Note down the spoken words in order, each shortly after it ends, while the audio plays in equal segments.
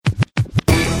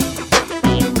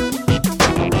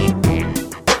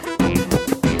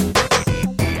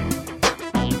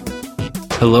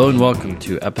Hello and welcome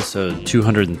to episode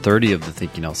 230 of the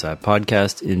Thinking LSAT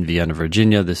podcast in Vienna,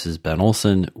 Virginia. This is Ben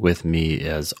Olson. With me,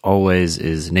 as always,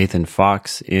 is Nathan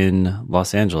Fox in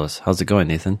Los Angeles. How's it going,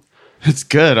 Nathan? It's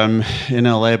good. I'm in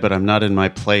LA, but I'm not in my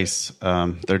place.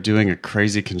 They're doing a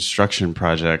crazy construction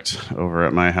project over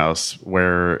at my house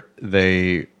where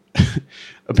they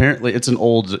apparently it's an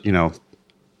old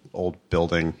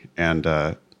building, and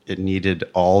it needed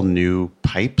all new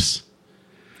pipes.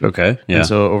 Okay. Yeah. And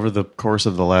so over the course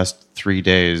of the last 3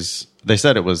 days, they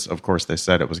said it was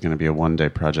going to be a 1-day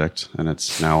project, and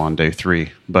it's now on day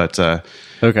 3. But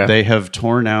they have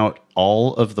torn out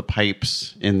all of the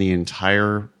pipes in the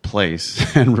entire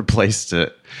place and replaced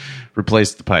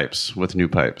the pipes with new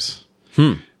pipes.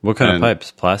 What kind of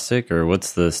pipes? Plastic, or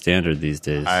what's the standard these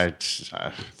days?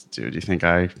 Dude, do you think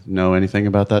I know anything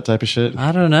about that type of shit?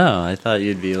 I don't know. I thought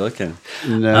you'd be looking.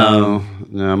 No.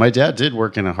 My dad did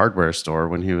work in a hardware store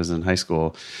when he was in high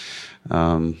school.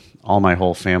 All my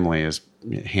whole family is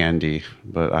handy,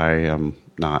 but I am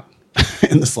not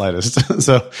in the slightest.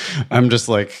 So I'm just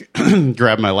like,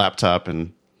 grab my laptop,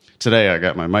 and today I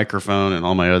got my microphone and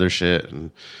all my other shit,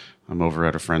 and I'm over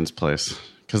at a friend's place.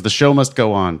 Because the show must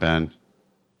go on, Ben.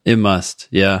 It must,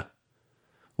 yeah.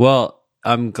 Well,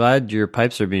 I'm glad your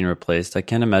pipes are being replaced. I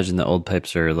can't imagine the old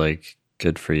pipes are, like,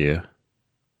 good for you.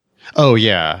 Oh,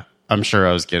 yeah. I'm sure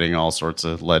I was getting all sorts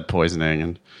of lead poisoning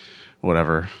and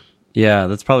whatever. Yeah,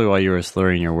 that's probably why you were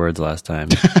slurring your words last time.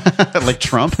 Like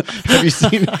Trump? Have you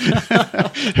seen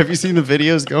the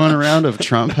videos going around of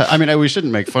Trump? I mean, we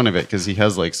shouldn't make fun of it because he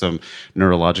has like some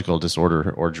neurological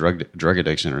disorder or drug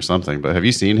addiction or something. But have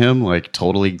you seen him like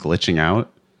totally glitching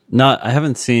out? I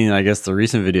haven't seen, I guess, the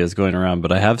recent videos going around,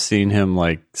 but I have seen him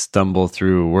like stumble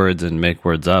through words and make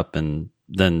words up and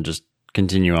then just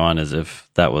continue on as if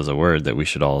that was a word that we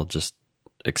should all just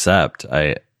accept.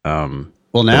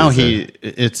 Well, now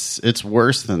it's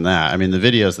worse than that. I mean, the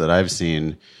videos that I've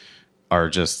seen are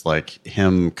just like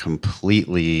him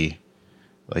completely,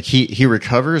 like he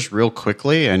recovers real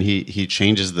quickly, and he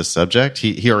changes the subject.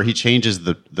 He changes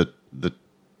the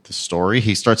story.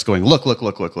 He starts going look,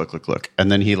 and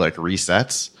then he like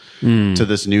resets to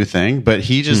this new thing. But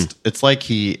he just it's like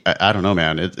I don't know,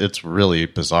 man. It's really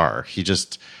bizarre. He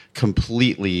just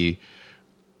completely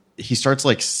he starts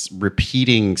like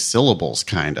repeating syllables,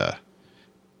 kind of.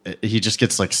 He just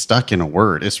gets like stuck in a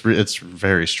word. It's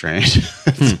very strange.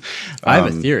 I have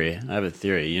a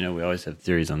theory. You know, we always have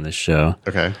theories on this show.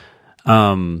 Okay.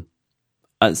 So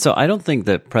I don't think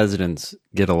that presidents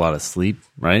get a lot of sleep,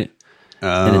 right?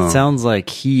 And it sounds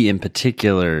like he in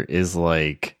particular is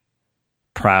like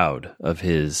proud of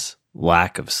his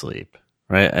lack of sleep,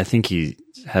 right? I think he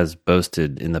has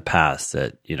boasted in the past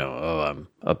that, I'm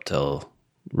up till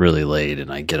really late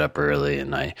and I get up early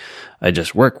and I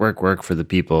just work for the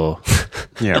people.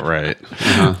 Yeah, right.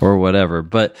 Or whatever.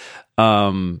 But I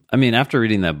mean, after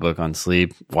reading that book on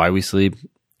sleep, Why We Sleep,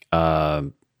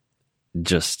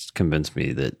 just convinced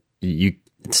me that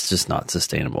it's just not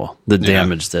sustainable. The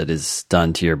damage that is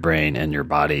done to your brain and your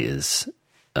body is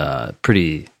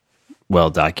pretty well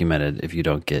documented if you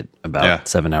don't get about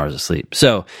 7 hours of sleep.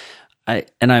 So I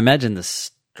imagine the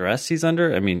stress he's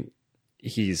under. I mean,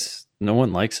 no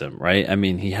one likes him, right? I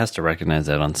mean, he has to recognize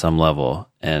that on some level.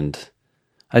 And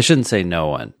I shouldn't say no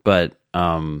one, but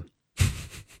a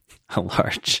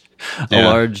large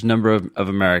number of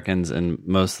Americans and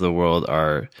most of the world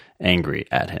are angry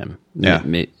at him. Yeah.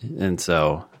 And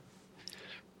so,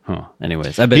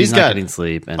 anyways, I bet he's not getting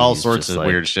sleep. And all sorts of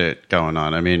weird shit going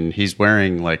on. I mean, he's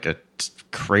wearing like a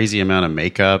crazy amount of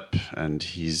makeup, and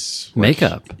he's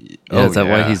makeup. Is that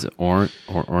why he's orange?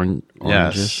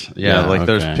 Yes. Yeah.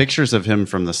 There's pictures of him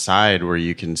from the side where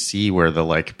you can see where the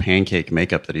like pancake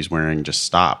makeup that he's wearing just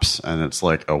stops, and it's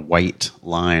like a white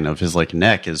line of his like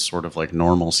neck is sort of like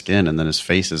normal skin, and then his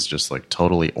face is just like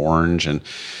totally orange, and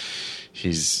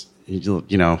he's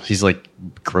like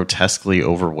grotesquely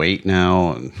overweight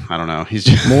now, and I don't know. He's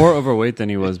just more overweight than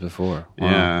he was before.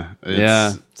 Wow.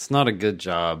 Yeah. It's not a good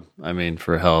job. I mean,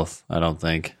 for health, I don't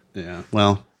think. Yeah.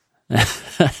 Well,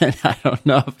 I don't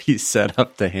know if he's set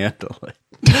up to handle it.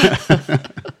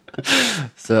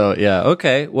 So, yeah.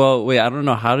 Okay. Well, wait, I don't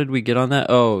know. How did we get on that?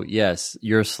 Oh, yes.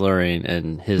 You're slurring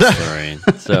and his slurring.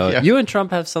 So you and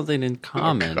Trump have something in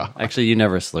common. Oh, actually, you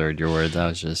never slurred your words. I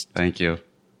was just... Thank you.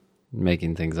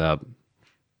 Making things up.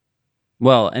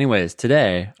 Well, anyways,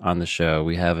 today on the show,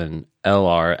 we have an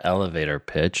LR elevator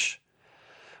pitch.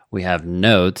 We have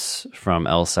notes from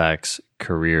LSAC's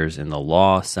Careers in the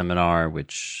Law seminar,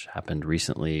 which happened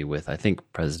recently with, I think,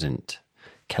 President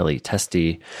Kelly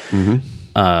Testi.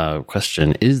 Mm-hmm.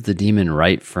 Question, is the demon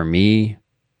right for me?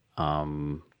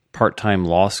 part-time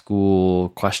law school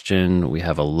question. We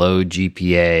have a low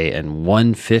GPA and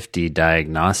 150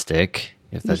 diagnostic.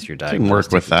 If that's your diagnostic, can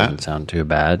work with that. Doesn't sound too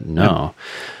bad. No.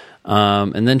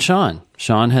 And then Sean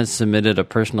has submitted a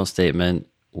personal statement.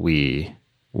 We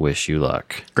wish you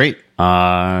luck. Great.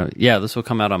 This will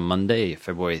come out on Monday,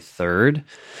 February 3rd.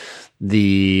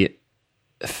 The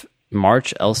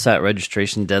March LSAT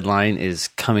registration deadline is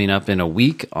coming up in a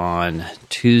week on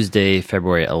Tuesday,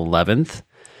 February 11th.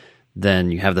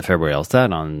 Then you have the February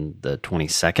LSAT on the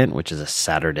 22nd, which is a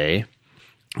Saturday.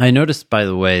 I noticed, by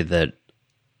the way, that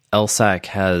LSAC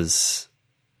has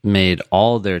made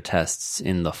all their tests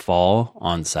in the fall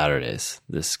on Saturdays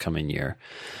this coming year.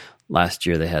 Last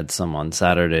year they had some on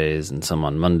Saturdays and some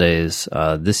on Mondays.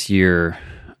 This year,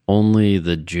 only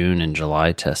the June and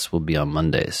July tests will be on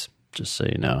Mondays, just so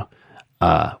you know.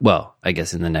 I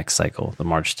guess in the next cycle, the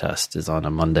March test is on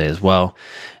a Monday as well,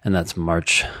 and that's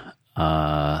March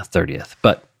 30th.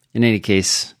 But in any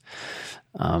case,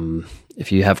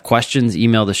 if you have questions,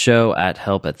 email the show at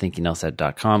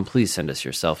help@thinkinglsat.com. Please send us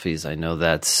your selfies. I know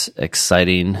that's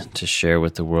exciting to share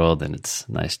with the world, and it's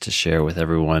nice to share with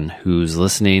everyone who's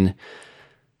listening.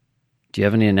 Do you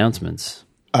have any announcements?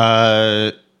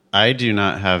 I do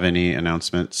not have any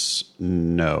announcements.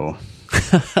 No.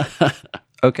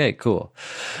 Okay, cool.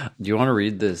 Do you want to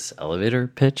read this elevator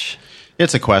pitch?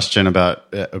 It's a question about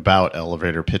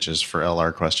elevator pitches for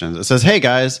LR questions. It says, "Hey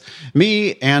guys,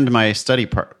 me and my study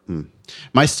partner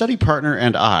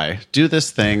and I do this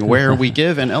thing where we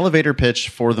give an elevator pitch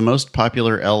for the most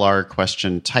popular LR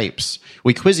question types.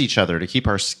 We quiz each other to keep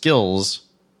up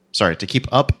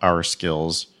our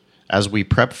skills as we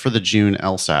prep for the June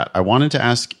LSAT. I wanted to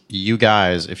ask you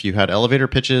guys if you had elevator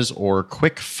pitches or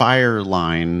quick fire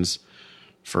lines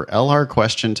for LR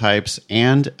question types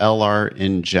and LR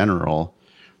in general.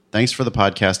 Thanks for the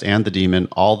podcast and the demon.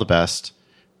 All the best,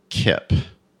 Kip."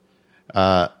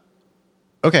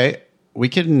 Okay, we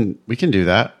can do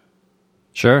that.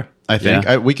 Sure. I think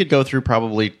we could go through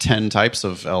probably 10 types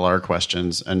of LR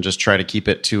questions and just try to keep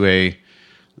it to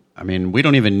we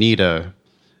don't even need a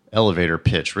elevator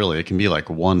pitch, really. It can be like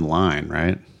one line,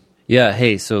 right? Yeah.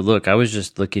 Hey, so look, I was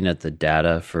just looking at the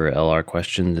data for LR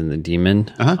questions in the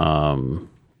demon.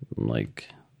 Like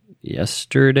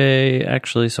yesterday,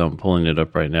 actually. So I'm pulling it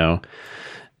up right now.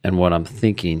 And what I'm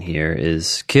thinking here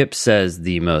is Kip says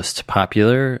the most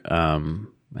popular.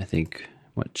 I think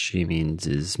what she means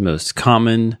is most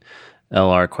common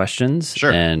LR questions.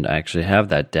 Sure. And I actually have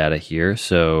that data here.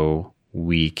 So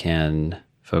we can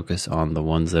focus on the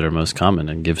ones that are most common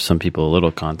and give some people a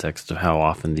little context of how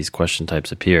often these question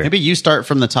types appear. Maybe you start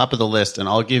from the top of the list and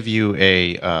I'll give you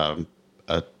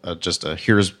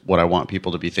here's what I want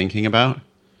people to be thinking about.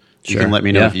 You can let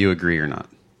me know if you agree or not.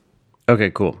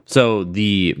 Okay, cool. So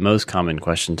the most common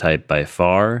question type by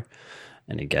far,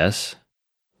 any guess?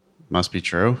 Must be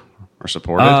true or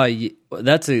supported?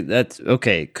 That's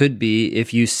okay. Could be.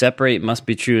 If you separate must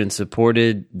be true and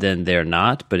supported, then they're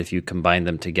not. But if you combine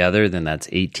them together, then that's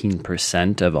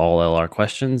 18% of all LR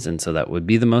questions. And so that would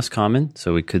be the most common.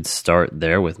 So we could start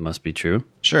there with must be true.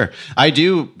 Sure. I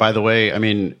do, by the way,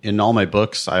 in all my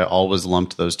books, I always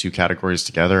lumped those two categories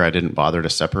together. I didn't bother to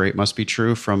separate must be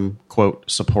true from, quote,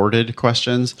 supported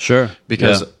questions. Sure.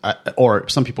 Because, or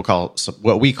some people call,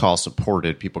 what we call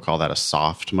supported, people call that a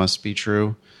soft must be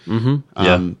true.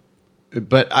 Mm-hmm.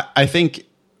 But I think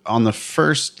on the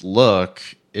first look,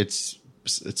 it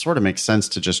sort of makes sense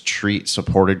to just treat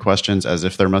supported questions as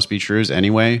if there must be trues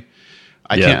anyway.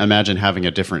 I can't imagine having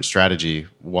a different strategy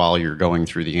while you're going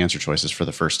through the answer choices for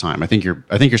the first time. I think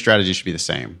your strategy should be the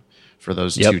same for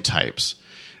those two types,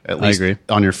 at least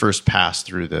on your first pass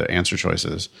through the answer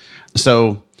choices.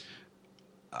 So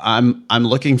I'm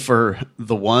looking for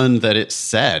the one that it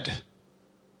said.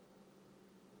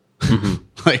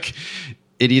 Like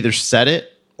it either said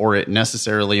it or it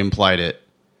necessarily implied it.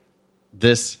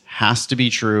 This has to be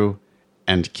true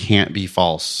and can't be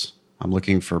false. I'm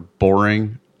looking for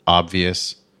boring,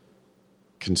 obvious,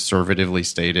 conservatively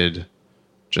stated,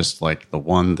 just like the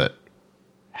one that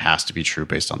has to be true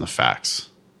based on the facts.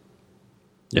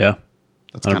 Yeah.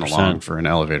 That's kind of long for an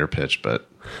elevator pitch, but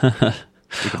we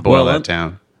can boil that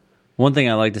down. One thing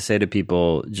I like to say to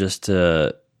people, just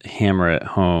to hammer it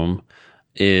home,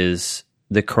 is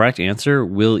the correct answer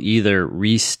will either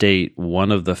restate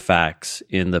one of the facts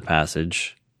in the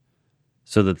passage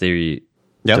so that they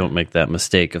don't make that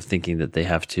mistake of thinking that they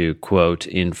have to, quote,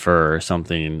 infer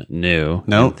something new.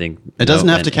 No, it doesn't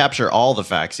have to capture all the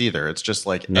facts either. It's just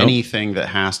like anything that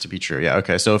has to be true. Yeah,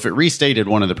 okay. So if it restated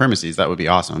one of the premises, that would be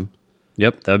awesome.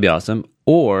 Yep, that would be awesome.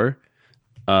 Or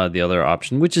the other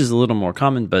option, which is a little more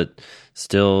common but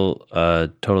still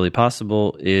totally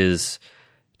possible, is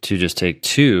to just take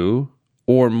two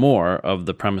or more of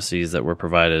the premises that were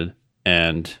provided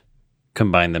and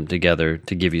combine them together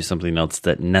to give you something else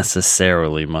that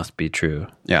necessarily must be true.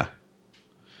 Yeah.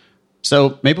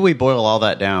 So maybe we boil all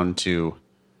that down to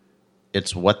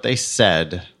it's what they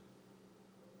said,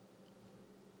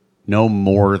 no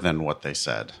more than what they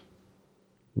said.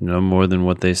 No more than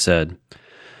what they said.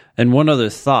 And one other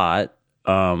thought,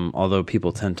 although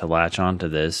people tend to latch onto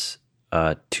this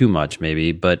too much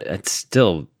maybe, but it's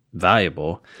still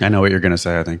valuable. I know what you're going to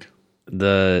say, I think.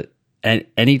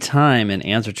 Any time an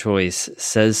answer choice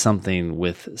says something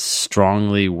with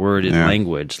strongly worded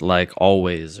language, like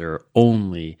always or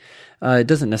only, it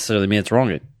doesn't necessarily mean it's wrong.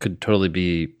 It could totally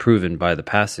be proven by the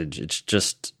passage. It's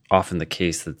just often the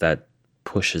case that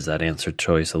pushes that answer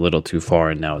choice a little too far,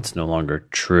 and now it's no longer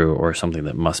true or something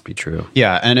that must be true.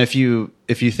 Yeah, and if you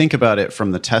think about it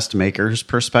from the test maker's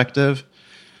perspective,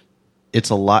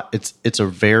 it's a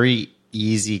very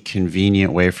easy,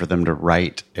 convenient way for them to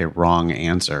write a wrong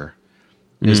answer.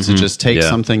 Is to just take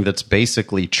something that's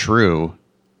basically true,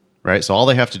 right? So all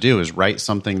they have to do is write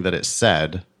something that it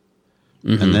said,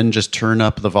 and then just turn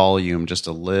up the volume just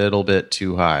a little bit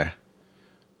too high.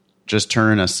 Just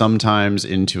turn a sometimes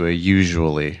into a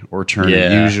usually, or turn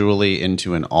a usually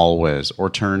into an always, or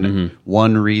turn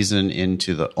one reason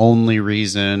into the only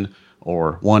reason,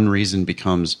 or one reason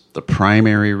becomes the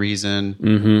primary reason,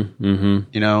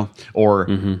 you know, or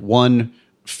one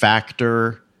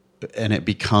factor and it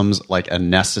becomes like a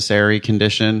necessary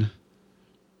condition,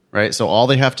 right? So all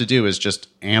they have to do is just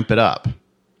amp it up.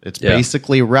 It's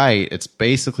basically right. It's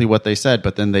basically what they said,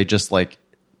 but then they just like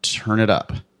turn it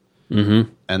up. And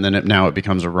then now it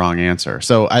becomes a wrong answer.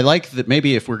 So I like that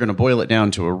maybe if we're going to boil it down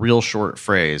to a real short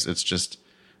phrase, it's just,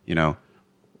 you know,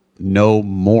 no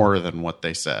more than what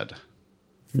they said.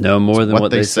 No more than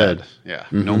what they said. Yeah.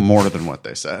 No more than what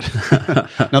they said.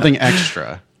 Nothing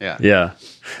extra. Yeah. Yeah.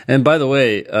 And by the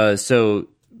way, so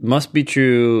must be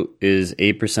true is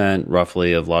 8%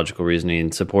 roughly of logical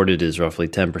reasoning. Supported is roughly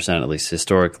 10%, at least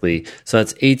historically. So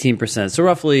that's 18%. So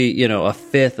roughly, you know, a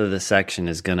fifth of the section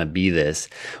is going to be this.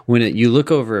 When you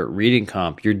look over at reading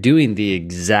comp, you're doing the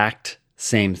exact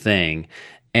same thing.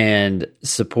 And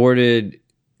supported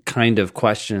kind of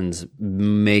questions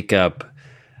make up,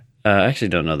 I actually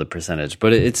don't know the percentage,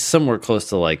 but it's somewhere close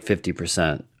to like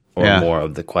 50% or more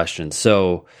of the questions.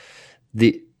 So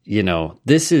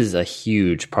this is a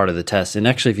huge part of the test. And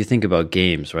actually, if you think about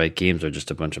games, right? Games are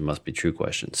just a bunch of must be true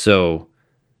questions. So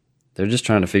they're just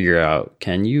trying to figure out,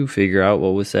 can you figure out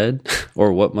what was said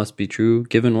or what must be true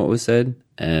given what was said?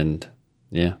 And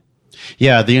yeah.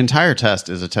 Yeah, the entire test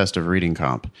is a test of reading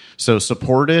comp. So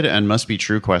supported and must be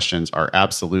true questions are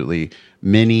absolutely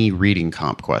mini reading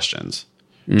comp questions.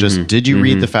 Just did you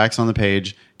read the facts on the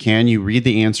page? Can you read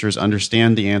the answers,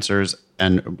 understand the answers,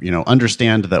 and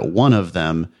understand that one of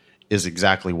them is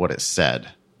exactly what it said?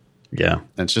 Yeah,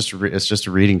 and it's just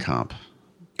a reading comp.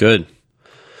 Good.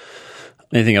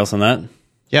 Anything else on that?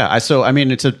 Yeah,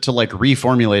 to like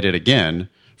reformulate it again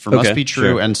for must be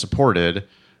true and supported.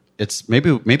 It's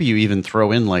maybe you even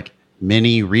throw in like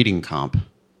mini reading comp.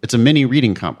 It's a mini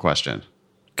reading comp question.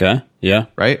 Okay. Yeah.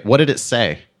 Right. What did it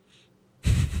say?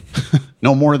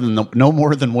 No more than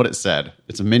what it said.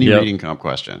 It's a mini reading comp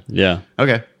question. Yeah.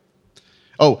 Okay.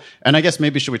 Oh, and I guess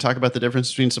maybe should we talk about the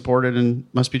difference between supported and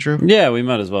must be true? Yeah, we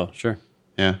might as well. Sure.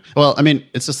 Yeah. Well, I mean,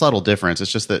 it's a subtle difference.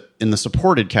 It's just that in the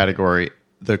supported category,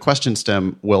 the question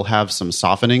stem will have some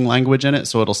softening language in it.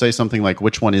 So it'll say something like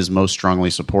which one is most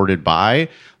strongly supported by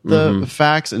the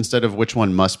facts instead of which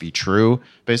one must be true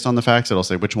based on the facts. It'll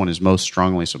say which one is most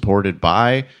strongly supported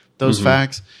by those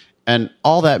facts. And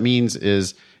all that means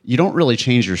is you don't really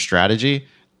change your strategy.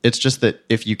 It's just that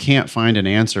if you can't find an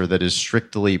answer that is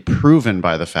strictly proven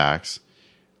by the facts,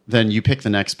 then you pick the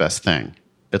next best thing.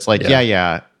 It's like,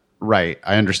 right,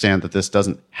 I understand that this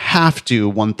doesn't have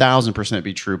to 1,000%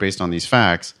 be true based on these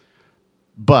facts,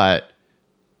 but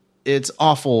it's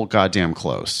awful goddamn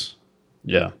close.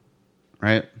 Yeah.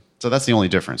 Right? So that's the only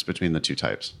difference between the two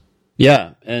types.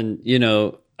 Yeah. And,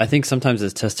 I think sometimes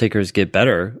as test takers get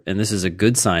better, and this is a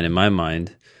good sign in my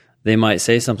mind, they might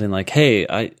say something like,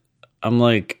 hey, I'm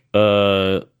like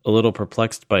a little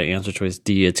perplexed by answer choice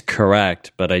D. It's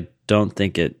correct, but I don't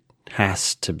think it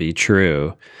has to be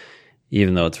true,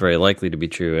 even though it's very likely to be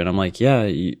true. And I'm like, yeah,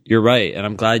 you're right. And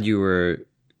I'm glad you were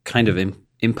kind of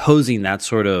imposing that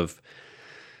sort of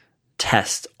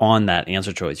test on that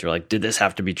answer choice. You're like, did this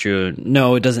have to be true?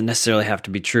 No, it doesn't necessarily have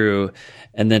to be true.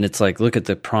 And then it's like, look at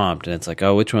the prompt and it's like,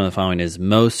 oh, which one of the following is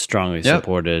most strongly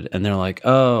supported? And they're like,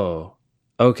 oh,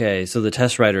 okay, so the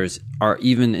test writers are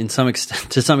even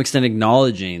to some extent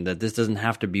acknowledging that this doesn't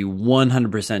have to be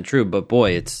 100% true, but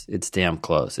boy, it's damn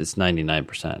close. It's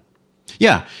 99%.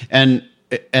 Yeah.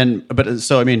 But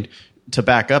so, I mean, to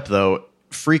back up though,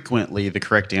 frequently the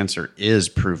correct answer is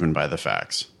proven by the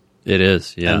facts. It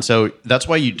is, yeah. And so that's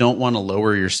why you don't want to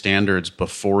lower your standards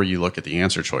before you look at the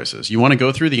answer choices. You want to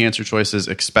go through the answer choices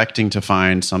expecting to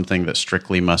find something that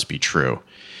strictly must be true.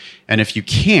 And if you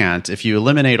can't, if you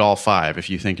eliminate all 5, if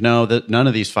you think, no, that none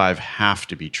of these 5 have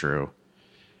to be true,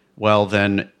 well,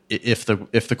 then if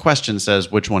the question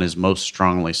says which one is most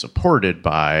strongly supported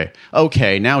by,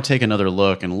 okay, now take another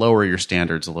look and lower your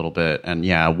standards a little bit. And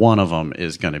yeah, one of them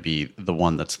is going to be the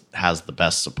one that has the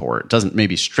best support. It doesn't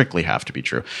maybe strictly have to be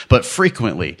true, but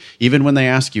frequently, even when they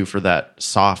ask you for that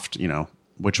soft,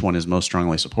 which one is most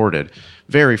strongly supported,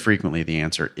 very frequently the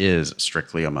answer is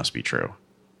strictly a must be true.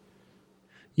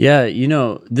 Yeah,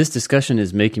 this discussion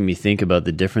is making me think about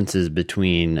the differences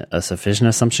between a sufficient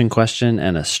assumption question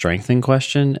and a strengthened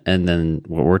question. And then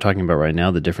what we're talking about right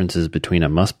now, the differences between a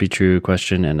must be true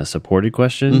question and a supported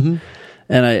question. Mm-hmm.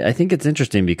 And I think it's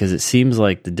interesting because it seems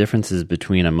like the differences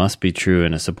between a must be true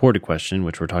and a supported question,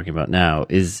 which we're talking about now,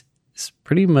 is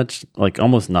pretty much like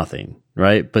almost nothing,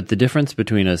 right? But the difference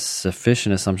between a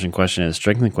sufficient assumption question and a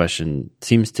strengthened question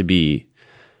seems to be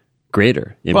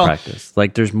greater in practice.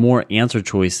 Like there's more answer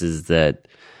choices that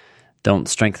don't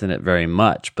strengthen it very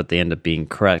much, but they end up being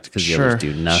correct because the others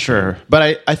do nothing. Sure.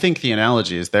 But I think the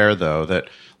analogy is there, though, that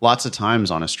lots of times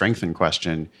on a strengthened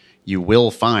question, you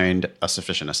will find a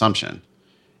sufficient assumption.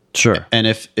 Sure. And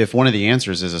if one of the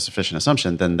answers is a sufficient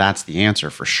assumption, then that's the answer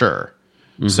for sure.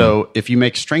 Mm-hmm. So if you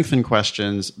make strengthened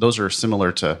questions, those are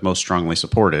similar to most strongly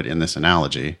supported in this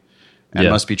analogy. And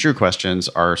must be true questions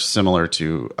are similar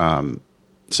to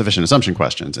sufficient assumption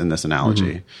questions in this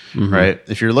analogy, mm-hmm. right?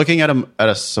 If you're looking at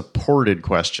a supported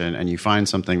question and you find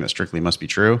something that strictly must be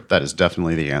true, that is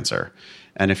definitely the answer.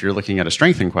 And if you're looking at a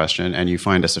strengthened question and you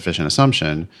find a sufficient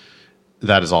assumption,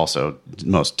 that is also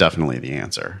most definitely the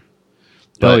answer.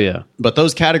 But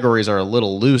those categories are a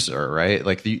little looser, right?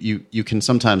 Like you can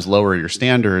sometimes lower your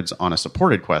standards on a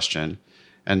supported question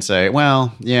and say,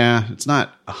 well, yeah, it's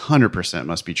not 100%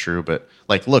 must be true, but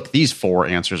like, look, these 4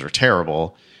 answers are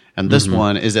terrible. And this mm-hmm.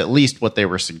 one is at least what they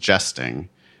were suggesting.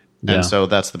 And so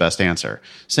that's the best answer.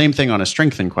 Same thing on a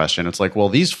strengthened question. It's like, well,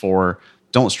 these 4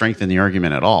 don't strengthen the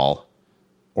argument at all.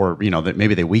 Or, that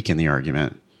maybe they weaken the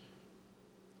argument.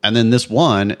 And then this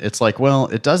one, it's like, well,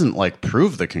 it doesn't like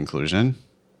prove the conclusion.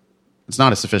 It's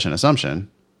not a sufficient assumption.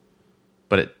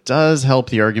 But it does help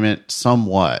the argument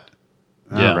somewhat.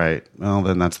 Yeah. All right. Well,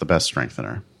 then that's the best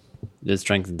strengthener. It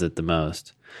strengthens it the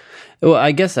most. Well,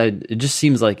 I guess it just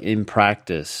seems like in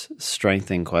practice,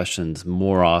 strengthening questions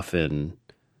more often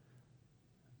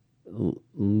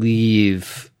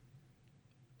leave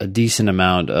a decent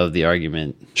amount of the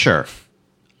argument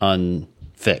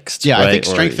unfixed. Yeah, right? I think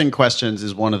strengthening questions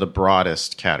is one of the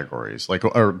broadest categories,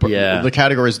 the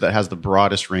categories that has the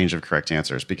broadest range of correct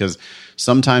answers, because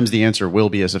sometimes the answer will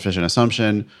be a sufficient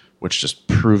assumption, which just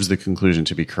proves the conclusion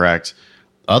to be correct.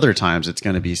 Other times it's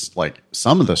going to be like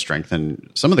some of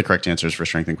the correct answers for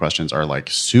strengthened questions are like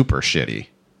super shitty,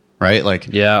 right?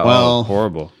 Like,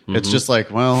 horrible. Mm-hmm. It's just like,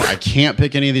 well, I can't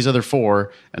pick any of these other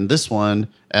 4, and this one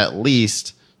at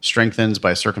least strengthens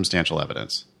by circumstantial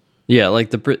evidence. Yeah,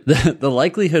 like the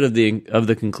likelihood of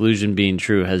the conclusion being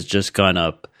true has just gone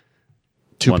up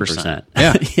 2%.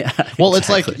 Yeah, yeah. Well, It's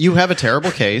like you have a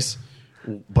terrible case,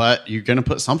 but you're going to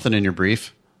put something in your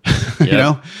brief.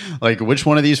 Like which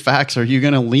one of these facts are you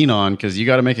going to lean on? Because you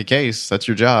got to make a case. That's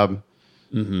your job.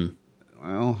 Mm-hmm.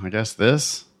 Well, I guess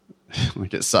this.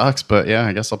 Like it sucks, but yeah,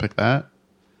 I guess I'll pick that.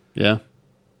 Yeah.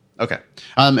 Okay.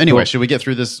 Anyway, should we get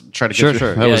through this? Try to get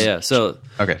through. Sure. So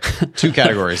okay, 2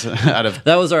 categories out of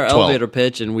that was our 12. elevator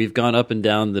pitch, and we've gone up and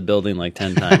down the building like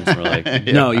 10 times. We're like,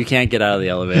 no, you can't get out of the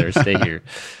elevator. Stay here.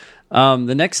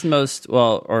 The next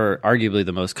or arguably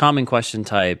the most common question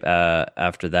type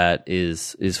after that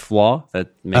is flaw. That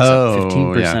makes up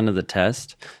 15% of the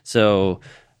test. So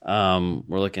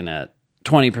we're looking at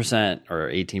 20% or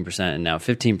 18% and now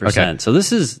 15%. Okay. So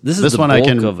this is the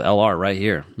bulk of LR right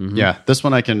here. Mm-hmm. Yeah, this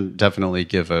one I can definitely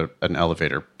give an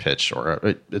elevator pitch,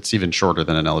 or it's even shorter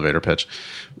than an elevator pitch.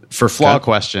 For flaw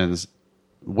questions,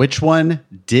 which one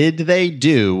did they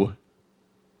do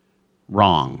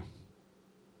wrong?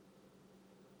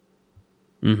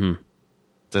 Mm-hmm.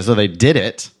 So they did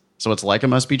it. So it's like a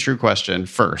must be true question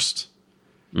first.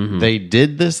 Mm-hmm. They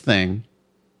did this thing,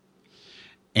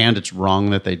 and it's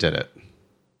wrong that they did it.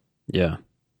 Yeah.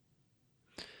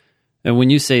 And when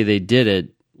you say they did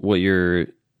it, what you're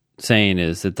saying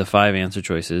is that the 5 answer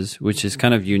choices, which is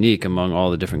kind of unique among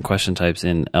all the different question types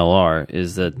in LR,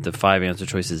 is that the 5 answer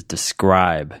choices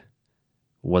describe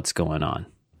what's going on.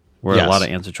 Where a lot of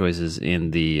answer choices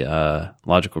in the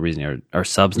logical reasoning are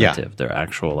substantive. Yeah. They're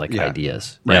actual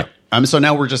ideas. Right. Yeah. So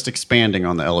now we're just expanding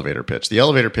on the elevator pitch. The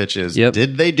elevator pitch is,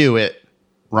 did they do it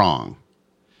wrong?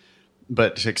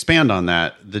 But to expand on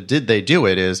that, the did they do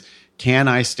it is, can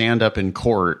I stand up in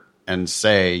court and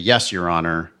say, yes, Your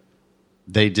Honor,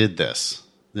 they did this?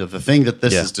 The thing that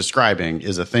this is describing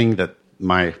is a thing that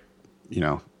my,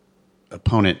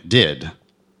 opponent did.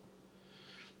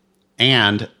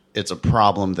 And it's a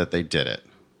problem that they did it.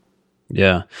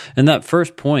 Yeah. And that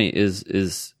first point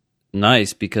is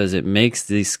nice because it makes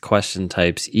these question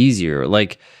types easier.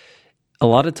 Like, a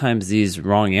lot of times these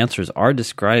wrong answers are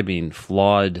describing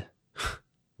flawed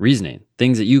reasoning,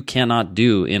 things that you cannot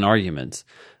do in arguments.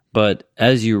 But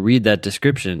as you read that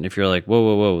description, if you're like,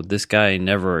 whoa, this guy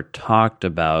never talked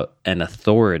about an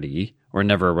authority or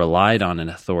never relied on an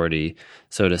authority,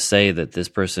 so to say that this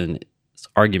person's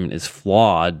argument is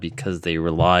flawed because they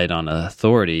relied on an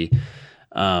authority,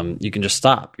 you can just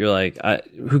stop. You're like,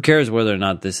 who cares whether or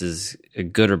not this is a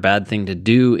good or bad thing to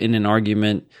do in an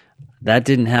argument? That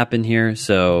didn't happen here,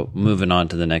 so moving on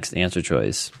to the next answer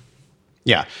choice.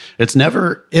 Yeah. It's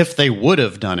never, if they would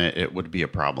have done it, it would be a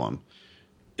problem.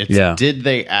 It's did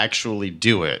they actually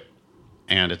do it?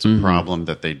 And it's a problem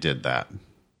that they did that.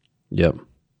 Yep.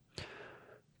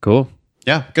 Cool.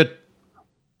 Yeah, good.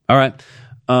 All right.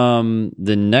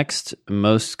 The next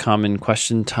most common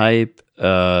question type,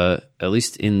 at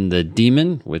least in the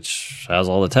Demon, which has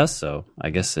all the tests, so I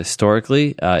guess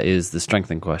historically, is the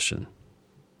strengthening question.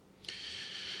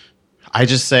 I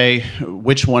just say,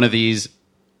 which one of these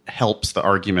helps the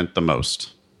argument the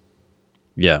most?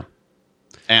 Yeah.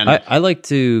 And I like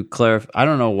to clarify, I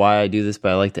don't know why I do this,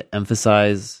 but I like to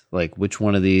emphasize like which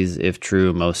one of these, if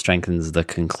true, most strengthens the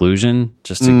conclusion,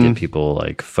 just to get people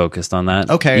like focused on that.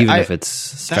 Okay. Even if it's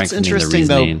strengthening the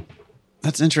reasoning. Though.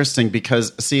 That's interesting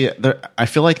because, see, I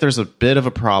feel like there's a bit of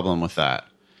a problem with that.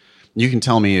 You can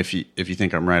tell me if you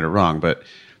think I'm right or wrong, but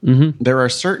there are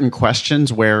certain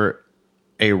questions where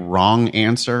a wrong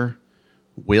answer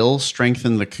will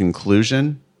strengthen the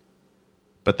conclusion,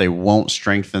 but they won't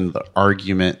strengthen the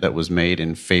argument that was made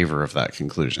in favor of that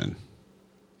conclusion.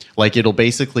 Like, it'll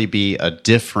basically be a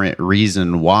different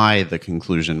reason why the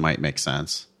conclusion might make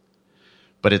sense,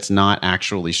 but it's not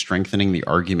actually strengthening the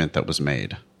argument that was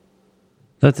made.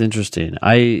 That's interesting.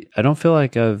 I don't feel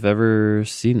like I've ever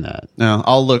seen that. No,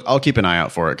 I'll keep an eye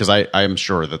out for it because I am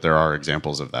sure that there are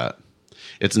examples of that.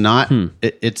 It's not,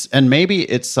 and maybe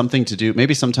it's something to do,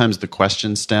 maybe sometimes the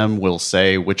question stem will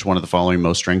say which one of the following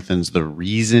most strengthens the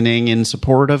reasoning in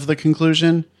support of the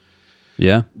conclusion.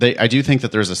 Yeah. I do think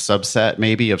that there's a subset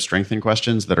maybe of strengthening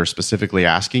questions that are specifically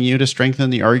asking you to strengthen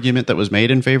the argument that was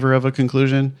made in favor of a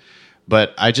conclusion.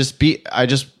 But I just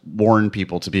warn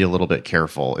people to be a little bit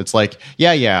careful. It's like,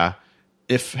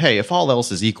 if all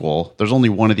else is equal, there's only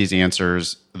one of these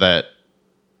answers that,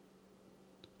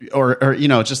 or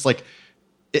just like,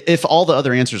 if all the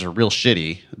other answers are real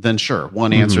shitty, then sure,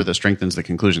 one answer that strengthens the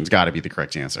conclusion's got to be the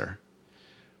correct answer.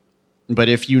 But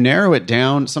if you narrow it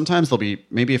down, sometimes there'll be,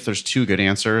 maybe if there's two good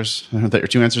answers, that are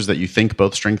two answers that you think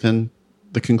both strengthen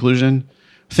the conclusion,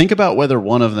 think about whether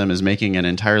one of them is making an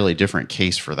entirely different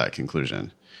case for that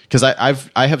conclusion. Because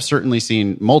I have certainly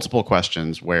seen multiple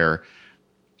questions where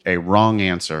a wrong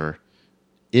answer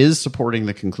is supporting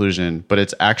the conclusion, but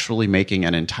it's actually making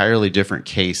an entirely different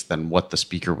case than what the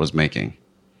speaker was making.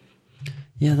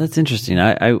 Yeah, that's interesting.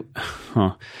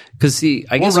 Because see,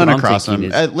 I guess we'll run across them.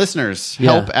 Listeners,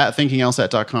 help at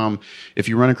thinkinglsat.com. If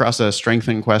you run across a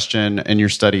strengthening question in your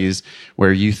studies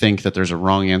where you think that there's a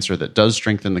wrong answer that does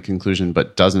strengthen the conclusion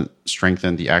but doesn't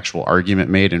strengthen the actual argument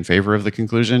made in favor of the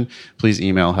conclusion, please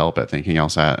email help at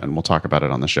thinkinglsat and we'll talk about it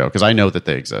on the show because I know that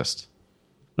they exist.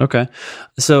 Okay.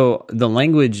 So the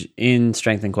language in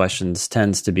strengthening questions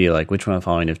tends to be like which one of the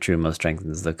following, if true, most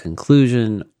strengthens the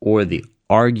conclusion or the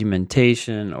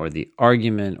argumentation or the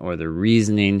argument or the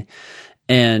reasoning.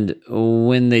 And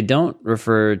when they don't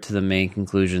refer to the main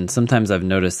conclusion, sometimes I've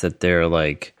noticed that they're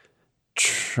like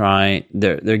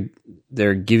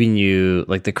they're giving you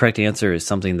like the correct answer is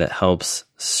something that helps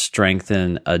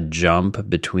strengthen a jump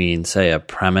between, say, a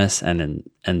premise and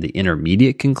the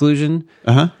intermediate conclusion.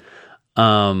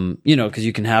 Because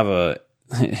you can have a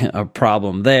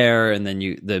problem there, and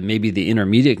then maybe the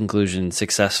intermediate conclusion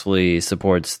successfully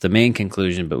supports the main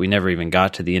conclusion, but we never even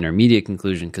got to the intermediate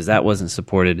conclusion because that wasn't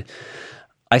supported.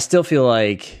 I still feel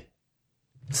like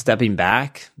stepping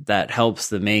back, that helps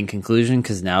the main conclusion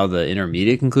because now the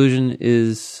intermediate conclusion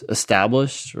is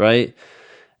established, right?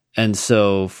 And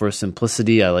so for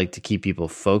simplicity, I like to keep people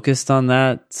focused on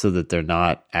that so that they're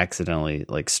not accidentally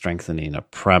like strengthening a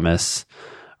premise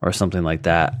or something like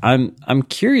that. I'm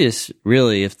curious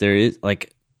really if there is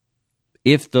like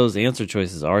if those answer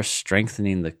choices are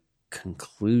strengthening the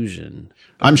conclusion.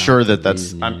 I'm sure that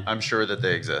I'm sure that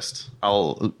they exist.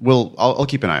 I'll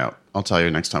keep an eye out. I'll tell you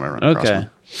next time I run across one.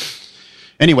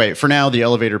 Anyway, for now, the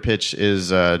elevator pitch is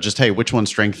just, hey, which one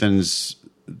strengthens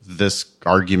this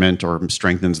argument or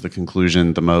strengthens the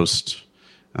conclusion the most?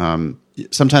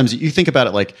 Sometimes you think about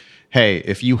it like, hey,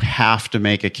 if you have to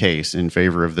make a case in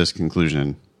favor of this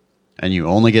conclusion and you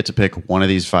only get to pick one of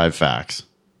these 5 facts,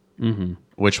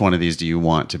 which one of these do you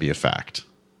want to be a fact?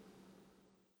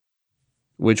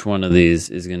 Which one of these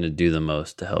is going to do the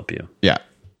most to help you? Yeah.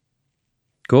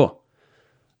 Cool.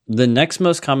 The next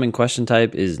most common question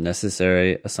type is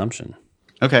necessary assumption.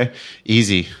 Okay.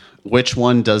 Easy. Which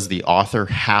one does the author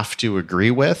have to agree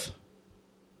with?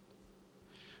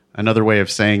 Another way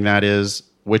of saying that is,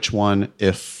 which one,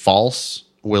 if false,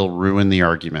 will ruin the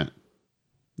argument?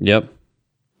 Yep.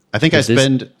 I think I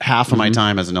spend half of my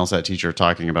time as an LSAT teacher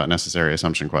talking about necessary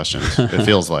assumption questions. It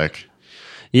feels like.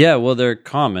 Yeah, well, they're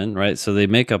common, right? So they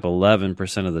make up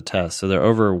 11% of the test. So they're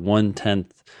over 1/10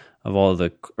 of all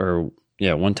the,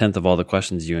 1/10 of all the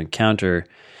questions you encounter.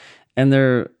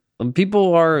 And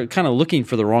people are kind of looking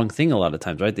for the wrong thing a lot of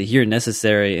times, right? They hear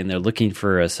necessary and they're looking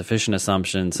for a sufficient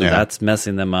assumption. So that's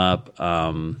messing them up.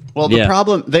 The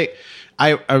problem,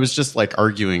 I was just like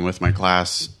arguing with my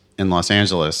class in Los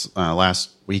Angeles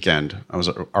last weekend. I was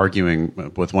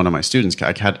arguing with one of my students.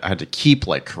 I had to keep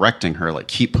like correcting her, like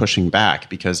keep pushing back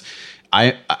because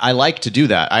I like to do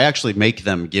that. I actually make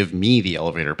them give me the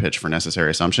elevator pitch for necessary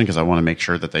assumption because I want to make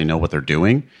sure that they know what they're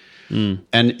doing. And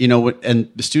and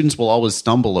the students will always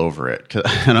stumble over it.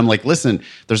 And I'm like, listen,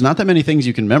 there's not that many things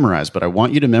you can memorize, but I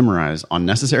want you to memorize on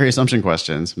necessary assumption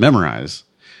questions. Memorize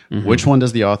which one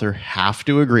does the author have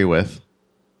to agree with.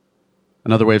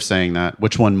 Another way of saying that,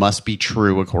 which one must be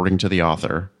true according to the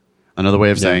author. Another way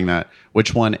of saying that,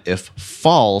 which one, if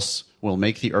false, will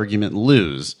make the argument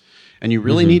lose. And you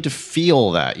really need to feel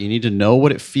that. You need to know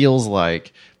what it feels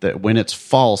like that when it's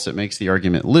false, it makes the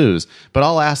argument lose. But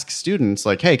I'll ask students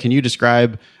like, hey, can you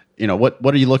describe, what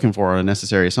are you looking for on a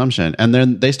necessary assumption? And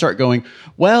then they start going,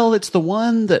 well, it's the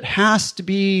one that has to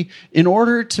be, in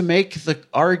order to make the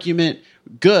argument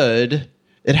good,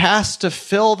 it has to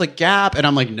fill the gap. And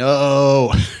I'm like,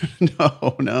 no.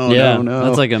 No.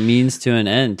 That's like a means to an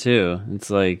end too. It's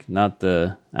like not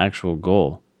the actual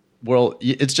goal. Well,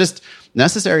 it's just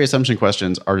necessary assumption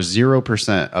questions are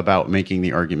 0% about making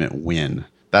the argument win.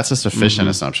 That's a sufficient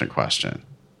assumption question.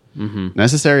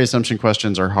 Necessary assumption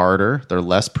questions are harder. They're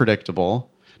less predictable.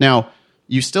 Now,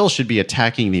 you still should be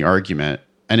attacking the argument.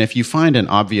 And if you find an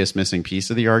obvious missing piece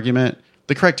of the argument,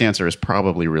 the correct answer is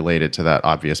probably related to that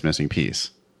obvious missing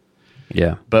piece.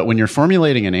 Yeah. But when you're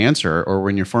formulating an answer or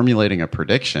when you're formulating a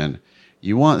prediction,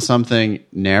 you want something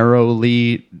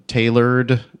narrowly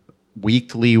tailored,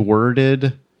 weakly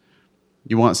worded.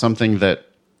 You want something that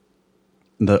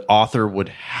the author would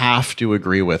have to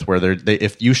agree with, where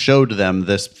if you showed them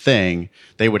this thing,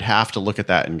 they would have to look at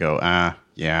that and go,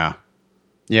 yep,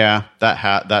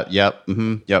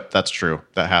 that's true.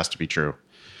 That has to be true.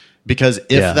 Because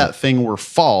if that thing were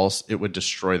false, it would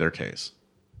destroy their case.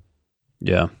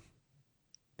 Yeah.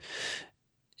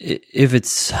 If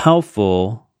it's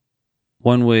helpful,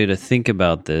 one way to think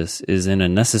about this is in a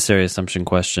necessary assumption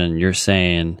question, you're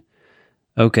saying,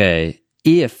 okay,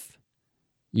 if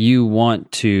you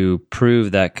want to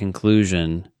prove that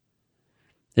conclusion,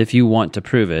 if you want to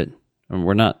prove it, and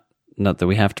we're not that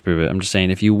we have to prove it, I'm just saying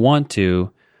if you want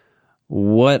to,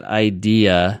 what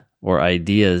idea or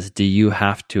ideas do you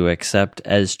have to accept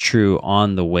as true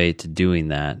on the way to doing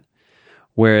that?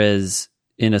 Whereas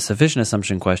in a sufficient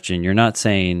assumption question, you're not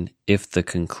saying if the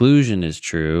conclusion is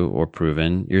true or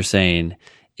proven, you're saying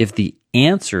if the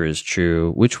answer is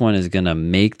true, which one is going to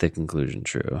make the conclusion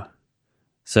true?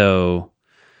 So,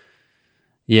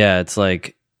 yeah, it's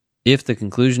like if the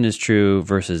conclusion is true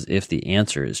versus if the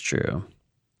answer is true.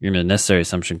 In a necessary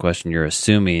assumption question, you're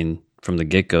assuming from the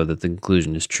get-go that the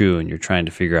conclusion is true, and you're trying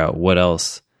to figure out what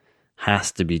else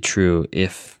has to be true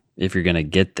if you're going to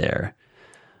get there.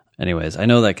 Anyways, I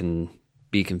know that can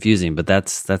be confusing, but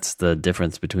that's the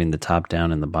difference between the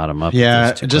top-down and the bottom-up.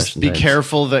 Yeah, just be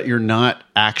careful that you're not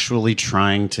actually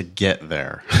trying to get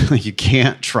there. You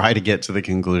can't try to get to the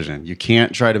conclusion. You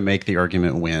can't try to make the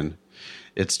argument win.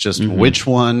 It's just which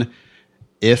one,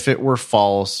 if it were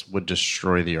false, would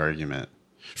destroy the argument.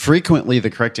 Frequently, the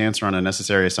correct answer on a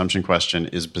necessary assumption question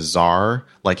is bizarre,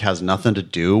 like has nothing to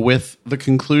do with the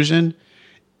conclusion.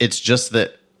 It's just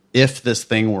that if this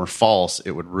thing were false,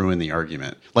 it would ruin the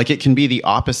argument. Like it can be the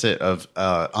opposite of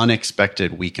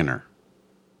unexpected weakener.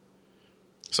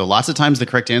 So lots of times the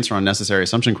correct answer on necessary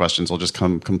assumption questions will just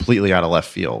come completely out of left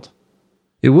field.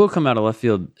 It will come out of left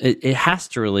field. It has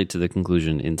to relate to the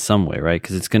conclusion in some way, right?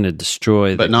 Because it's going to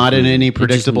destroy. But not in any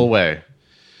predictable way.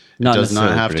 It does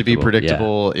not have to be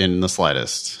predictable in the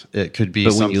slightest. It could be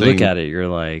something. But when you look at it, you're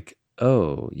like,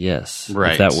 oh, yes.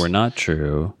 Right. If that were not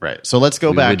true. Right. So let's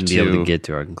go back to. We wouldn't be able to get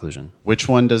to our conclusion. Which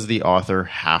one does the author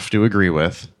have to agree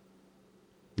with?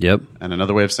 Yep. And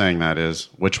another way of saying that is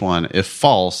which one, if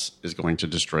false, is going to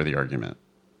destroy the argument.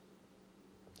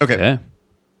 Okay.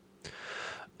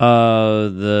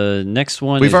 The next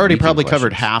one. We've already probably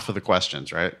covered half of the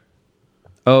questions, right?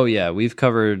 Oh, yeah. We've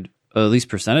covered, at least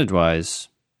percentage-wise,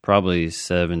 probably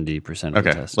 70% of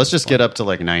the test. Let's just get up to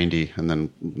like 90, and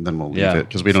then we'll leave it,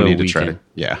 because we don't need to try to...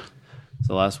 Yeah. So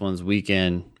the last one's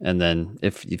weaken, and then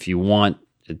if you want...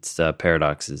 It's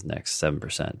paradox is next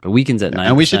 7%, but weaken's at 9%.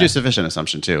 And we should do sufficient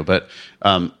assumption too. But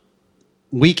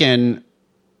weaken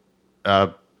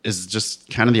is just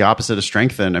kind of the opposite of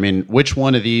strengthen. I mean, which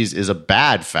one of these is a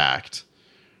bad fact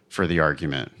for the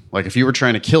argument? Like if you were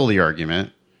trying to kill the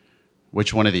argument,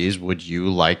 which one of these would you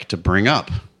like to bring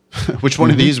up? Which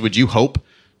one of these would you hope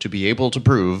to be able to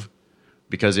prove?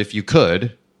 Because if you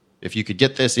could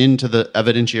get this into the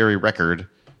evidentiary record,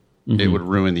 it would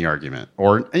ruin the argument.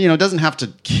 Or, it doesn't have to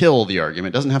kill the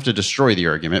argument, doesn't have to destroy the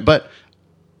argument, but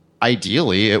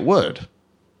ideally it would.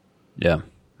 Yeah.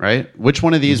 Right? Which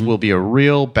one of these will be a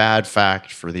real bad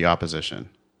fact for the opposition?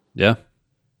 Yeah.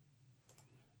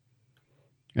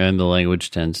 And the language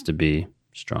tends to be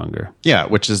stronger. Yeah,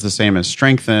 which is the same as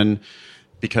strengthen,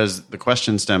 because the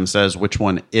question stem says which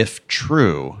one, if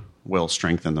true, will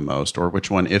strengthen the most, or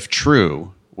which one, if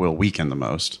true, will weaken the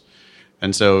most.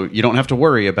 And so you don't have to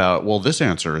worry about, well, this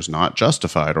answer is not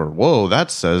justified, or, whoa, that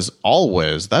says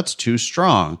always, that's too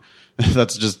strong.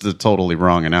 That's just the totally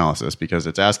wrong analysis, because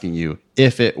it's asking you,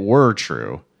 if it were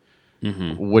true,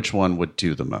 which one would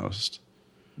do the most?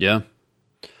 Yeah.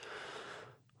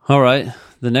 All right.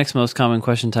 The next most common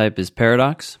question type is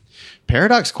paradox.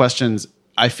 Paradox questions,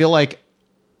 I feel like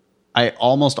I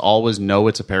almost always know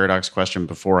it's a paradox question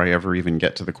before I ever even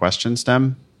get to the question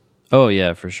stem. Oh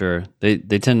yeah, for sure. They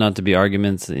tend not to be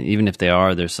arguments. Even if they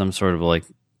are, there's some sort of like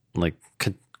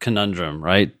conundrum,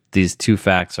 right? These two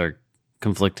facts are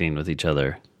conflicting with each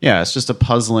other. Yeah, it's just a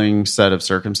puzzling set of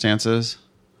circumstances.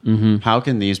 How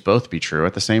can these both be true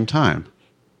at the same time?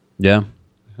 Yeah.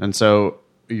 And so,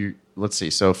 let's see.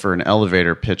 So for an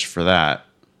elevator pitch for that,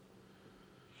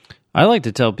 I like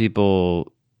to tell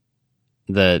people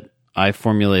that I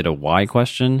formulate a why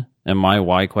question, and my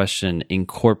why question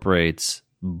incorporates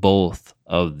both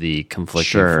of the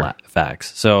conflicting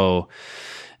facts. So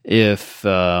if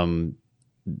Dr.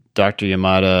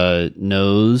 Yamada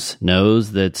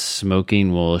knows that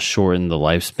smoking will shorten the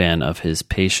lifespan of his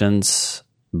patients,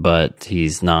 but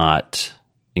he's not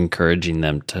encouraging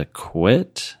them to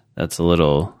quit, that's a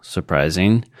little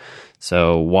surprising.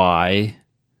 So why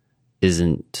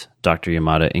isn't Dr.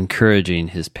 Yamada encouraging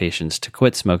his patients to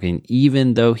quit smoking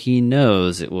even though he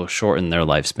knows it will shorten their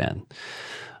lifespan?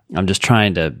 I'm just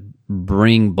trying to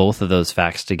bring both of those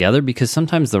facts together, because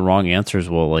sometimes the wrong answers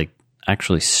will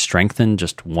actually strengthen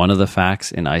just one of the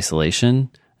facts in isolation,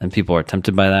 and people are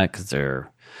tempted by that because they're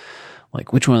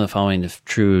like, which one of the following, if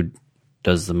true,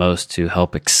 does the most to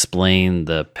help explain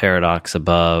the paradox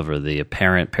above or the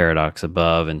apparent paradox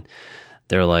above? And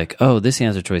they're like, oh, this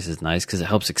answer choice is nice because it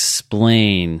helps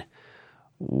explain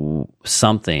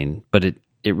something, but it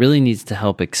really needs to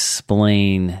help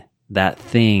explain that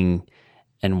thing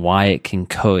and why it can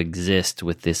coexist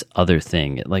with this other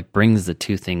thing. It brings the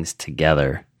two things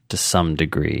together to some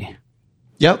degree.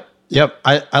 Yep.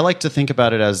 I like to think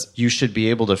about it as you should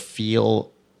be able to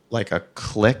feel like a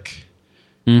click.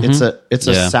 It's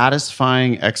a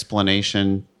satisfying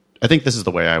explanation. I think this is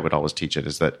the way I would always teach it,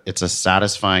 is that it's a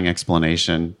satisfying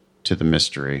explanation to the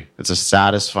mystery. It's a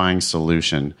satisfying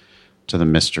solution to the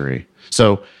mystery.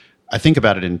 So I think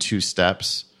about it in two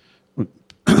steps.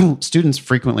 Students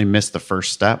frequently miss the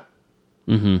first step,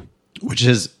 which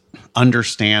is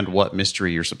understand what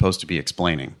mystery you're supposed to be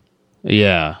explaining.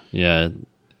 Yeah.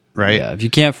 Right? Yeah. If you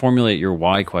can't formulate your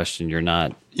why question, you're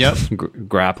not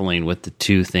grappling with the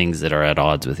two things that are at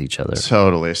odds with each other.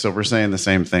 Totally. So we're saying the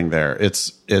same thing there.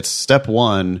 It's step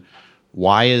one.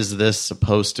 Why is this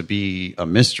supposed to be a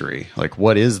mystery? Like,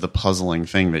 what is the puzzling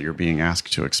thing that you're being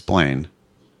asked to explain?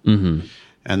 And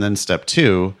then step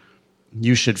two,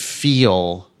 you should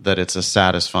feel that it's a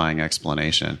satisfying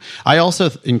explanation. I also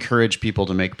encourage people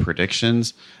to make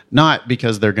predictions, not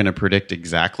because they're going to predict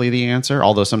exactly the answer,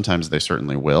 although sometimes they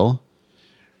certainly will,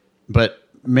 but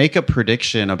make a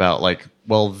prediction about like,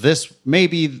 well, this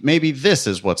maybe this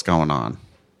is what's going on.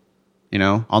 You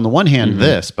know, on the one hand,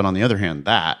 this, but on the other hand,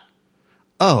 that.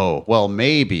 Oh, well,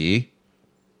 maybe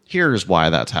here's why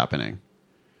that's happening.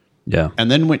 Yeah. And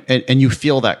then and you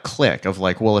feel that click of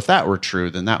like, well, if that were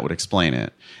true, then that would explain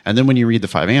it. And then when you read the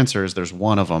 5 answers, there's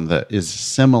one of them that is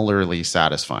similarly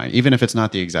satisfying. Even if it's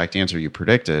not the exact answer you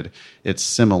predicted, it's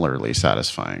similarly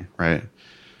satisfying, right?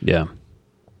 Yeah.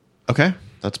 Okay.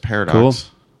 That's Paradox. Cool.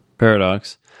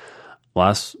 Paradox.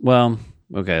 Last one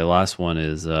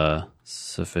is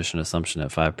sufficient assumption at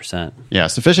 5%. Yeah,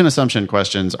 sufficient assumption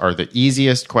questions are the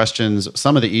easiest questions,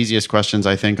 some of the easiest questions,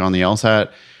 I think, on the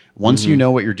LSAT. Once you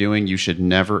know what you're doing, you should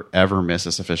never, ever miss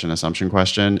a sufficient assumption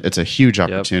question. It's a huge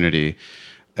opportunity.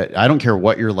 Yep. I don't care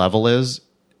what your level is.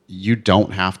 You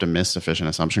don't have to miss sufficient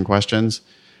assumption questions.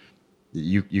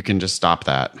 You can just stop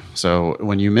that. So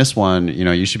when you miss one, you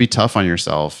know, you should be tough on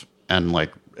yourself and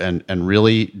like and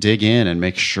really dig in and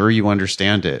make sure you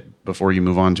understand it before you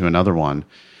move on to another one.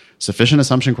 Sufficient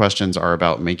assumption questions are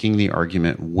about making the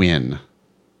argument win.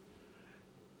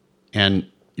 And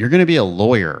you're going to be a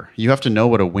lawyer. You have to know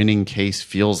what a winning case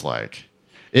feels like.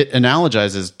 It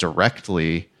analogizes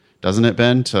directly, doesn't it,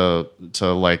 Ben, to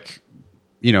like,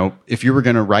 you know, if you were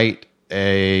going to write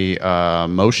a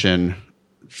motion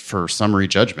for summary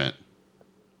judgment,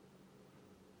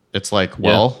 it's like,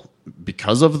 well,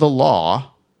 because of the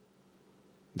law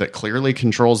that clearly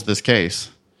controls this case,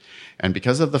 and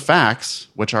because of the facts,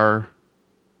 which are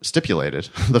stipulated,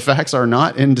 the facts are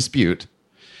not in dispute,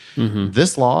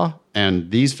 this law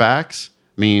and these facts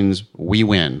means we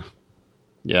win.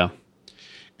 Yeah.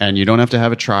 And you don't have to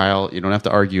have a trial. You don't have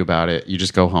to argue about it. You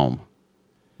just go home.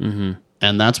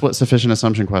 And that's what sufficient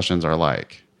assumption questions are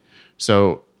like.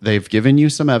 So they've given you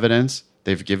some evidence.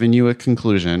 They've given you a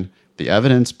conclusion. The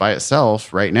evidence by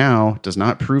itself right now does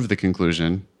not prove the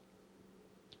conclusion.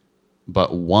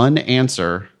 But one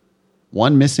answer,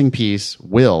 one missing piece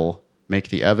will make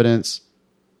the evidence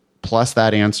plus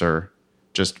that answer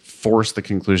just force the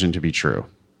conclusion to be true.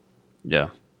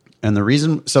 Yeah. And the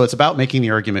reason, so it's about making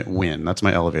the argument win. That's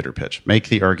my elevator pitch. Make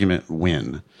the argument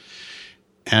win.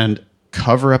 And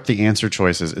cover up the answer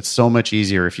choices. It's so much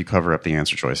easier if you cover up the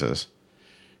answer choices.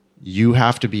 You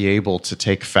have to be able to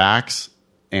take facts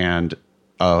and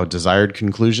a desired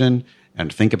conclusion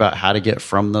and think about how to get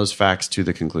from those facts to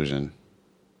the conclusion.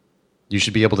 You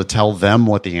should be able to tell them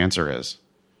what the answer is.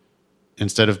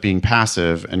 Instead of being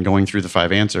passive and going through the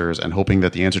 5 answers and hoping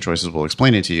that the answer choices will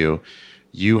explain it to you,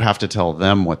 you have to tell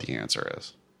them what the answer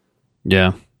is.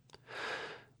 Yeah.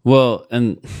 Well,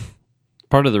 and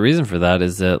part of the reason for that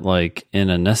is that, like, in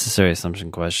a necessary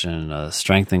assumption question, a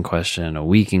strengthen question, a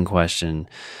weaken question,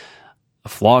 a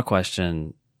flaw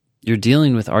question, you're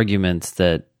dealing with arguments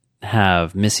that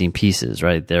have missing pieces,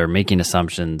 right? They're making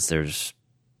assumptions. There's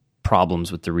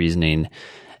problems with the reasoning.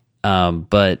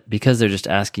 But because they're just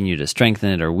asking you to strengthen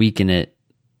it or weaken it,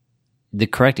 the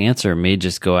correct answer may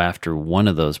just go after one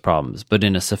of those problems. But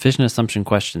in a sufficient assumption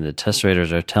question, the test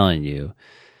raters are telling you,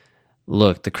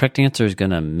 look, the correct answer is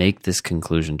going to make this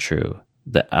conclusion true.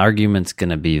 The argument's going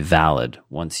to be valid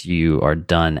once you are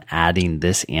done adding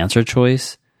this answer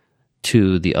choice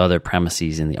to the other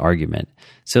premises in the argument.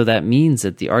 So that means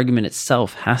that the argument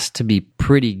itself has to be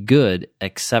pretty good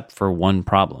except for one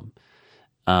problem.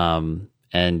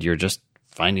 And you're just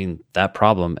finding that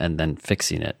problem and then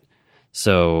fixing it.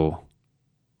 So,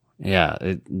 yeah,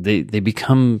 they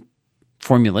become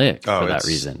formulaic for that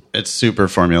reason. It's super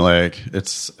formulaic.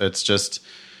 It's just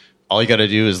all you got to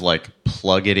do is like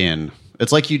plug it in.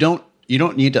 It's like you don't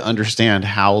need to understand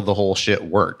how the whole shit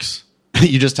works.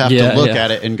 You just have to look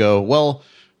at it and go, well,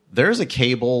 there's a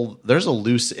cable, there's a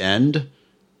loose end.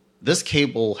 This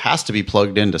cable has to be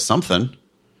plugged into something.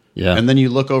 Yeah. And then you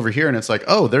look over here and it's like,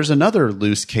 oh, there's another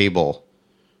loose cable.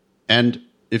 And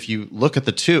if you look at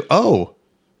the two, oh,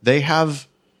 they have,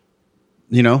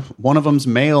 you know, one of them's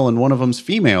male and one of them's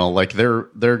female. Like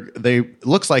they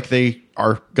looks like they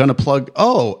are going to plug.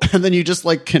 Oh, and then you just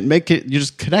like can make it, you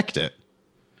just connect it.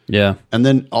 Yeah. And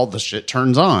then all the shit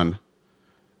turns on.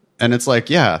 And it's like,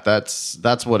 yeah, that's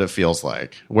what it feels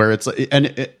like. Where it's,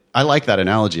 and I like that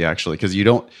analogy actually, because you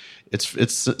don't,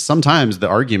 it's sometimes the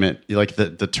argument, like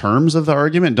the terms of the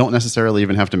argument don't necessarily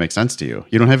even have to make sense to you.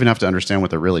 You don't even have to understand what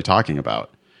they're really talking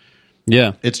about.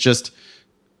 Yeah. It's just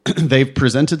they've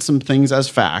presented some things as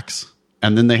facts,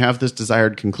 and then they have this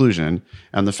desired conclusion,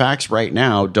 and the facts right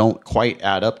now don't quite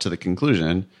add up to the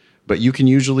conclusion, but you can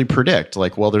usually predict,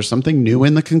 like, well, there's something new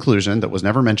in the conclusion that was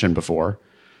never mentioned before.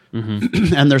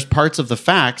 And there's parts of the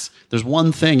facts, there's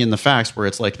one thing in the facts where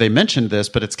it's like they mentioned this,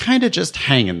 but it's kind of just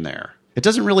hanging there. It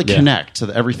doesn't really connect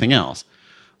to everything else.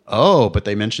 oh, but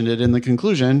they mentioned it in the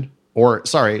conclusion, or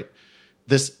sorry,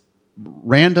 this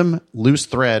random loose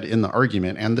thread in the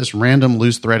argument and this random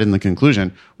loose thread in the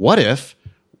conclusion. What if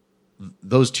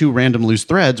those two random loose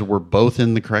threads were both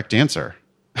in the correct answer?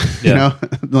 You know,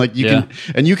 like you can,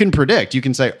 and you can predict, you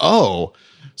can say, oh,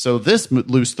 so this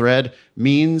loose thread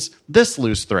means this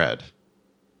loose thread.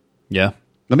 Yeah.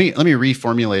 Let me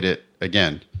reformulate it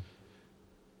again.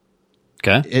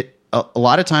 Okay. A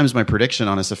lot of times my prediction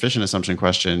on a sufficient assumption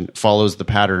question follows the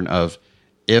pattern of,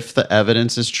 if the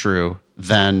evidence is true,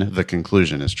 then the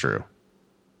conclusion is true.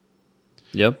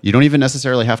 Yep. You don't even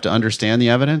necessarily have to understand the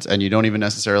evidence, and you don't even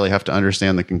necessarily have to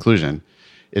understand the conclusion.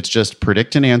 It's just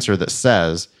predict an answer that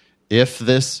says, if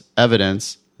this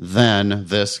evidence, then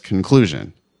this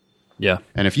conclusion. Yeah.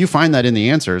 And if you find that in the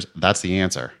answers, that's the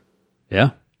answer.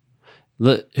 Yeah.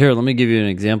 Here, let me give you an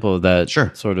example of that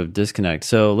sort of disconnect.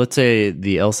 So let's say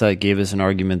the LSAT gave us an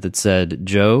argument that said,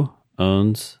 Joe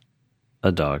owns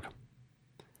a dog.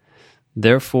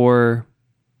 Therefore,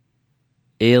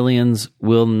 aliens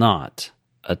will not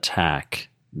attack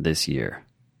this year.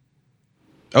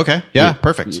 Okay. Yeah,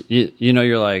 perfect. You know,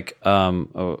 you're like,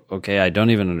 oh, okay, I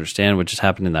don't even understand what just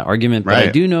happened in that argument, but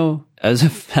I do know as a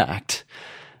fact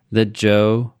that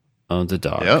Joe owns a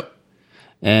dog. Yep.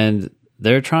 And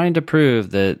they're trying to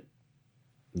prove that,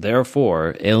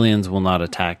 therefore, aliens will not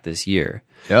attack this year.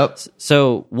 Yep.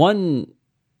 So one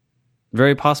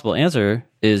very possible answer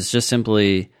is just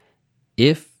simply,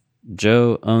 if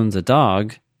Joe owns a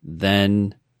dog,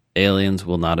 then aliens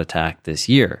will not attack this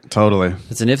year. Totally.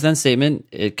 It's an if-then statement.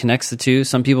 It connects the two.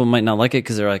 Some people might not like it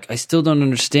because they're like, I still don't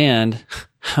understand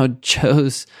how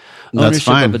Joe's ownership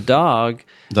of a dog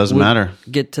doesn't matter.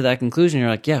 Get to that conclusion. You're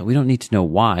like, yeah, we don't need to know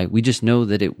why. We just know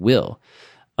that it will.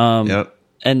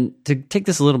 And to take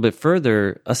this a little bit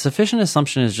further, a sufficient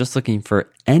assumption is just looking for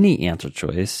any answer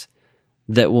choice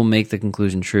that will make the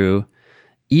conclusion true,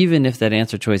 even if that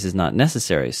answer choice is not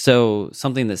necessary. So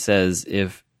something that says,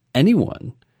 if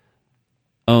anyone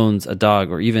owns a dog,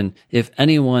 or even if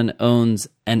anyone owns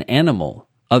an animal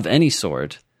of any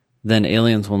sort, then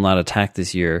aliens will not attack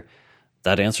this year.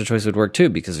 That answer choice would work too,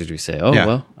 because if we say, oh,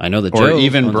 well, I know that Joe or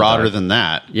even owns broader a dog. than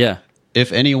that. Yeah.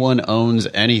 If anyone owns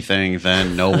anything,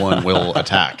 then no one will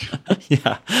attack.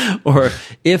 Yeah. Or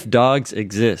if dogs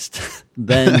exist,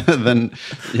 then then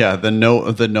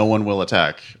no one will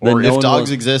attack. Or if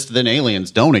dogs exist, then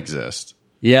aliens don't exist.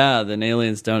 Yeah, then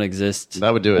aliens don't exist.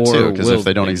 That would do it too, because if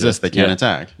they don't exist, they can't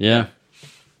attack. Yeah.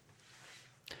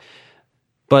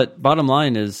 But bottom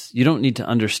line is, you don't need to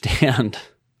understand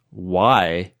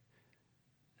why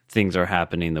things are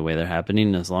happening the way they're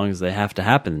happening, as long as they have to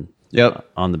happen. Yep.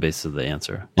 On the basis of the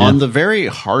answer. Yeah. On the very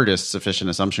hardest sufficient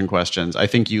assumption questions, I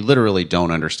think you literally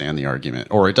don't understand the argument,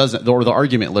 or the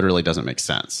argument literally doesn't make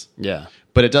sense. Yeah.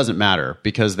 But it doesn't matter,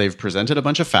 because they've presented a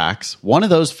bunch of facts. One of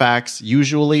those facts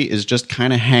usually is just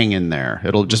kind of hanging there.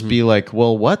 It'll just be like,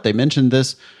 well, what? They mentioned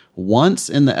this once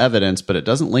in the evidence, but it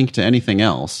doesn't link to anything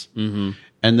else. Mm-hmm.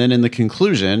 And then in the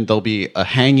conclusion, there'll be a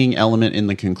hanging element in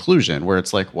the conclusion where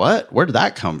it's like, what? Where did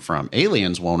that come from?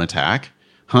 Aliens won't attack.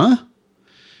 Huh?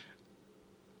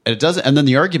 It doesn't, and then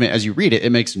the argument, as you read it, it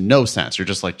makes no sense. You're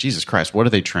just like, Jesus Christ, what are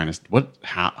they trying to? What?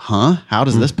 How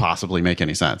does this possibly make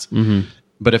any sense? Mm-hmm.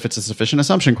 But if it's a sufficient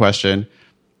assumption question,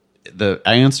 the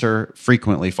answer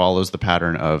frequently follows the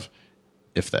pattern of,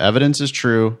 if the evidence is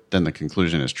true, then the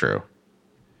conclusion is true.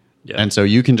 Yeah. And so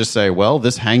you can just say, well,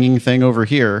 this hanging thing over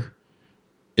here,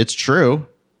 it's true.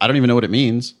 I don't even know what it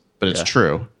means, but it's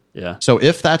true. Yeah. So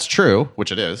if that's true,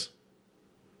 which it is,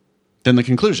 then the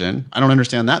conclusion, I don't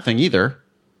understand that thing either.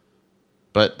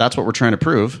 But that's what we're trying to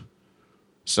prove.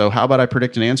 So how about I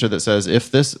predict an answer that says,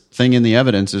 if this thing in the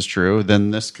evidence is true,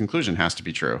 then this conclusion has to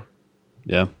be true.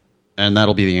 Yeah. And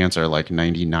that'll be the answer like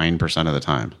 99% of the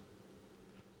time.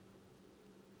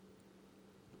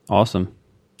 Awesome.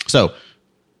 So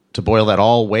to boil that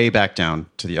all way back down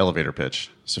to the elevator pitch,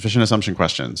 sufficient assumption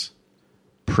questions.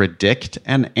 Predict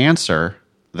an answer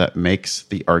that makes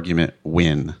the argument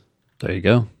win. There you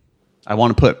go. I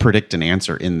want to predict an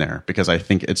answer in there because I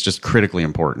think it's just critically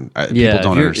important. People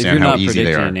don't understand how easy they are. If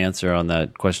you're not predicting an answer on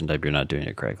that question type, you're not doing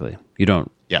it correctly. You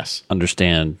don't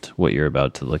understand what you're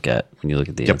about to look at when you look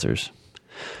at the answers.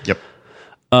 Yep.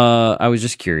 I was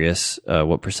just curious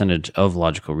what percentage of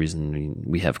logical reasoning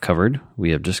we have covered.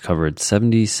 We have just covered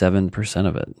 77%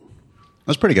 of it.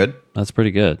 That's pretty good. That's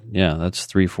pretty good. Yeah, that's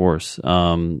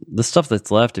 3/4. The stuff that's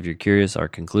left, if you're curious, are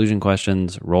conclusion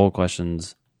questions, role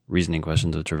questions, reasoning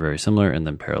questions, which are very similar, and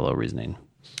then parallel reasoning.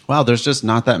 Wow, there's just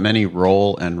not that many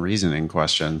role and reasoning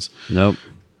questions. Nope.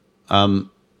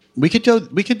 We could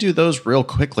do those real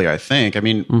quickly, I think. I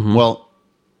mean, well,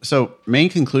 So main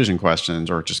conclusion questions,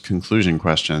 or just conclusion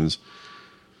questions,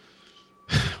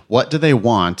 what do they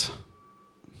want?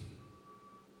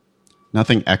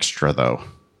 Nothing extra, though.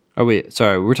 Oh, wait.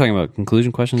 Sorry. We're talking about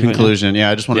conclusion questions Conclusion. right now?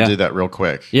 Yeah, I just want to do that real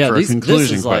quick. Yeah, For a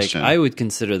conclusion this is question. I would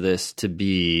consider this to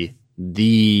be the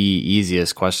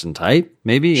easiest question type,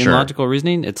 maybe, in logical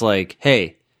reasoning. It's like,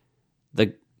 hey,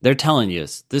 they're telling you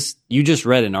this. You just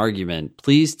read an argument.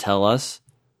 Please tell us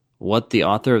what the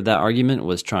author of that argument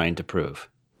was trying to prove.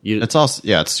 It's also,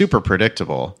 it's super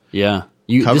predictable. Yeah.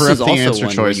 Cover this up is the also answer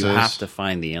one choices. where you have to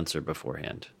find the answer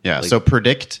beforehand. Yeah, so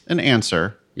predict an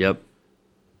answer. Yep.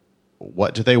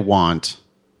 What do they want?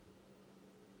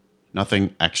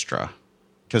 Nothing extra.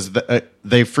 Because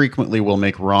they frequently will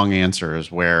make wrong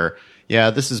answers where,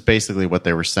 this is basically what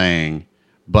they were saying,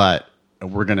 but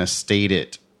we're going to state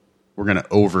it. We're going to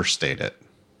overstate it.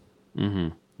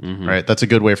 Mm-hmm. Mm-hmm. Right? That's a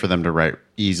good way for them to write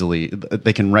easily.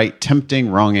 They can write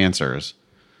tempting wrong answers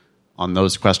on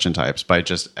those question types by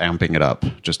just amping it up.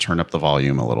 Just turn up the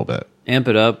volume a little bit. Amp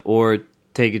it up or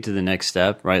take it to the next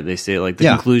step, right? They say like the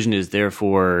conclusion is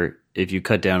therefore if you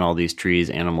cut down all these trees,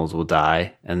 animals will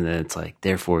die. And then it's like,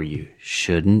 therefore you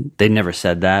shouldn't. They never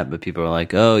said that, but people are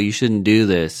like, oh, you shouldn't do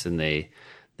this. And they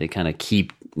kind of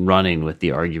keep running with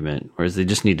the argument, whereas they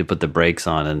just need to put the brakes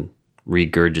on and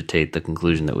regurgitate the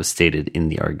conclusion that was stated in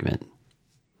the argument.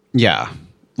 Yeah.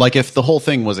 Like if the whole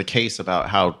thing was a case about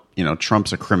how,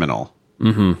 Trump's a criminal.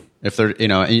 Mm-hmm. If they're,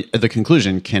 the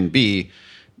conclusion can be,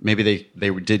 maybe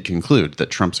they did conclude that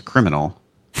Trump's a criminal,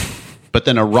 but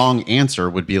then a wrong answer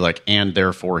would be like, and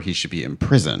therefore he should be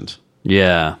imprisoned.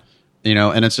 Yeah.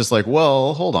 And it's just like,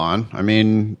 well, hold on. I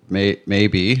mean,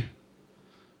 maybe,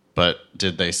 but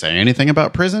did they say anything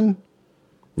about prison?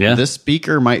 Yeah. This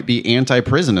speaker might be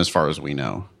anti-prison as far as we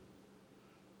know.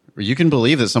 You can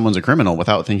believe that someone's a criminal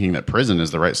without thinking that prison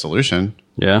is the right solution.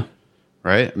 Yeah.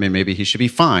 Right? I mean, maybe he should be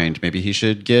fined. Maybe he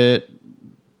should get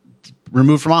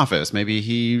removed from office. Maybe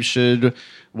he should,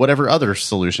 whatever other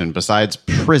solution besides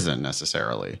prison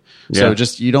necessarily. Yeah. So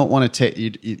just, you don't want to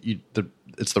take,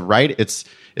 it's the right, it's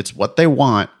what they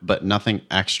want, but nothing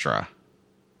extra.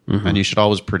 Mm-hmm. And you should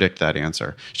always predict that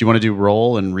answer. Do you want to do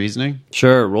role and reasoning?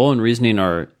 Sure. Role and reasoning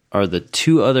are the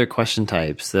two other question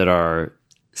types that are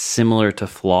similar to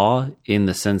flaw in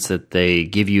the sense that they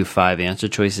give you 5 answer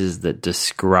choices that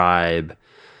describe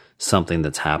something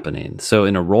that's happening. So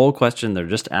in a role question, they're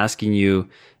just asking you,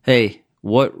 hey,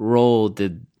 what role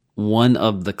did one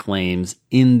of the claims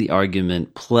in the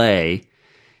argument play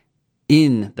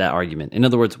in that argument? In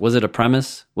other words, was it a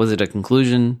premise? Was it a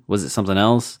conclusion? Was it something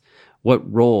else? What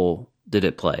role did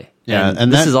it play? Yeah,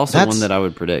 and this is also one that I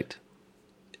would predict.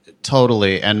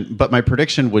 Totally. But my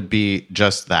prediction would be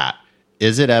just that.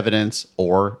 Is it evidence,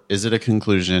 or is it a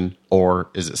conclusion,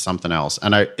 or is it something else?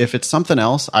 And if it's something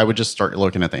else, I would just start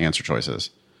looking at the answer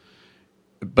choices.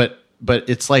 But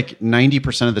it's like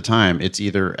 90% of the time, it's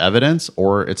either evidence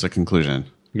or it's a conclusion.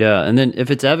 Yeah, and then if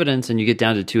it's evidence and you get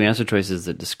down to 2 answer choices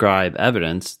that describe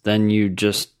evidence, then you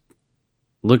just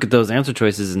look at those answer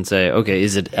choices and say, okay,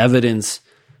 is it evidence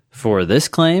for this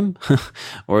claim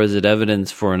or is it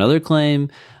evidence for another claim?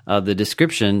 The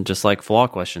description, just like flaw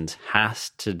questions,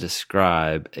 has to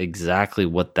describe exactly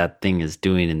what that thing is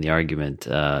doing in the argument.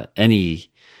 Any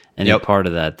part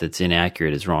of that that's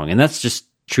inaccurate is wrong. And that's just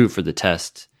true for the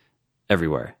test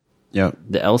everywhere. Yep.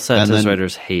 The LSAT test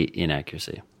writers hate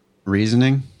inaccuracy.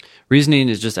 Reasoning? Reasoning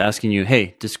is just asking you,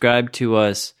 hey, describe to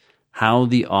us how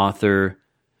the author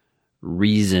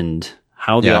reasoned,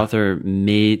 how the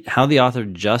author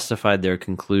justified their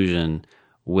conclusion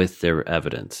with their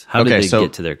evidence. How did they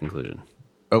get to their conclusion?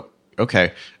 Oh,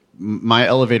 okay. My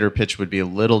elevator pitch would be a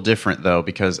little different though,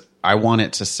 because I want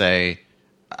it to say,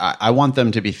 I want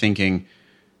them to be thinking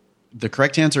the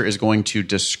correct answer is going to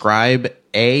describe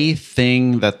a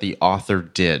thing that the author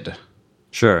did.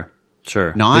 Sure.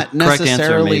 Not the correct necessarily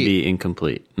answer may be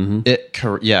incomplete.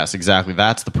 Mm-hmm. Yes, exactly.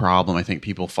 That's the problem. I think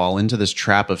people fall into this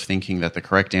trap of thinking that the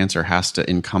correct answer has to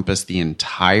encompass the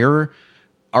entire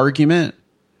argument,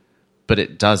 but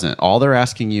it doesn't. All they're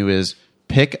asking you is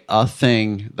pick a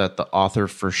thing that the author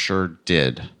for sure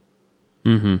did.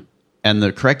 Mm-hmm. And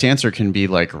the correct answer can be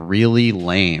like really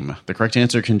lame. The correct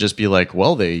answer can just be like,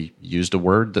 well, they used a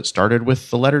word that started with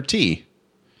the letter T.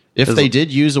 If they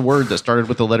did use a word that started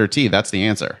with the letter T, that's the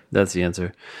answer. That's the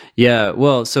answer. Yeah,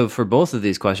 well, so for both of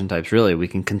these question types, really, we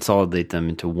can consolidate them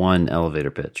into one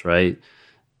elevator pitch, right?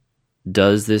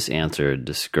 Does this answer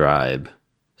describe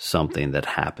something that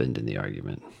happened in the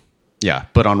argument? Yeah,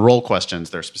 but on role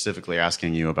questions, they're specifically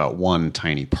asking you about one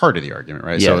tiny part of the argument,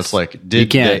 right? Yes. So it's like, you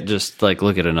can't just like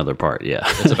look at another part, yeah.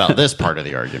 It's about this part of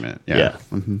the argument. Yeah.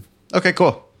 Mm-hmm. Okay,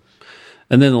 cool.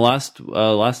 And then the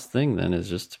last thing then is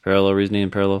just parallel reasoning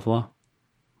and parallel flaw.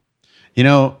 You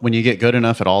know, when you get good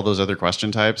enough at all those other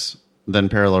question types, then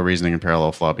parallel reasoning and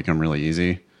parallel flaw become really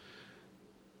easy.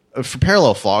 For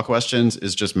parallel flaw questions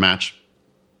is just match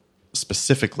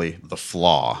specifically the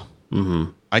flaw.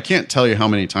 Mm-hmm. I can't tell you how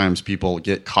many times people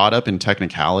get caught up in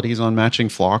technicalities on matching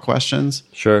flaw questions.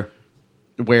 Sure.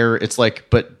 Where it's like,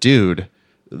 but dude,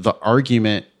 the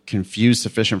argument confused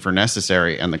sufficient for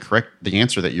necessary, and the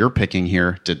answer that you're picking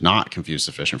here did not confuse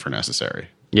sufficient for necessary.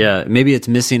 Yeah, maybe it's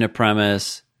missing a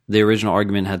premise. The original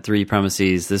argument had 3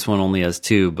 premises. This one only has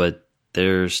 2, but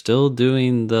they're still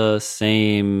doing the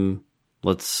same.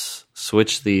 Let's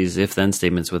switch these if-then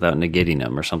statements without negating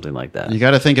them or something like that. You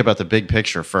got to think about the big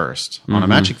picture first. Mm-hmm. On a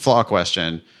matching flaw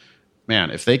question, man,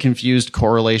 if they confused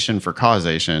correlation for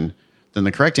causation, then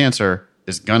the correct answer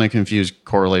is going to confuse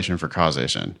correlation for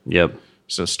causation. Yep.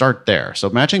 So start there. So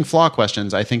matching flaw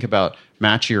questions, I think about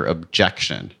match your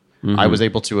objection. Mm-hmm. I was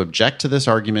able to object to this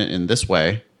argument in this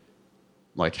way.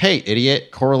 Like, hey,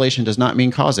 idiot, correlation does not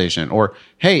mean causation. Or,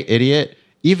 hey, idiot,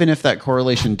 even if that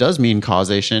correlation does mean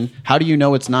causation, how do you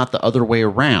know it's not the other way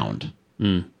around?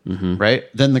 Mm-hmm. Right?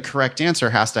 Then the correct answer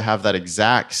has to have that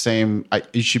exact same,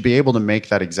 you should be able to make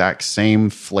that exact same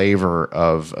flavor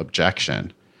of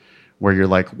objection where you're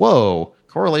like, whoa,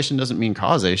 correlation doesn't mean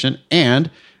causation. And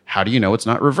how do you know it's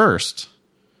not reversed?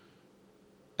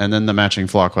 And then the matching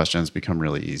flaw questions become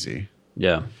really easy.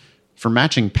 Yeah. For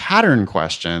matching pattern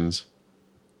questions,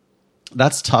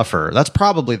 that's tougher. That's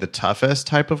probably the toughest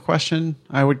type of question.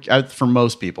 For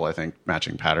most people, I think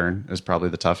matching pattern is probably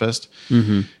the toughest.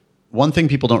 Mm-hmm. One thing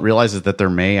people don't realize is that there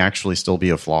may actually still be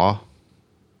a flaw.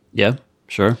 Yeah,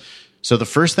 sure. So the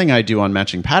first thing I do on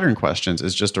matching pattern questions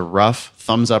is just a rough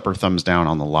thumbs up or thumbs down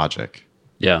on the logic.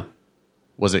 Yeah.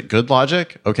 Was it good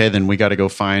logic? Okay, then we got to go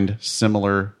find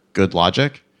similar good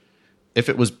logic. If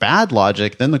it was bad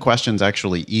logic, then the question's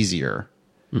actually easier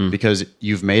because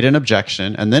you've made an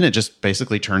objection, and then it just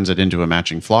basically turns it into a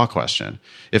matching flaw question.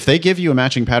 If they give you a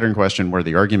matching pattern question where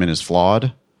the argument is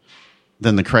flawed,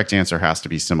 then the correct answer has to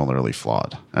be similarly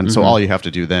flawed. And so all you have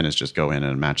to do then is just go in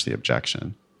and match the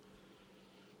objection.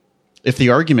 If the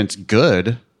argument's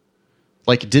good,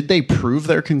 like, did they prove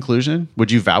their conclusion?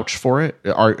 Would you vouch for it?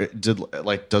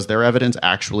 Does their evidence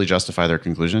actually justify their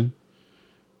conclusion?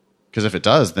 Because if it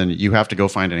does, then you have to go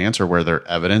find an answer where their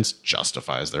evidence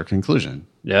justifies their conclusion.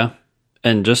 Yeah.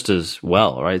 And just as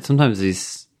well, right? Sometimes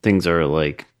these things are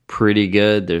like pretty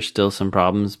good. There's still some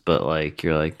problems, but like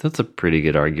you're like, that's a pretty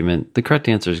good argument. The correct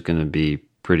answer is going to be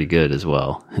pretty good as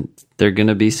well. They're going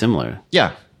to be similar.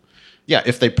 Yeah. Yeah.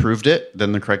 If they proved it,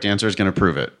 then the correct answer is going to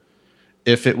prove it.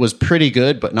 If it was pretty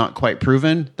good but not quite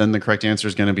proven, then the correct answer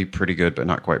is going to be pretty good but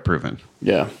not quite proven.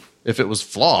 Yeah. If it was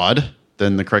flawed,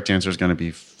 then the correct answer is going to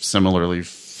be similarly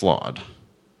flawed.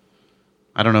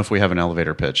 I don't know if we have an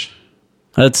elevator pitch.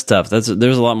 That's tough. There's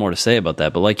a lot more to say about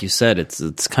that, but like you said,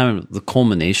 it's kind of the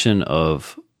culmination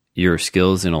of your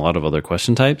skills in a lot of other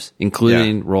question types,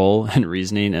 including role and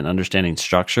reasoning and understanding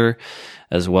structure,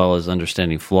 as well as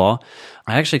understanding flaw.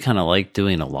 I actually kind of like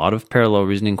doing a lot of parallel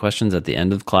reasoning questions at the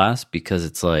end of class because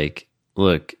it's like,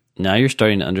 look, now you're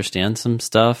starting to understand some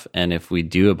stuff, and if we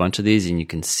do a bunch of these and you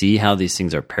can see how these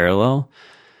things are parallel,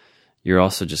 you're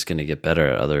also just going to get better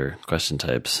at other question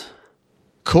types.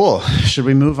 Cool. Should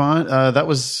we move on? That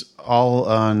was all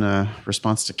on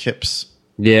response to Kip's.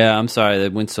 Yeah, I'm sorry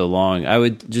that went so long. I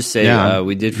would just say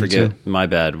we did forget. My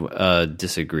bad.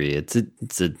 Disagree. It's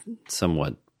a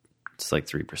somewhat. It's like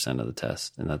 3% of the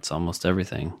test, and that's almost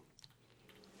everything.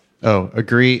 Oh,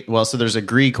 agree. Well, so there's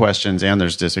agree questions and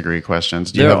there's disagree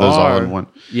questions. Do you have those all in one?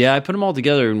 Yeah, I put them all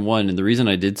together in one, and the reason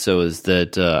I did so is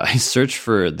that I searched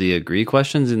for the agree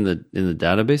questions in the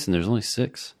database, and there's only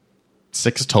 6.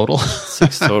 6 total?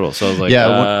 6 total. So I was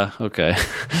like, okay.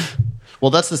 Well,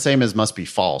 that's the same as must be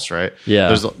false, right? Yeah.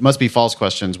 There's must be false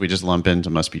questions we just lump into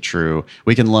must be true.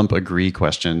 We can lump agree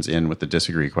questions in with the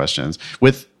disagree questions.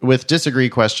 With disagree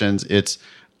questions, it's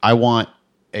I want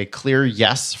a clear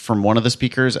yes from one of the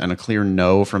speakers and a clear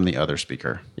no from the other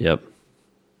speaker. Yep.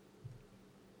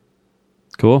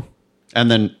 Cool.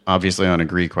 And then obviously on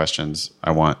agree questions,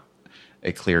 I want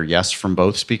a clear yes from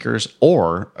both speakers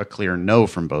or a clear no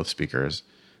from both speakers.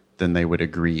 Then they would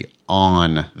agree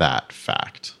on that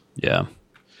fact. Yeah.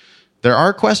 There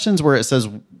are questions where it says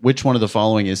which one of the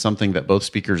following is something that both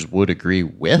speakers would agree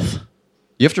with.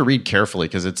 You have to read carefully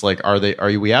because it's like, are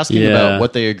we asking about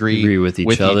what they agree with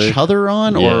each other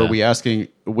on, or are we asking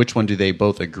which one do they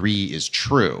both agree is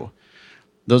true?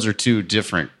 Those are two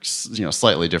different,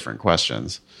 slightly different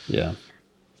questions. Yeah.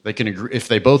 They can agree if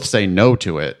they both say no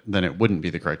to it, then it wouldn't be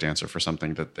the correct answer for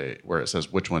something where it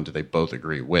says which one do they both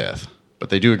agree with. but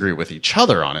they do agree with each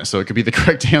other on it. So it could be the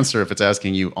correct answer if it's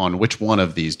asking you on which one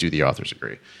of these do the authors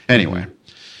agree. Anyway,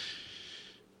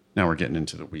 now we're getting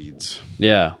into the weeds.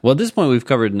 Yeah. Well, at this point, we've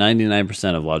covered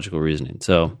 99% of logical reasoning.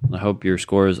 So I hope your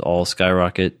scores all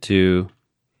skyrocket to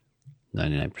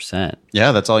 99%.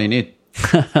 Yeah, that's all you need.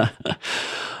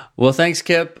 Well, thanks,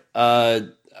 Kip. I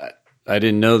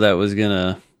didn't know that was going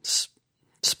to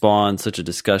spawn such a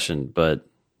discussion, but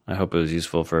I hope it was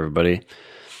useful for everybody.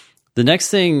 The next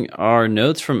thing are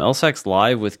notes from LSAC's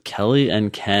Live with Kelly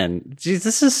and Ken. Jeez,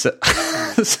 this is so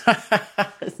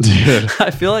dude. I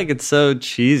feel like it's so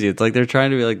cheesy. It's like they're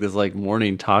trying to be like this like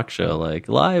morning talk show, like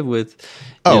live with.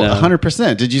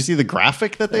 100%. Did you see the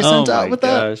graphic that they sent out with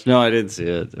that? No, I didn't see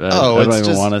it. I don't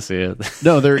even want to see it.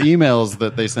 No, their emails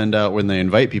that they send out when they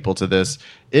invite people to this,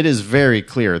 it is very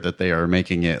clear that they are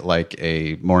making it like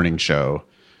a morning show.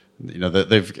 You know,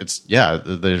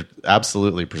 they're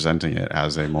absolutely presenting it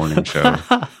as a morning show.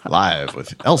 Live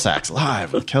with LSAC's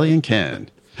Live with Kelly and Ken.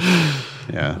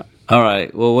 Yeah. All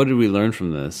right. Well, what did we learn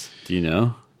from this? Do you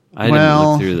know? I didn't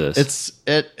look through this.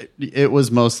 It was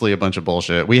mostly a bunch of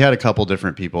bullshit. We had a couple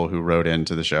different people who wrote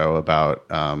into the show about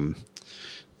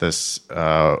this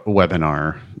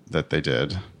webinar that they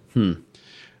did.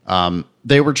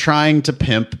 They were trying to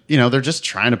pimp, they're just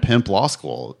trying to pimp law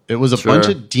school. It was a bunch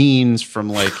of deans from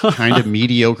like kind of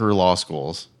mediocre law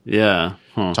schools. Yeah.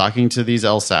 Talking to these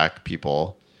LSAC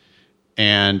people.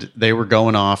 And they were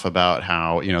going off about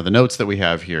how, the notes that we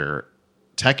have here,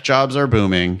 tech jobs are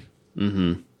booming.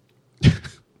 Mm-hmm.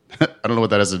 I don't know what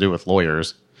that has to do with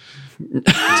lawyers.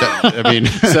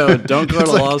 So don't go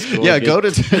to law school. Yeah, go to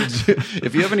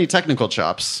if you have any technical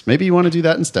chops, maybe you want to do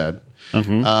that instead.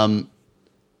 Mm-hmm.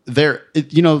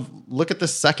 Look at the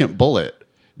second bullet.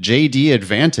 JD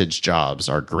Advantage jobs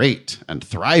are great and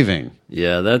thriving.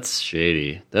 Yeah, that's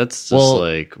shady. That's just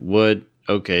like what?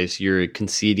 Okay, so you're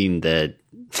conceding that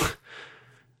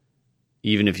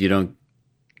even if you don't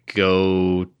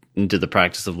go into the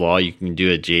practice of law, you can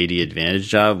do a JD Advantage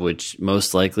job, which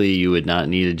most likely you would not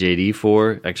need a JD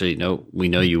for. Actually, no, we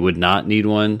know you would not need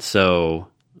one. So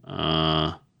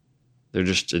they're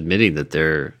just admitting that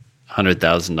their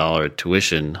 $100,000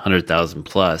 tuition, 100,000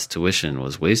 plus tuition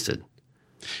was wasted.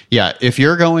 Yeah, if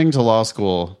you're going to law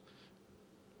school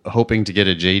hoping to get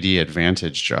a JD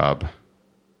Advantage job,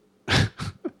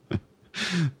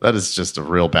 that is just a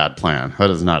real bad plan. That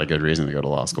is not a good reason to go to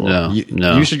law school. No.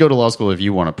 You should go to law school if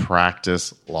you want to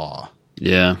practice law.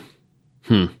 Yeah.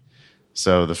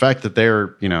 So the fact that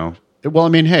they're,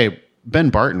 hey, Ben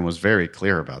Barton was very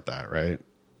clear about that, right?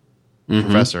 Mm-hmm.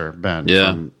 Professor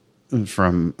Ben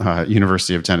from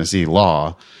University of Tennessee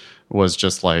Law was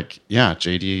just like, yeah,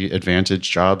 JD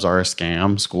Advantage jobs are a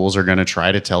scam. Schools are going to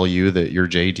try to tell you that your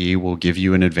JD will give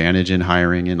you an advantage in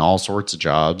hiring in all sorts of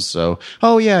jobs. So,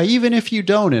 even if you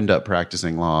don't end up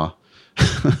practicing law.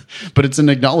 But it's an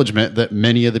acknowledgement that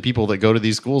many of the people that go to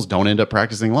these schools don't end up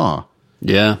practicing law.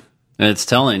 Yeah. And it's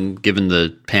telling, given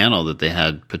the panel that they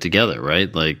had put together,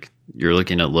 right? Like, you're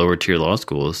looking at lower tier law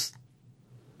schools.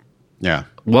 Yeah.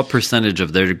 What percentage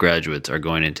of their graduates are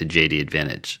going into JD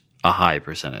Advantage? A high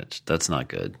percentage. That's not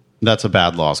good. That's a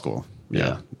bad law school.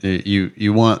 Yeah.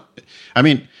 You want,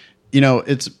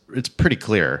 it's pretty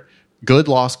clear. Good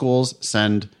law schools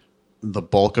send the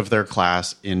bulk of their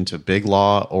class into big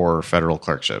law or federal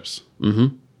clerkships.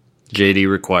 Mm-hmm. JD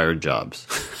required jobs.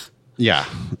 Yeah.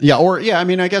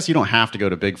 I guess you don't have to go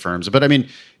to big firms, but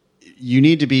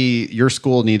your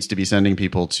school needs to be sending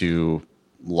people to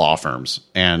law firms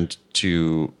and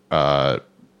to,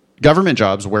 government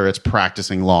jobs where it's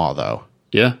practicing law, though.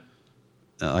 Yeah.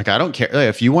 I don't care.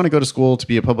 If you want to go to school to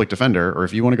be a public defender or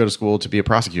if you want to go to school to be a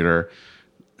prosecutor,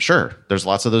 sure, there's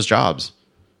lots of those jobs.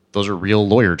 Those are real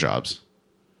lawyer jobs.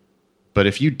 But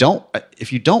if you don't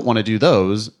want to do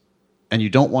those and you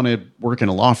don't want to work in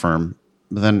a law firm,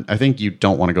 then I think you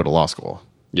don't want to go to law school.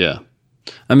 Yeah.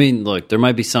 Look, there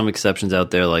might be some exceptions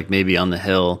out there, like maybe on the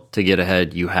Hill, to get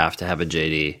ahead, you have to have a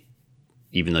JD,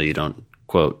 even though you don't,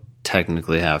 quote,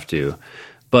 technically have to,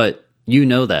 but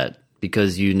that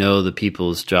because the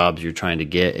people's jobs you're trying to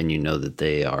get, and that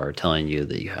they are telling you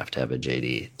that you have to have a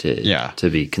JD to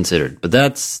be considered. But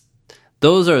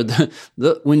those are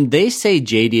when they say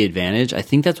JD Advantage, I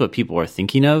think that's what people are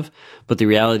thinking of. But the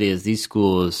reality is these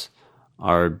schools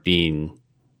are being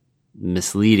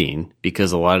misleading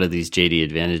because a lot of these JD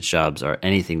Advantage jobs are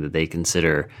anything that they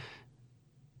consider.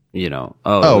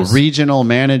 Regional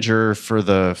manager for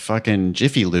the fucking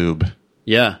Jiffy Lube.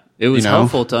 Yeah, it was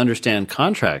helpful to understand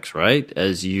contracts, right?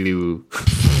 As you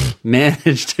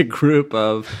managed a group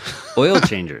of oil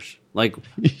changers. Like,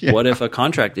 what if a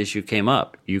contract issue came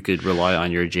up? You could rely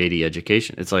on your JD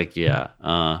education. It's like,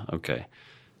 okay.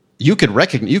 you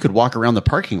could walk around the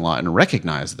parking lot and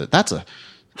recognize that's a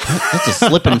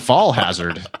slip and fall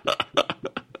hazard.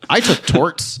 I took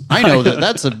torts. I know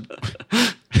that's a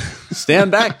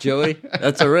stand back, Joey.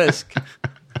 That's a risk.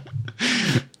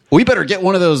 We better get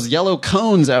one of those yellow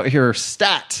cones out here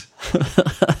stat.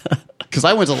 Because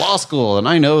I went to law school and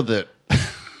I know that.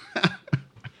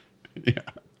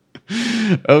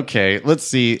 Yeah. Okay, let's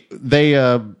see.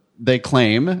 They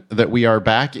claim that we are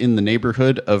back in the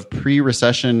neighborhood of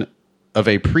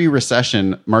a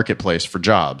pre-recession marketplace for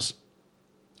jobs.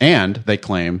 And they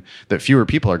claim that fewer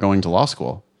people are going to law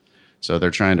school. So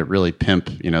they're trying to really pimp,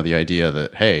 the idea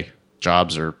that, hey,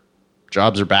 jobs are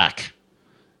back.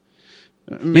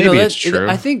 Maybe it's true.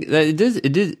 I think that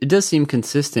it does seem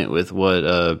consistent with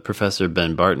what Professor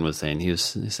Ben Barton was saying. He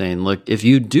was saying, look, if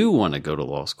you do want to go to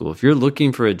law school, if you're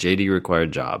looking for a JD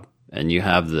required job and you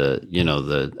have the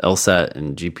LSAT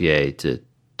and GPA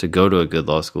to go to a good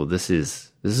law school, this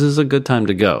is a good time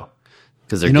to go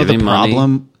because they're giving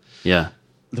money. Yeah.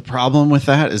 The problem with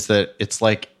that is that it's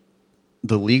like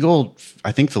the legal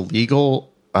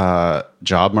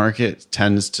job market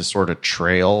tends to sort of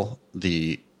trail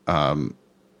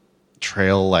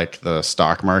like the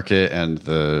stock market and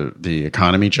the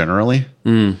economy generally.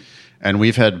 And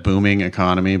we've had booming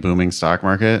economy, booming stock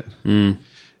market.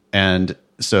 And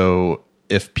so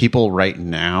if people right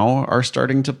now are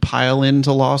starting to pile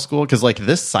into law school, because like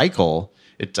this cycle,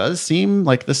 it does seem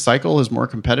like this cycle is more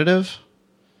competitive.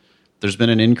 There's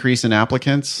been an increase in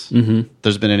applicants.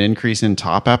 There's been an increase in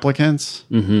top applicants.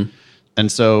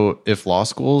 And so if law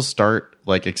schools start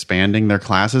like expanding their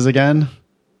classes again,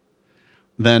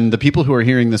 then the people who are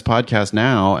hearing this podcast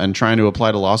now and trying to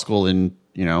apply to law school in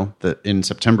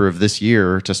September of this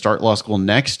year to start law school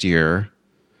next year,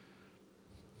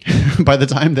 by the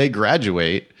time they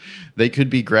graduate, they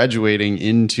could be graduating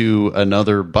into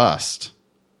another bust.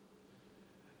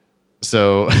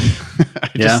 So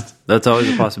that's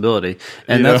always a possibility.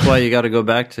 And that's why you got to go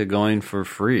back to going for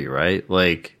free, right?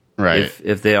 Like, right.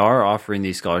 If they are offering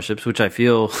these scholarships, which I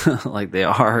feel like they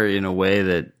are in a way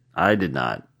that I did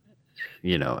not,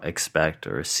 expect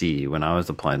or see when I was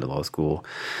applying to law school,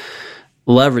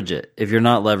 leverage it. If you're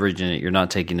not leveraging it, you're not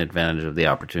taking advantage of the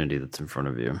opportunity that's in front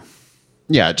of you.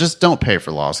 Yeah, just don't pay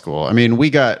for law school. I mean,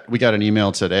 we got an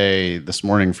email this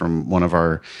morning from one of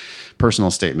our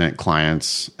personal statement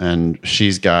clients, and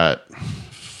she's got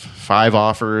 5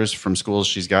 offers from schools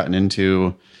she's gotten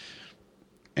into,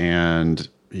 and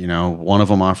one of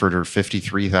them offered her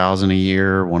 $53,000 a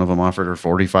year, one of them offered her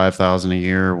 $45,000 a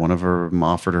year, one of them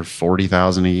offered her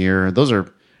 $40,000 a year. Those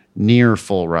are near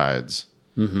full rides.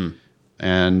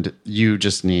 And you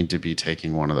just need to be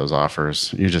taking one of those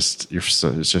offers. You're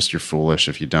foolish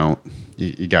if you don't.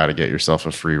 You got to get yourself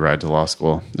a free ride to law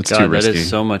school. It's too risky. That is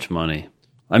so much money.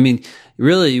 I mean,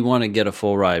 really, you want to get a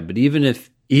full ride, but even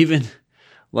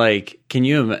like, can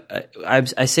you?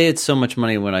 I say it's so much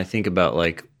money when I think about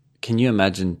like, can you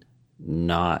imagine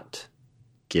not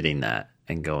getting that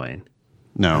and going?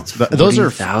 No, those are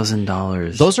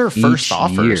 $1,000. Those are first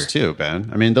offers too,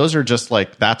 Ben. I mean, those are just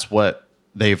like that's what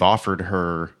they've offered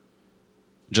her.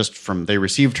 They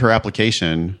received her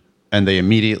application and they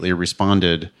immediately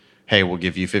responded, "Hey, we'll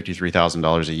give you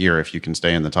 $53,000 a year if you can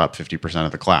stay in the top 50%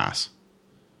 of the class."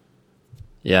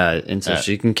 Yeah, and so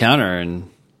she can counter and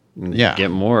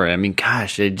get more. I mean,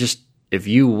 gosh, if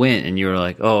you went and you were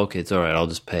like, "Oh, okay, it's all right, I'll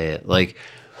just pay it." Like,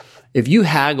 if you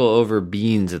haggle over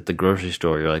beans at the grocery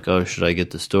store, you're like, "Oh, should I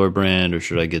get the store brand or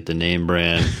should I get the name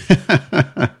brand?"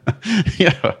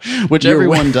 Yeah, which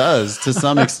everyone does to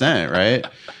some extent, right?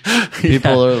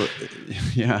 People are,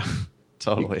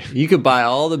 totally. You could buy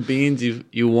all the beans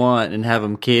you want and have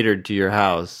them catered to your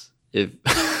house if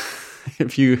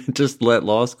if you just let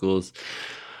law schools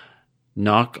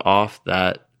knock off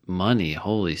that money.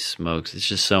 Holy smokes, it's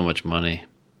just so much money.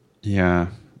 Yeah.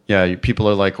 People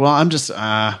are like, well, I'm just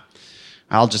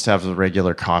I'll just have the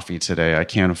regular coffee today. I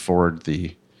can't afford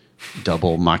the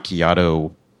double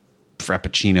macchiato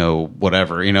frappuccino,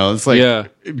 whatever. It's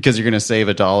like, because you're going to save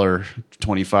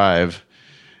 $1.25,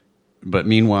 but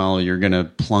meanwhile you're going to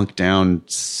plunk down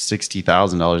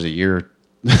 $60,000 a year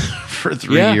for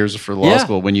 3 years for law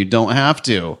school when you don't have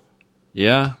to.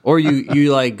 Yeah. Or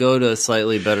you like go to a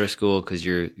slightly better school because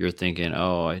you're thinking,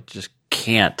 oh, I just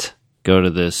can't go to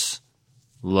this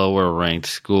lower ranked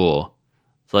school.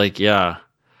 It's like, I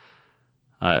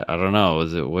don't know.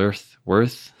 Is it worth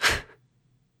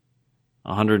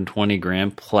 120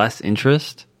 grand plus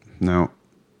interest? No.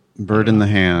 Bird in the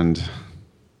hand.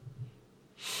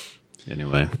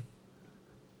 Anyway.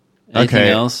 Anything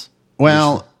else?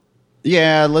 Well,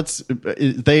 Yeah,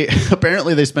 they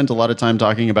apparently they spent a lot of time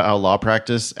talking about how law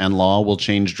practice and law will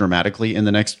change dramatically in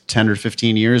the next 10 or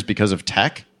 15 years because of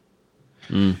tech.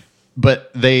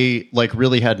 But they like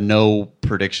really had no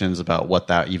predictions about what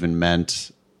that even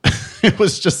meant. It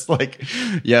was just like,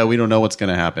 yeah, we don't know what's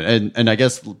going to happen. And I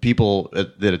guess people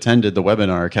that attended the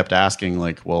webinar kept asking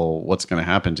like, well, what's going to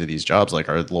happen to these jobs? Like,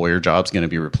 are lawyer jobs going to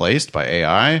be replaced by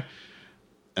AI?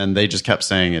 And they just kept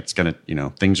saying it's going to,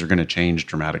 things are going to change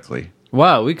dramatically.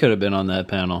 Wow, we could have been on that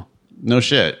panel. No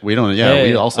shit. We don't, yeah,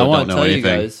 we also don't know anything.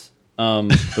 You guys,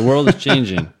 the world is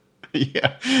changing.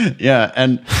 Yeah.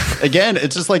 And again,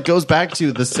 it just like goes back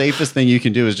to the safest thing you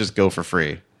can do is just go for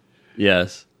free.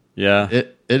 Yes. Yeah.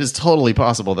 It is totally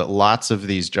possible that lots of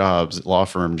these jobs, law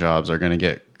firm jobs, are going to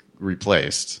get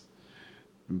replaced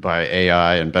by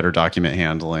AI and better document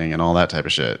handling and all that type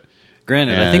of shit.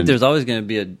 Granted, I think there's always going to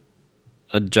be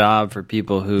a job for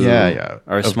people who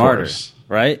are smarter,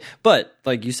 right? But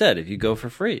like you said, if you go for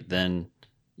free, then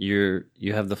you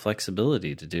have the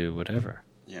flexibility to do whatever.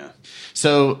 Yeah.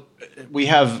 So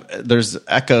there's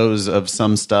echoes of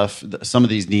some stuff. Some of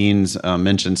these deans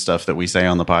mention stuff that we say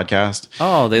on the podcast.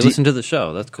 Oh, they listen to the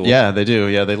show. That's cool. Yeah, they do.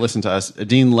 Yeah, they listen to us.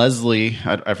 Dean Leslie,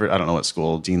 I don't know what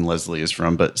school Dean Leslie is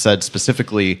from, but said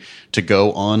specifically to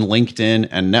go on LinkedIn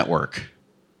and network,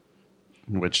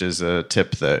 which is a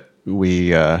tip that we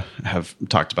have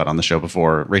talked about on the show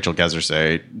before. Rachel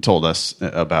Gezersay told us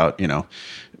about,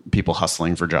 people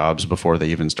hustling for jobs before they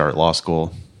even start law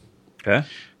school. Okay.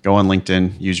 Go on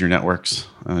LinkedIn, use your networks.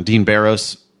 Dean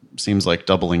Barros seems like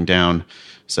doubling down,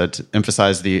 said to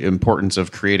emphasize the importance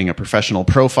of creating a professional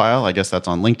profile. I guess that's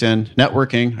on LinkedIn.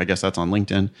 Networking, I guess that's on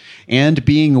LinkedIn. And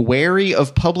being wary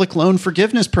of public loan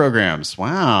forgiveness programs.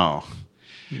 Wow.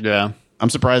 Yeah. I'm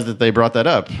surprised that they brought that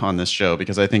up on this show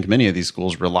because I think many of these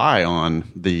schools rely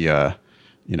on the,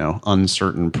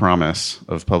 uncertain promise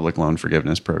of public loan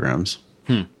forgiveness programs.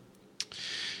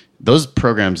 Those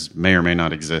programs may or may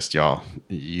not exist, y'all.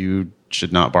 You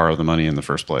should not borrow the money in the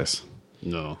first place.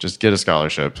 No. Just get a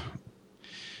scholarship.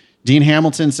 Dean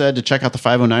Hamilton said to check out the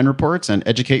 509 reports and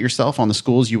educate yourself on the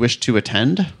schools you wish to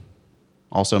attend.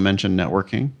 Also mentioned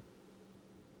networking.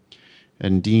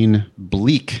 And Dean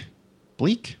Bleek,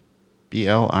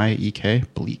 B-L-I-E-K,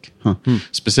 Bleek,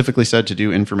 specifically said to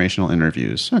do informational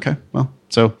interviews. Okay, well,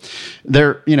 so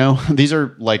these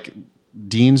are like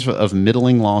deans of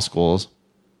middling law schools.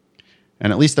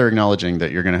 And at least they're acknowledging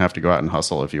that you're going to have to go out and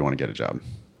hustle if you want to get a job.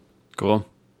 Cool.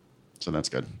 So that's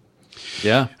good.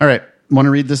 Yeah. All right. Want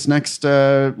to read this next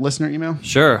listener email?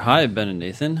 Sure. Hi, Ben and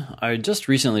Nathan. I just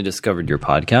recently discovered your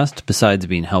podcast. Besides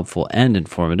being helpful and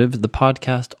informative, the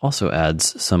podcast also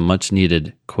adds some much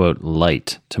needed, quote,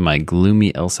 light to my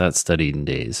gloomy LSAT studying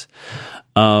days.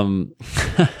 By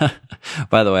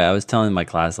the way, I was telling my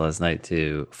class last night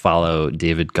to follow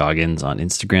David Goggins on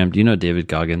Instagram. Do you know David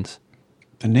Goggins?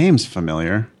 The name's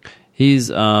familiar.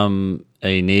 He's a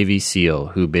Navy SEAL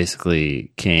who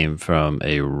basically came from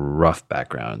a rough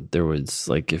background. There was,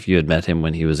 like, if you had met him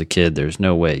when he was a kid, there's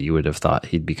no way you would have thought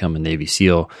he'd become a Navy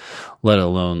SEAL, let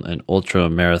alone an ultra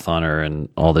marathoner and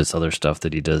all this other stuff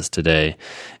that he does today.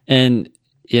 And,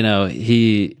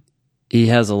 he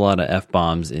has a lot of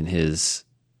F-bombs in his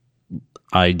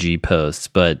IG posts,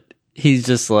 but he's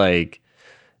just like,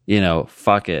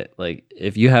 fuck it. Like,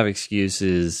 if you have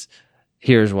excuses,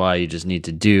 here's why you just need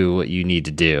to do what you need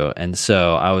to do. And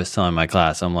so I was telling my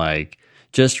class, I'm like,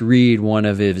 just read one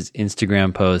of his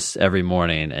Instagram posts every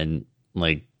morning and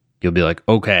like, you'll be like,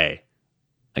 okay,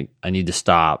 like I need to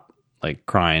stop like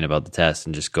crying about the test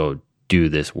and just go do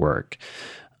this work.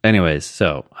 Anyways,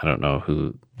 so I don't know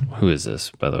who is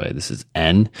this, by the way. This is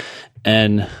N.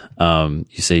 And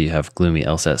you say you have gloomy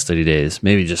LSAT study days.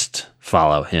 Maybe just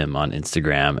follow him on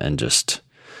Instagram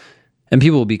and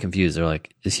people will be confused. They're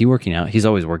like, is he working out? He's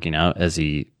always working out as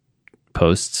he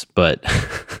posts, but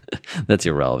that's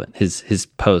irrelevant. His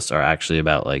posts are actually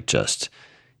about like just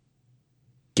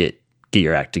get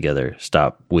your act together.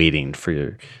 Stop waiting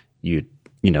for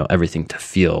everything to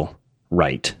feel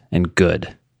right and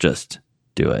good. Just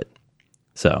do it.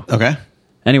 So okay.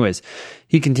 Anyways,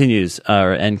 he continues,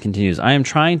 N continues. I am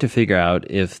trying to figure out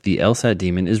if the LSAT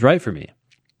demon is right for me.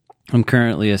 I'm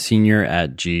currently a senior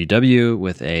at GW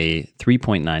with a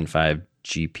 3.95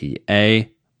 GPA.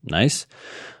 Nice.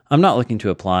 I'm not looking to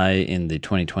apply in the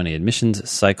 2020 admissions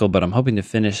cycle, but I'm hoping to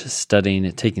finish studying,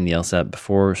 taking the LSAT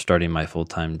before starting my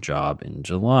full-time job in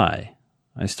July.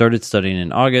 I started studying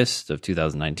in August of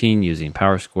 2019 using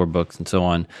PowerScore books and so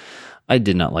on. I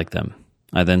did not like them.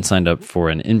 I then signed up for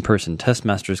an in-person test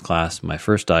masters class. My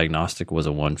first diagnostic was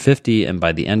a 150, and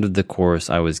by the end of the course,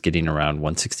 I was getting around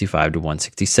 165 to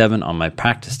 167 on my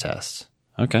practice tests.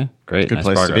 Okay, great. Good nice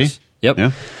place progress. to be. Yep.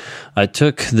 Yeah. I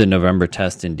took the November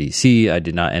test in DC. I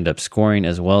did not end up scoring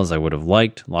as well as I would have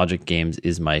liked. Logic games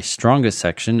is my strongest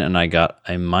section, and I got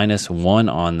a -1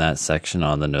 on that section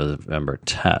on the November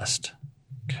test.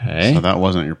 Okay. So that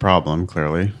wasn't your problem,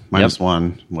 clearly.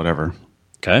 -1, whatever.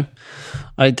 Okay.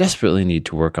 I desperately need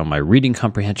to work on my reading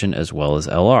comprehension as well as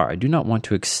LR. I do not want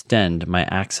to extend my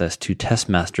access to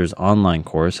Testmaster's online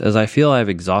course as I feel I've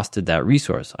exhausted that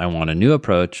resource. I want a new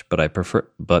approach, but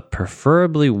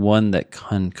preferably one that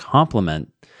can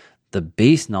complement the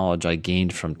base knowledge I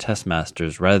gained from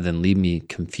Testmasters rather than leave me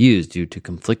confused due to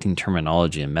conflicting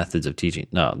terminology and methods of teaching.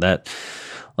 No, that,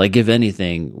 like, if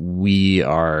anything, we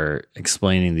are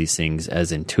explaining these things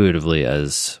as intuitively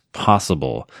as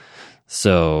possible.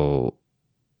 So,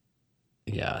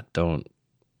 yeah, don't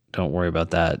worry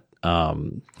about that.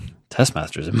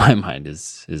 Testmasters, in my mind,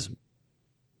 is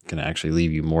going to actually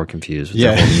leave you more confused with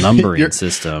the whole numbering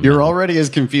system. You're already as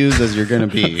confused as you're going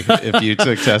to be if you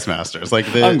took Testmasters. Like,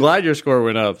 I'm glad your score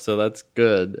went up, so that's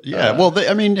good. Yeah, well,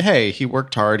 I mean, hey, he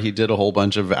worked hard. He did a whole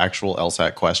bunch of actual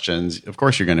LSAT questions. Of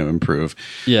course, you're going to improve.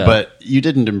 Yeah, but you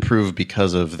didn't improve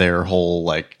because of their whole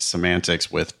like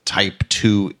semantics with Type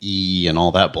 2E and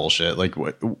all that bullshit. Like,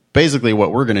 basically,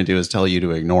 what we're going to do is tell you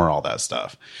to ignore all that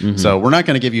stuff. Mm-hmm. So we're not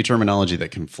going to give you terminology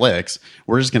that conflicts.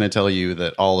 We're just going to tell you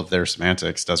that all of their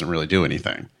semantics doesn't really do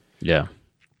anything. Yeah.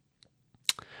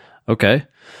 Okay.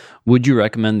 Would you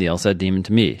recommend the LSAT Demon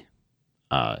to me?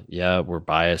 Yeah, we're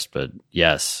biased, but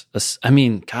yes. I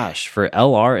mean, gosh, for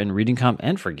LR and reading comp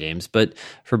and for games, but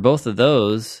for both of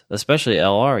those, especially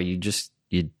LR, you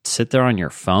sit there on your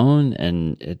phone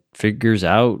and it figures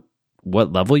out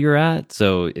what level you're at.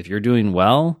 So if you're doing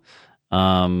well,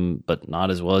 but not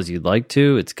as well as you'd like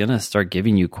to, it's going to start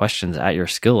giving you questions at your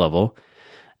skill level,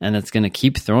 and it's going to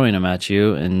keep throwing them at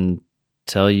you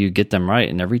until you get them right.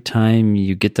 And every time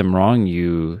you get them wrong,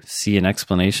 you see an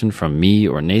explanation from me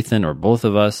or Nathan or both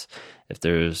of us. If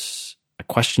there's a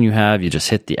question you have, you just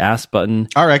hit the ask button.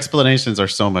 Our explanations are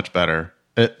so much better.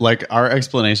 Our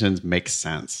explanations make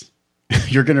sense.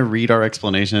 You're going to read our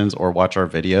explanations or watch our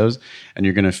videos, and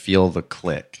you're going to feel the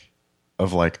click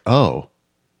of like, oh,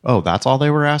 that's all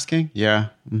they were asking? Yeah.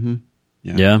 Mm-hmm.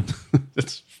 Yeah.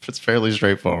 It's fairly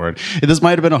straightforward. This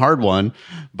might have been a hard one,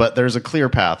 but there's a clear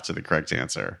path to the correct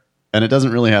answer. And it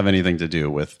doesn't really have anything to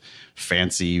do with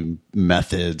fancy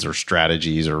methods or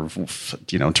strategies or,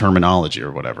 terminology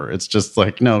or whatever. It's just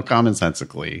like, no,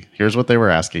 commonsensically, here's what they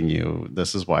were asking you.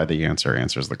 This is why the answer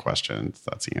answers the question.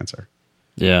 That's the answer.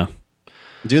 Yeah.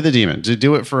 Do the Demon.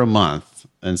 Do it for a month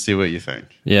and see what you think.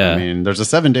 Yeah. I mean, there's a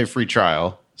 7-day free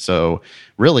trial. So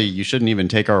really, you shouldn't even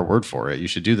take our word for it. You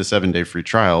should do the 7-day free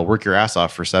trial, work your ass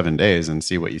off for 7 days and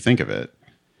see what you think of it.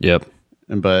 Yep.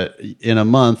 But in a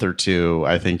month or two,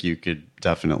 I think you could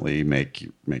definitely make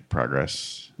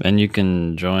progress. And you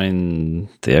can join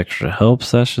the extra help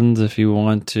sessions if you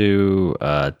want to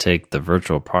take the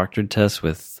virtual proctored test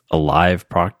with a live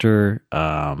proctor.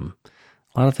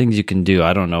 A lot of things you can do.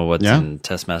 I don't know what's in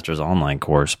Testmaster's online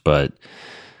course, but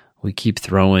we keep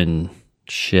throwing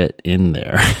shit in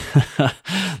there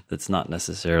that's not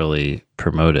necessarily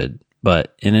promoted.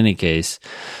 But in any case,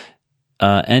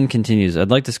 N continues,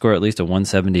 I'd like to score at least a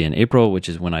 170 in April, which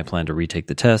is when I plan to retake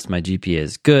the test. My GPA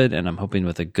is good, and I'm hoping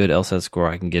with a good LSAT score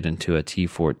I can get into a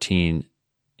T14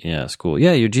 school.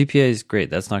 Yeah, your GPA is great.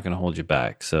 That's not going to hold you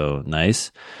back. So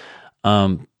nice.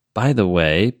 By the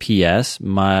way, P.S.,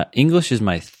 my English is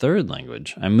my third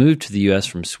language. I moved to the U.S.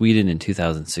 from Sweden in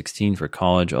 2016 for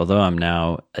college. Although I'm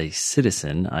now a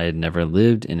citizen, I had never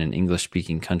lived in an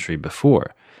English-speaking country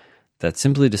before. That's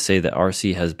simply to say that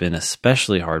RC has been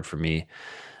especially hard for me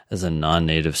as a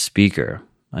non-native speaker.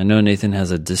 I know Nathan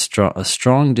has a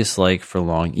strong dislike for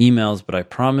long emails, but I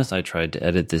promise I tried to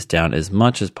edit this down as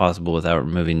much as possible without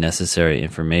removing necessary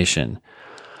information.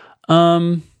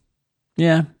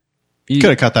 Yeah. You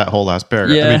could have cut that whole last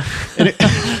paragraph. Yeah.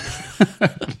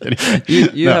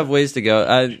 You have ways to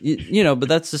go. But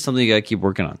that's just something you got to keep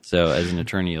working on. So as an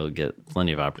attorney, you'll get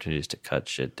plenty of opportunities to cut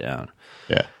shit down.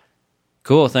 Yeah.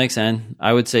 Cool. Thanks, Ann.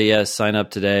 I would say yes. Sign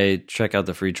up today. Check out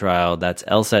the free trial. That's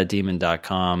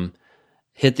lsatdemon.com.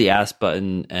 Hit the ask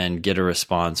button and get a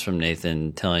response from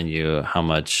Nathan telling you how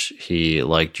much he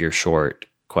liked your short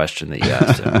question that you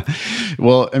asked him.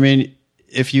 Well, I mean,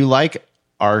 if you like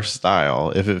our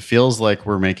style, if it feels like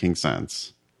we're making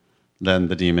sense, then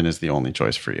the Demon is the only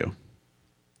choice for you.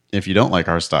 If you don't like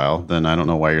our style, then I don't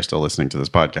know why you're still listening to this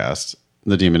podcast.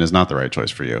 The Demon is not the right choice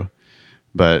for you.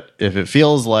 But if it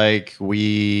feels like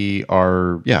if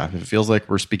it feels like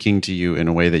we're speaking to you in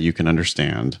a way that you can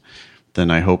understand, then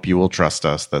I hope you will trust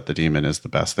us that the Demon is the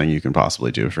best thing you can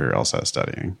possibly do for your LSAT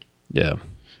studying. Yeah.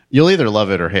 You'll either love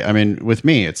it or hate. I mean, with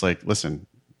me, it's like, listen,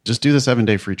 just do the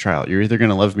 7-day free trial. You're either going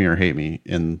to love me or hate me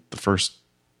in the first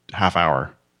half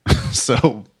hour.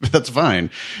 So that's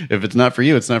fine. If it's not for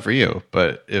you, it's not for you.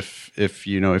 But if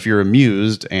you're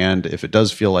amused and if it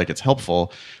does feel like it's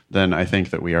helpful, then I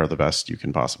think that we are the best you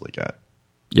can possibly get.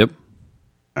 Yep.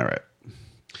 All right.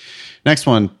 Next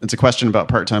one, it's a question about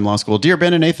part-time law school. Dear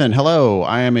Ben and Nathan, hello.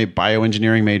 I am a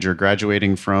bioengineering major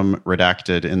graduating from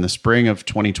Redacted in the spring of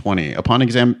 2020.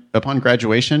 Upon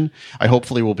graduation, I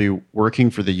hopefully will be working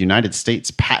for the United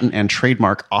States Patent and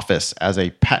Trademark Office as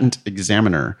a patent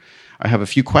examiner. I have a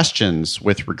few questions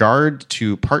with regard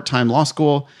to part-time law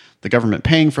school, the government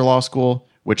paying for law school,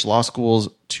 which law schools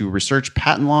to research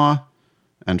patent law,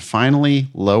 and finally,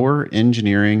 lower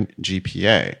engineering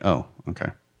GPA. Oh,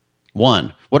 okay.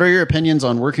 1, what are your opinions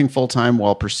on working full-time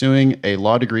while pursuing a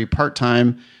law degree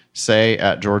part-time, say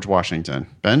at George Washington?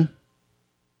 Ben?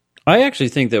 I actually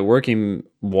think that working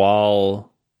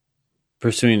while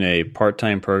pursuing a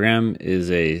part-time program is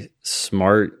a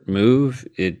smart move.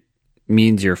 It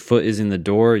means your foot is in the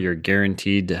door. You're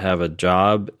guaranteed to have a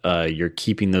job. You're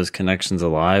keeping those connections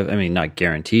alive. I mean, not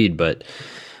guaranteed, but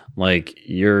like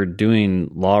you're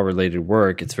doing law-related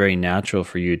work. It's very natural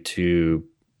for you to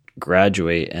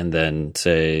graduate and then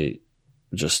say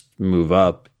just move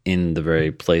up in the very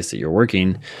place that you're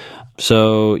working.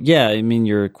 So yeah, I mean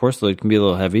your course load can be a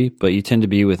little heavy, but you tend to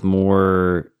be with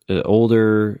more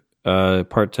older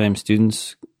part-time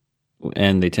students,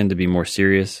 and they tend to be more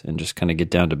serious and just kind of get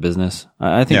down to business.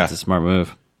 I think it's a smart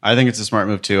move. I think it's a smart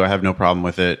move too. I have no problem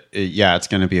with it. It's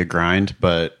going to be a grind,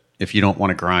 but if you don't want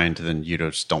to grind, then you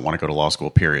just don't want to go to law school,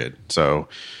 period. So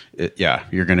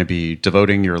you're going to be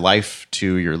devoting your life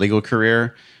to your legal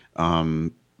career,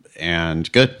 and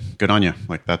good on you.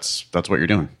 Like that's what you're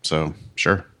doing. So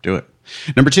sure, do it.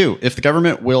 Number 2, if the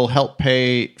government will help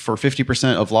pay for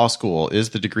 50% of law school,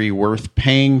 is the degree worth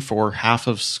paying for half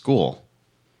of school?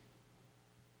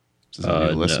 This is a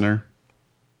new listener.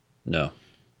 No.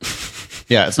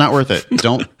 Yeah, it's not worth it.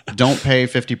 Don't pay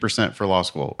 50% for law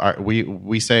school.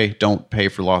 We say don't pay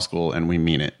for law school, and we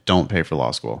mean it. Don't pay for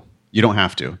law school. You don't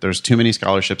have to. There's too many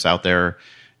scholarships out there.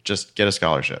 Just get a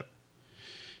scholarship.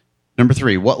 Number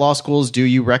 3, what law schools do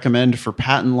you recommend for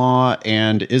patent law,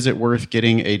 and is it worth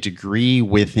getting a degree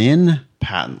within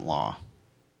patent law?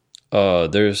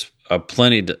 There's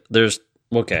plenty.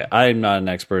 Okay, I'm not an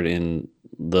expert in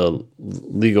the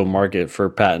legal market for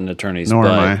patent attorneys. Nor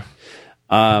am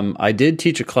I. I did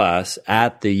teach a class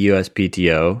at the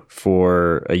USPTO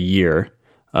for a year,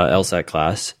 LSAT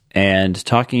class, and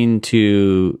talking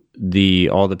to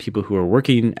all the people who are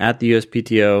working at the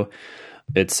USPTO,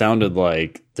 it sounded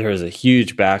like there is a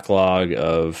huge backlog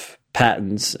of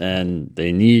patents and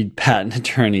they need patent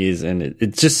attorneys. And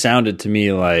it just sounded to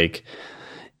me like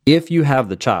if you have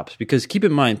the chops, because keep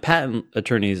in mind, patent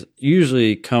attorneys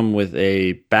usually come with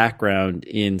a background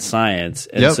in science.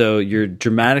 And so you're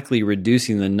dramatically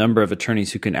reducing the number of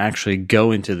attorneys who can actually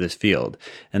go into this field.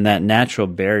 And that natural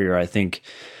barrier, I think,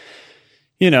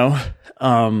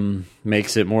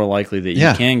 makes it more likely that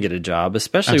you can get a job,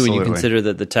 especially when you consider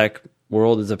that the tech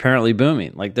world is apparently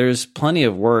booming. Like there's plenty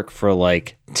of work for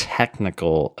like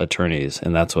technical attorneys,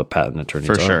 and that's what patent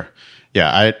attorneys are. For sure. Yeah,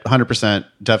 I 100%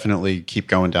 definitely keep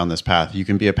going down this path. You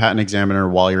can be a patent examiner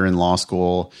while you're in law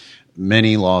school.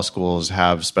 Many law schools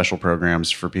have special programs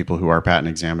for people who are patent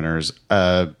examiners.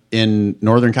 In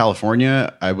Northern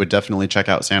California, I would definitely check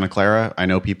out Santa Clara. I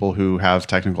know people who have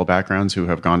technical backgrounds who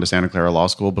have gone to Santa Clara Law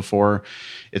School before.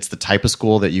 It's the type of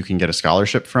school that you can get a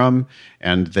scholarship from,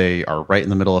 and they are right in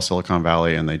the middle of Silicon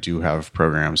Valley, and they do have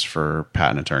programs for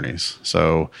patent attorneys.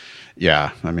 So,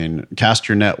 yeah, I mean, cast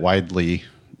your net widely.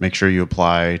 Make sure you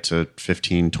apply to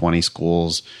 15, 20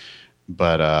 schools.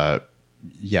 But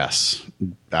yes,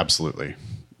 absolutely.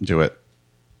 Do it.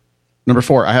 Number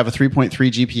 4, I have a 3.3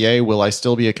 GPA. Will I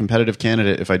still be a competitive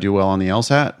candidate if I do well on the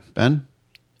LSAT? Ben?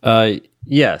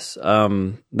 Yes.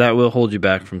 That will hold you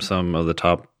back from some of the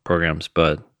top programs,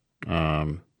 but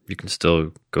you can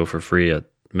still go for free at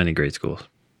many great schools.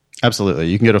 Absolutely.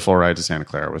 You can get a full ride to Santa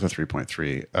Clara with a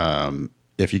 3.3.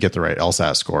 If you get the right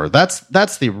LSAT score.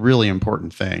 That's the really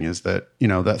important thing is that,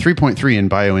 that 3.3 in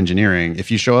bioengineering,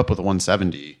 if you show up with a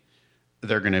 170,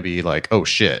 they're going to be like, oh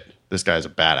shit, this guy's a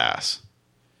badass.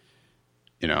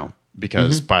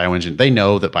 Because they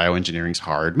know that bioengineering's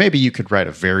hard. Maybe you could write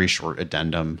a very short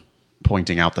addendum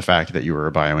pointing out the fact that you were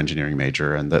a bioengineering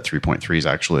major and that 3.3 is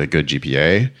actually a good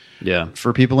GPA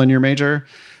for people in your major.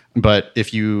 But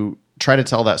if you try to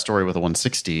tell that story with a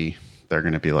 160, they're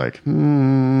going to be like,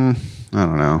 I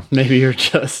don't know. Maybe you're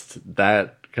just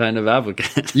that kind of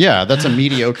applicant. Yeah, that's a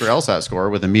mediocre LSAT score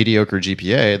with a mediocre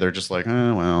GPA. They're just like,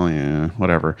 well, yeah,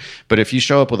 whatever. But if you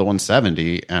show up with a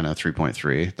 170 and a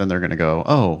 3.3, then they're going to go,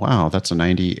 oh, wow, that's a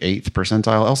 98th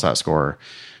percentile LSAT score.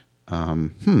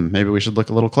 Maybe we should look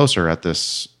a little closer at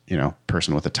this,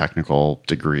 person with a technical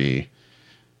degree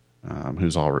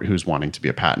who's wanting to be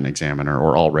a patent examiner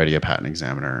or already a patent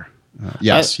examiner.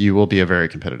 Yes, you will be a very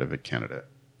competitive candidate.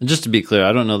 And just to be clear,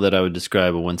 I don't know that I would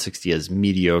describe a 160 as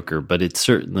mediocre, but it's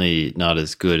certainly not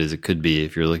as good as it could be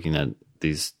if you're looking at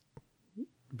these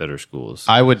better schools.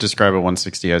 I would describe a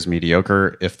 160 as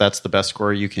mediocre. If that's the best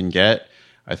score you can get,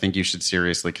 I think you should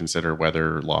seriously consider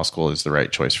whether law school is the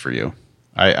right choice for you.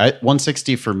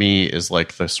 160 for me is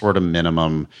like the sort of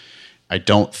minimum. I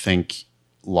don't think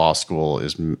law school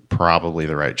is probably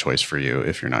the right choice for you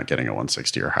if you're not getting a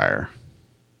 160 or higher.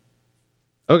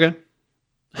 Okay.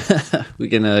 We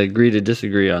can agree to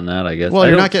disagree on that, I guess. Well,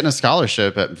 you're not getting a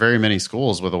scholarship at very many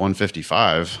schools with a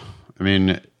 155. I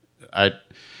mean,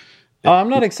 I'm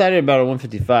not excited about a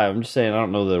 155. I'm just saying I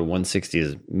don't know that a 160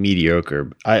 is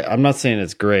mediocre. I'm not saying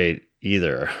it's great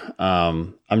either.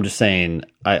 I'm just saying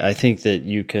I think that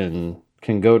you can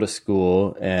go to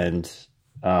school and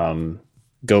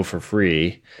go for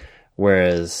free.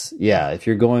 Whereas, if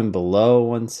you're going below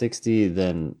 160,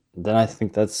 then I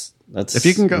think that's if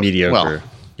you can go mediocre. Well,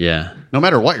 yeah. No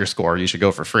matter what your score, you should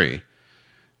go for free.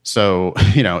 So,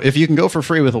 if you can go for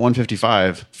free with a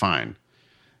 155, fine.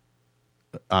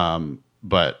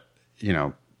 But,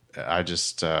 I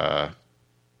just,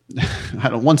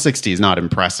 160 is not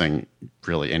impressing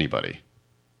really anybody.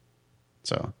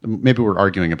 So maybe we're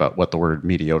arguing about what the word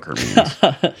mediocre means.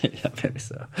 Yeah, maybe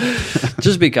so.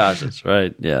 Just be cautious,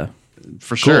 right? Yeah.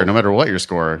 For sure. No matter what your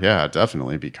score. Yeah,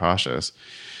 definitely be cautious.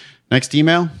 Next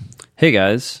email. Hey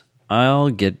guys, I'll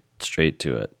get straight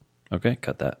to it. Okay,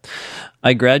 cut that.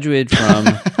 I graduated from...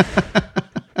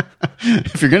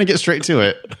 If you're going to get straight to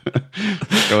it,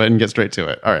 go ahead and get straight to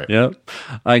it. All right. Yep.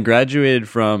 I graduated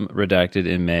from Redacted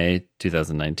in May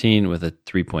 2019 with a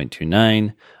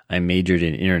 3.29. I majored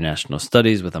in international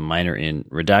studies with a minor in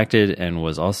Redacted and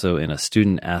was also a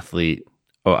student athlete.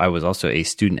 Oh, I was also a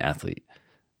student athlete.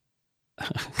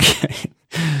 Okay.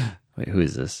 Wait, who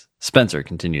is this? Spencer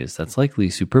continues. That's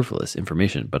likely superfluous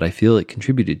information, but I feel it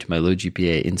contributed to my low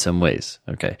GPA in some ways.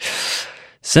 Okay.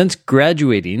 Since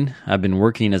graduating, I've been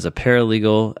working as a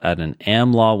paralegal at an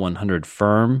AmLaw 100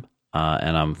 firm,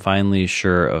 and I'm finally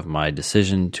sure of my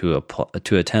decision to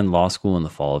attend law school in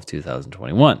the fall of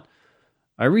 2021.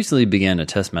 I recently began a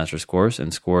test master's course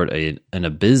and scored an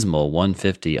abysmal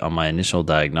 150 on my initial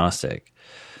diagnostic.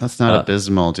 That's not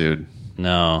abysmal, dude.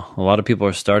 No, a lot of people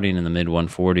are starting in the mid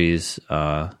 140s,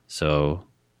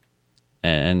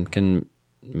 and can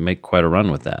make quite a run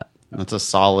with that. That's a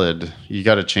solid. You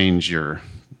got to change your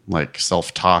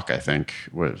self-talk, I think,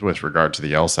 with regard to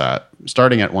the LSAT.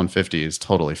 Starting at 150 is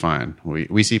totally fine.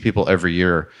 We see people every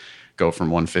year go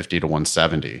from 150 to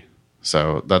 170,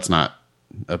 so that's not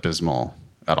abysmal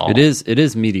at all. It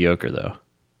is mediocre though.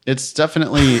 It's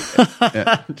definitely.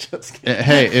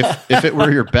 Hey, if it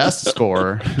were your best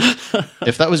score,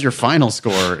 if that was your final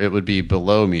score, it would be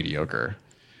below mediocre.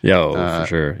 Yeah, for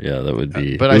sure. Yeah, that would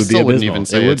be. But I still wouldn't even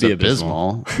say it's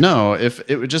abysmal. No, if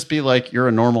it would just be like you're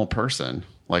a normal person,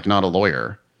 like not a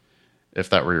lawyer,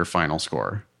 if that were your final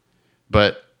score.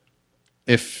 But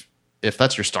if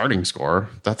that's your starting score,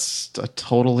 that's a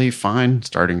totally fine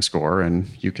starting score, and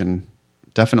you can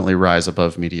definitely rise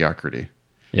above mediocrity.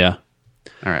 Yeah.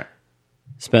 All right.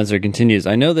 Spencer continues,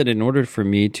 I know that in order for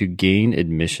me to gain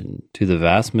admission to the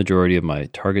vast majority of my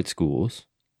target schools,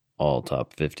 all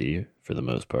top 50 for the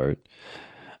most part,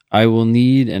 I will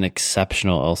need an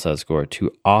exceptional LSAT score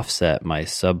to offset my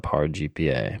subpar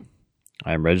GPA.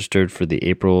 I am registered for the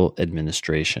April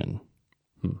administration.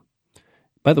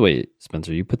 By the way,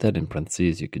 Spencer, you put that in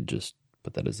parentheses. You could just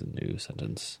put that as a new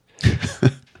sentence.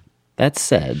 That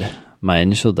said, my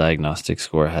initial diagnostic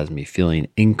score has me feeling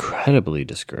incredibly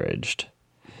discouraged.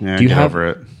 Yeah, get over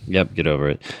it. Yep, get over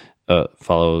it.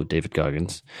 Follow David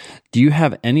Goggins. Do you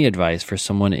have any advice for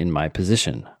someone in my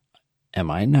position? Am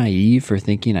I naive for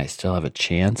thinking I still have a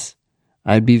chance?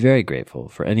 I'd be very grateful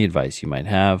for any advice you might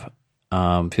have.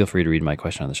 Feel free to read my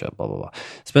question on the show, blah, blah, blah.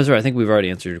 Spencer, I think we've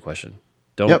already answered your question.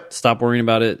 Don't stop worrying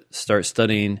about it. Start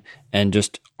studying. And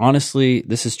just honestly,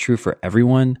 this is true for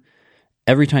everyone.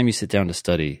 Every time you sit down to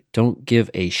study, don't give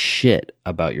a shit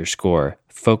about your score.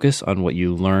 Focus on what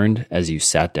you learned as you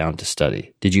sat down to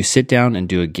study. Did you sit down and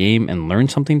do a game and learn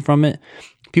something from it?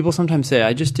 People sometimes say,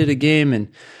 I just did a game and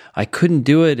I couldn't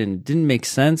do it and it didn't make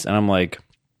sense. And I'm like,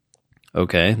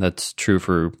 okay, that's true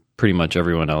for pretty much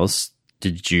everyone else.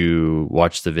 Did you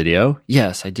watch the video?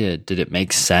 Yes, I did. Did it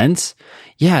make sense?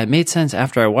 Yeah, it made sense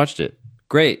after I watched it.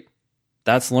 Great.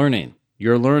 That's learning.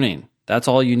 You're learning. That's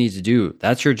all you need to do.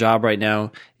 That's your job right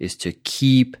now, is to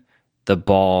keep the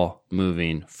ball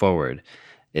moving forward.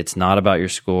 It's not about your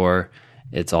score.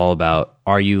 It's all about,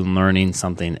 are you learning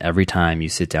something every time you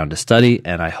sit down to study?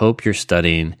 And I hope you're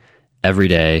studying every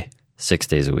day, 6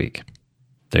 days a week.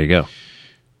 There you go.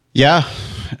 Yeah.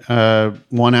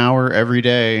 1 hour every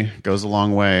day goes a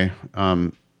long way.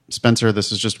 Spencer,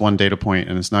 this is just one data point,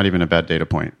 and it's not even a bad data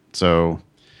point. So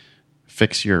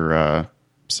fix your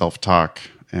self-talk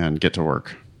and get to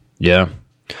work. Yeah.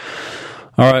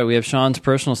 All right, we have Sean's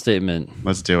personal statement.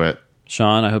 Let's do it.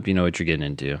 Sean, I hope you know what you're getting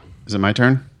into. Is it my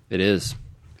turn? It is.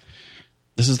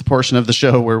 This is the portion of the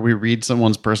show where we read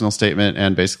someone's personal statement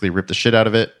and basically rip the shit out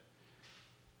of it.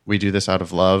 We do this out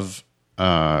of love.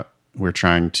 We're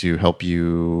trying to help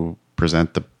you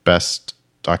present the best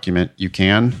document you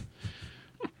can.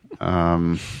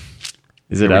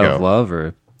 Is it out of love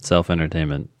or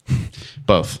self-entertainment?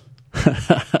 Both.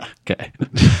 Okay.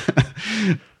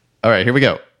 All right, here we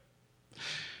go.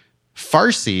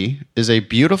 Farsi is a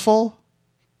beautiful,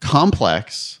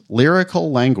 complex,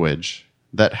 lyrical language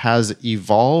that has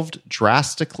evolved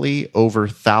drastically over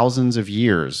thousands of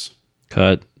years.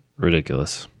 Cut.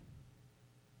 Ridiculous.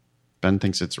 Ben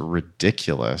thinks it's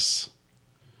ridiculous.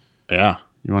 Yeah.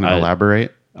 You want to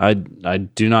elaborate? I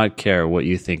do not care what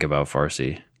you think about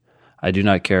Farsi. I do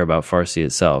not care about Farsi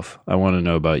itself. I want to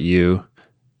know about you.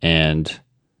 And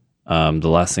the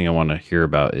last thing I want to hear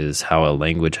about is how a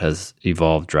language has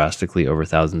evolved drastically over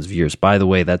thousands of years. By the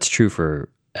way, that's true for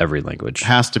every language.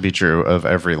 Has to be true of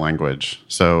every language.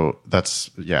 So that's,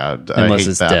 yeah. Unless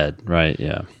it's dead, right?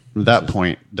 Yeah. That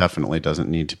point definitely doesn't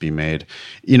need to be made.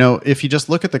 You know, if you just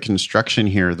look at the construction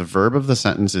here, the verb of the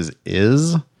sentence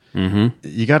is. Mm-hmm.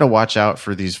 You got to watch out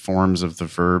for these forms of the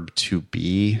verb to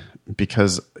be,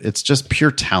 because it's just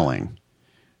pure telling.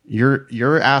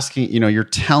 You're asking, you're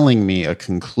telling me a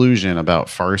conclusion about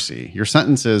Farsi. Your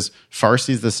sentence is Farsi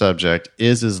is the subject,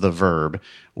 is the verb.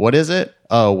 What is it?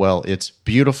 Oh, well, it's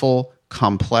beautiful,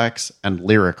 complex, and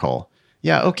lyrical.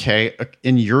 Yeah, okay.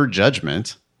 In your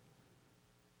judgment,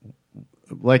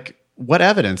 like, what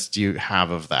evidence do you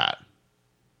have of that?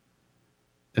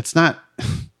 It's not,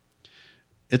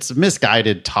 it's a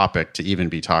misguided topic to even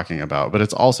be talking about, but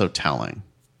it's also telling.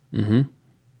 Mm-hmm.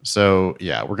 So,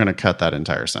 yeah, we're going to cut that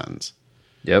entire sentence.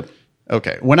 Yep.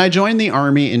 Okay. When I joined the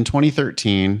Army in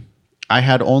 2013, I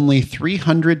had only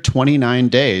 329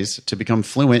 days to become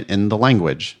fluent in the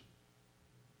language.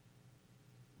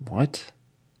 What?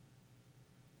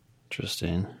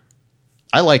 Interesting.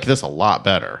 I like this a lot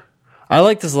better. I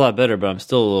like this a lot better, but I'm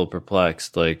still a little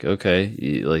perplexed. Like, okay,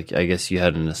 I guess you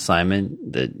had an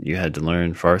assignment that you had to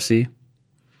learn Farsi.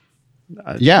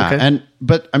 Yeah, okay.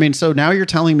 But I mean, so now you're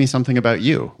telling me something about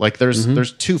you. Like,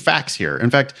 there's two facts here. In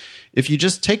fact, if you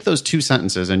just take those two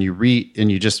sentences and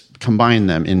you just combine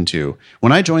them into,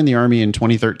 when I joined the Army in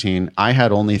 2013, I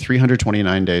had only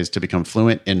 329 days to become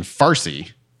fluent in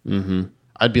Farsi. Mm-hmm.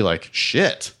 I'd be like,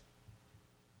 shit.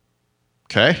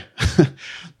 Okay.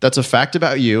 That's a fact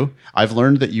about you. I've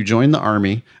learned that you joined the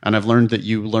Army, and I've learned that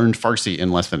you learned Farsi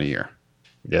in less than a year.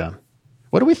 Yeah.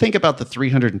 What do we think about the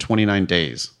 329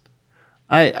 days?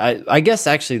 I guess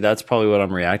actually that's probably what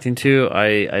I'm reacting to.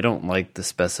 I don't like the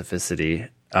specificity.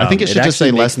 I think it should just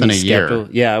say less than a year.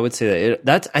 Yeah, I would say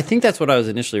that. I think that's what I was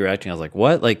initially reacting. I was like,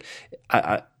 what? Like,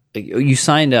 you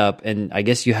signed up, and I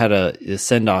guess you had a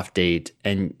send-off date,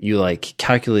 and you like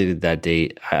calculated that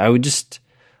date. I would just,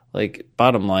 like,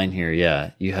 bottom line here,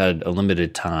 yeah, you had a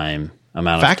limited amount of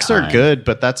time. Facts are good,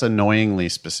 but that's annoyingly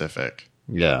specific.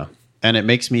 Yeah. And it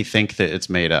makes me think that it's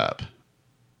made up.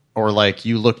 Or like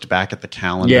you looked back at the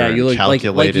calendar and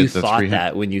calculated like you thought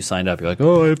that when you signed up. You're like,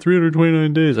 oh, I have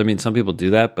 329 days. I mean, some people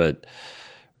do that, but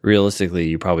realistically,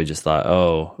 you probably just thought,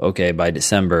 oh, okay, by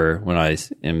December, when I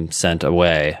am sent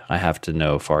away, I have to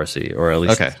know Farsi, or at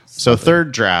least. Okay, so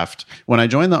third draft. When I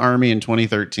joined the Army in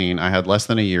 2013, I had less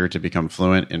than a year to become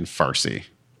fluent in Farsi.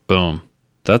 Boom.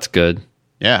 That's good.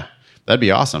 Yeah, that'd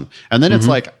be awesome. And then it's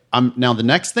like, now the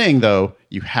next thing, though,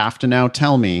 you have to now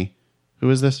tell me, who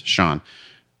is this? Sean,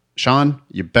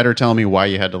 you better tell me why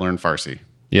you had to learn Farsi.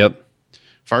 Yep.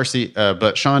 Farsi,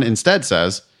 but Sean instead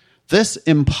says, this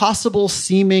impossible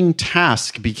seeming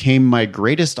task became my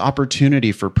greatest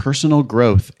opportunity for personal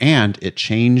growth, and it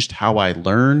changed how I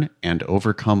learn and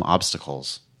overcome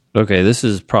obstacles. Okay, this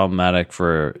is problematic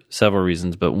for several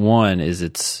reasons, but one is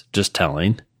it's just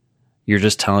telling. You're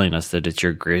just telling us that it's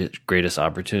your greatest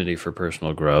opportunity for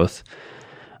personal growth.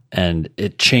 and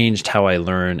it changed how I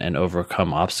learn and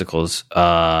overcome obstacles.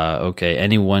 Okay,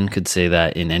 anyone could say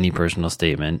that in any personal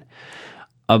statement.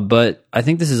 But I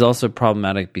think this is also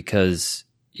problematic because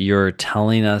you're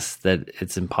telling us that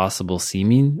it's impossible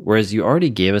seeming, whereas you already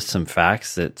gave us some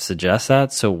facts that suggest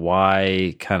that. So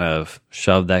why kind of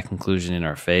shove that conclusion in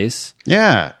our face?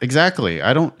 Yeah, exactly.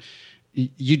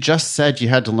 You just said you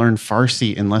had to learn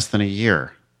Farsi in less than a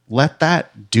year. Let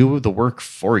that do the work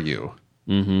for you.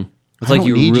 Mm-hmm. It's I like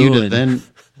don't need you to then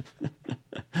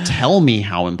tell me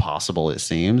how impossible it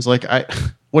seems. Like,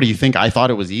 what do you think? I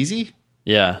thought it was easy?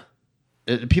 Yeah.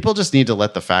 People just need to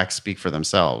let the facts speak for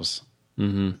themselves.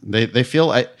 Mm-hmm. They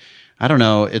feel I don't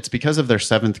know. It's because of their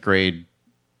 7th grade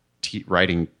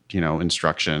writing,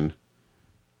 instruction,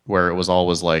 where it was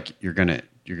always like you're gonna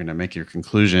make your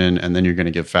conclusion, and then you're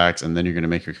gonna give facts, and then you're gonna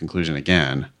make your conclusion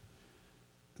again.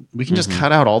 We can just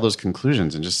cut out all those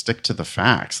conclusions and just stick to the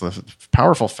facts. The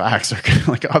powerful facts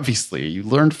are like, obviously, you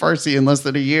learned Farsi in less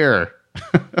than a year.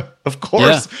 Of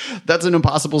course, that's an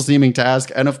impossible seeming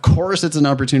task, and of course, it's an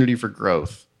opportunity for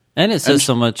growth. And it says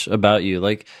so much about you.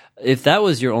 Like, if that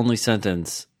was your only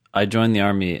sentence, I joined the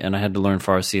army and I had to learn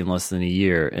Farsi in less than a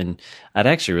year, and I'd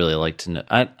actually really like to know.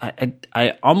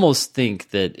 I almost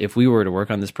think that if we were to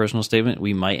work on this personal statement,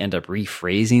 we might end up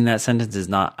rephrasing that sentence as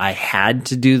not "I had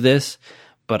to do this,"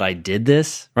 but "I did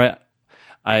this." Right?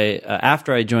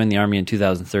 After I joined the army in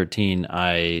 2013,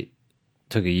 I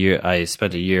took a year. I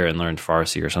spent a year and learned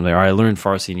Farsi or something, or I learned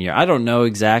Farsi in a year. I don't know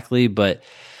exactly, but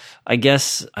I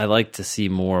guess I like to see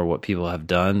more what people have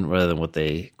done rather than what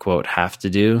they, quote, have to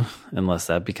do, unless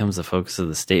that becomes the focus of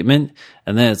the statement.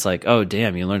 And then it's like, oh,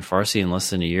 damn, you learned Farsi in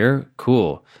less than a year?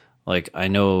 Cool. Like, I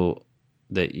know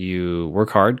that you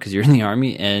work hard because you're in the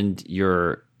army, and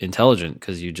you're intelligent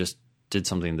because you just did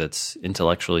something that's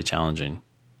intellectually challenging.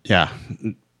 Yeah.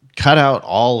 Cut out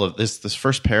all of this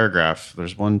first paragraph.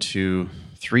 There's 1, 2,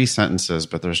 3 sentences,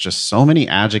 but there's just so many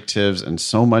adjectives and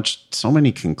so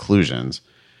many conclusions.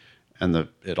 And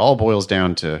it all boils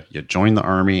down to you join the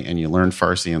army and you learn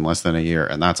Farsi in less than a year,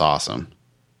 and that's awesome.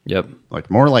 Yep.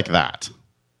 Like, more like that.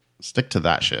 Stick to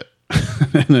that shit.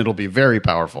 And it'll be very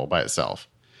powerful by itself.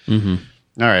 Mm-hmm.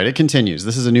 All right, it continues.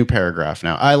 This is a new paragraph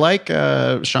now. I like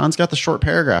Sean's got the short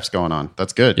paragraphs going on.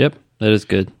 That's good. Yep, that is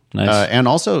good. Nice. And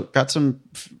also got some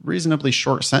reasonably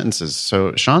short sentences.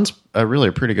 So Sean's really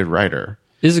a pretty good writer.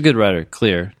 He's a good writer.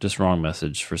 Clear, just wrong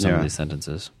message for some of these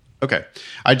sentences. Okay.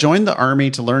 I joined the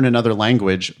army to learn another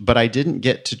language, but I didn't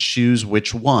get to choose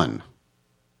which one.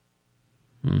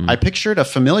 I pictured a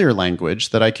familiar language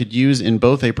that I could use in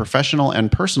both a professional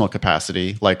and personal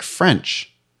capacity, like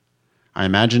French. I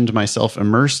imagined myself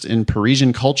immersed in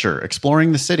Parisian culture,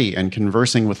 exploring the city and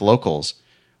conversing with locals.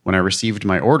 When I received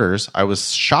my orders, I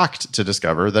was shocked to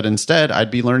discover that instead I'd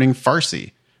be learning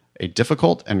Farsi, a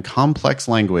difficult and complex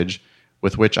language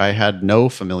with which I had no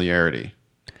familiarity.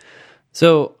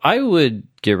 So I would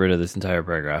get rid of this entire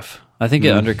paragraph. I think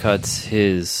it undercuts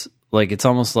his, like, it's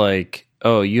almost like,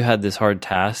 oh, you had this hard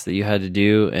task that you had to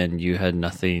do and you had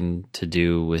nothing to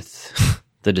do with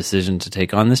the decision to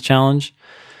take on this challenge.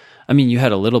 I mean, you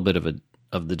had a little bit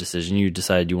of the decision. You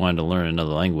decided you wanted to learn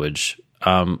another language.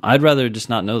 I'd rather just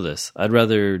not know this. I'd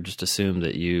rather just assume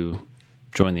that you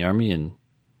joined the army and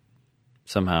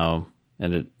somehow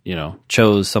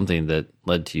chose something that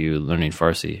led to you learning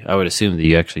Farsi. I would assume that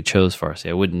you actually chose Farsi.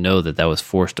 I wouldn't know that was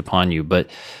forced upon you, but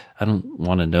I don't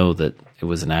want to know that it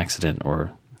was an accident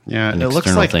or it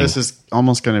looks like thing. This is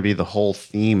almost going to be the whole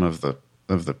theme of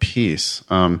the piece.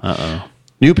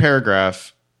 New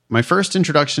paragraph. My first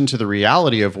introduction to the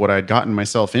reality of what I'd gotten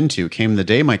myself into came the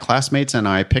day my classmates and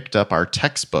I picked up our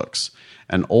textbooks.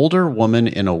 An older woman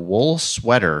in a wool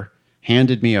sweater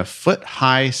handed me a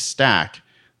foot-high stack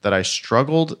that I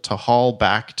struggled to haul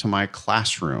back to my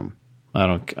classroom. I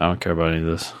don't care about any of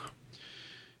this.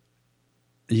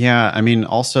 Yeah, I mean,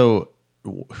 also,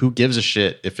 who gives a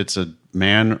shit if it's a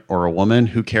man or a woman?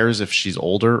 Who cares if she's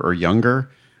older or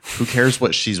younger? Who cares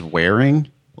what she's wearing?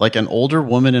 Like, an older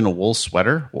woman in a wool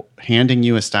sweater handing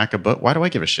you a stack of books. Why do I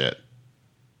give a shit?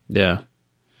 Yeah.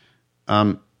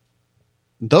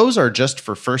 Those are just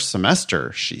for first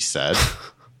semester, she said.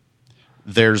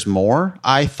 There's more,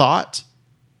 I thought.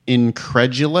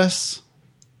 Incredulous.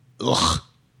 Ugh.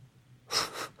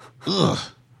 Ugh.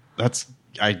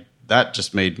 That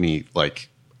just made me, like,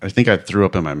 I think I threw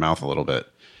up in my mouth a little bit.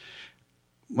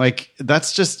 Like,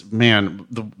 that's just, man,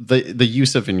 the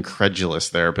use of incredulous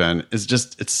there, Ben, is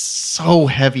just, it's so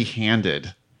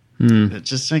heavy-handed. It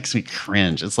just makes me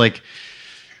cringe. It's like,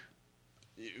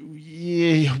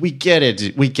 yeah, we get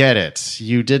it. We get it.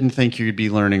 You didn't think you'd be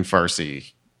learning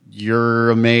Farsi.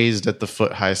 You're amazed at the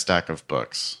foot-high stack of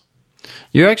books.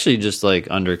 You're actually just like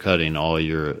undercutting all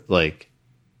your like.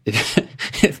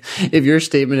 If your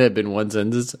statement had been one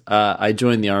sentence, I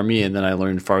joined the army and then I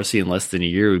learned Farsi in less than a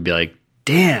year, we'd be like,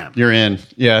 damn, you're in.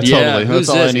 Yeah, totally. That's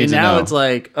all I need to know. And now it's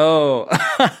like, oh,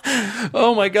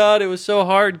 oh my God, it was so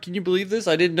hard. Can you believe this?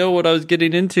 I didn't know what I was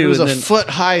getting into. It was a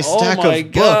foot-high stack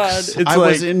of books. I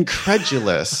was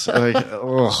incredulous. Like,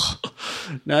 ugh.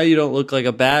 Now you don't look like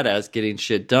a badass getting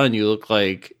shit done. You look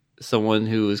like someone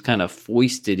who was kind of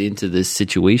foisted into this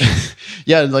situation.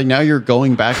 Yeah, like now you're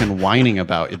going back and whining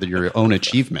about your own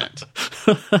achievement.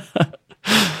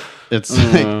 It's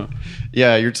like,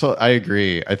 yeah, I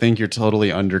agree. I think you're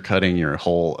totally undercutting your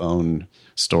whole own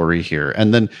story here.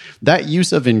 And then that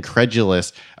use of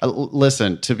incredulous,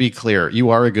 listen, to be clear,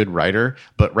 you are a good writer,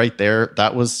 but right there,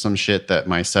 that was some shit that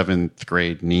my 7th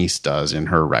grade niece does in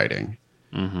her writing.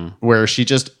 Mm-hmm. Where she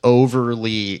just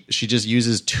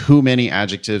uses too many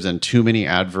adjectives and too many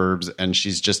adverbs, and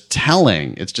she's just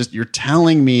you're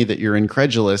telling me that you're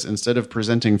incredulous instead of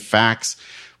presenting facts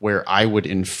where I would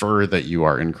infer that you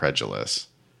are incredulous.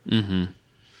 Mm-hmm.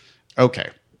 Okay.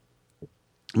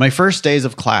 My first days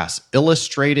of class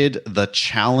illustrated the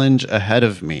challenge ahead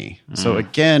of me. So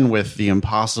again, with the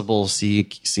impossible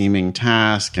seeming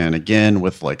task, and again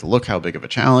with like, look how big of a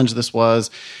challenge this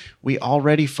was. We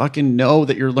already fucking know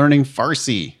that you're learning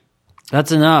Farsi.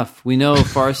 That's enough. We know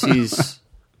Farsi's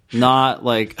not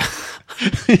like...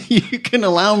 You can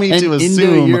allow me to assume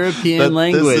Indo-European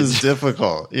language. This is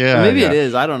difficult. Yeah, or maybe it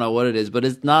is. I don't know what it is, but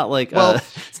it's not like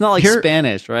it's not like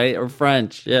Spanish, right, or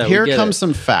French. Yeah. Here comes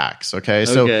some facts. Okay,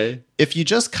 so if you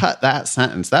just cut that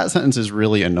sentence is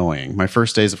really annoying. My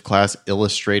first days of class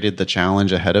illustrated the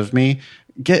challenge ahead of me.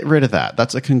 Get rid of that.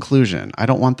 That's a conclusion. I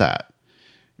don't want that.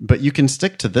 But you can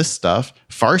stick to this stuff.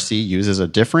 Farsi uses a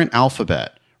different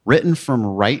alphabet, written from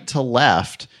right to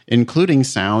left, including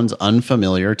sounds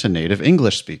unfamiliar to native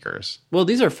English speakers. Well,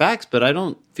 these are facts, but I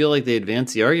don't feel like they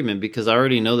advance the argument because I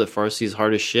already know that Farsi is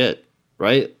hard as shit,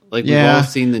 right? Like, we've all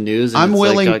seen the news, and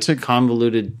it's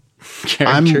convoluted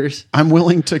characters. I'm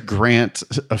willing to grant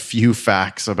a few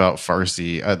facts about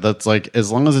Farsi. That's like,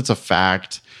 as long as it's a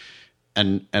fact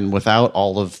and without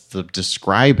all of the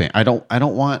describing.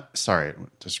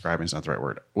 Describing is not the right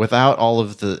word. Without all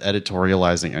of the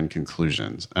editorializing and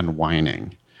conclusions and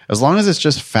whining. As long as it's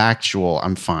just factual,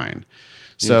 I'm fine.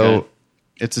 So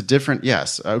it's a different,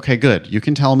 yes. Okay, good. You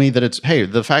can tell me that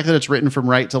the fact that it's written from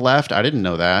right to left, I didn't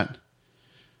know that.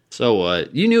 So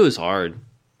what? You knew it was hard.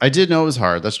 I did know it was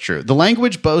hard. That's true. The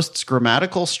language boasts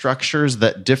grammatical structures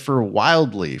that differ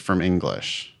wildly from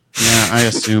English. Yeah, I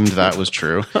assumed that was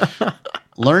true.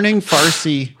 Learning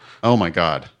Farsi, oh my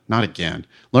God, not again.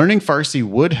 Learning Farsi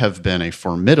would have been a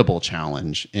formidable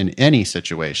challenge in any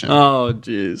situation. Oh,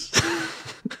 jeez.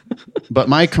 But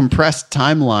my compressed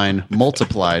timeline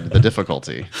multiplied the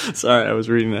difficulty. Sorry, I was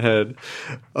reading ahead.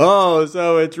 Oh,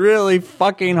 so it's really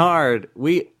fucking hard.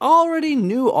 We already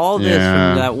knew all this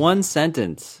from that one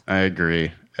sentence. I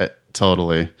agree.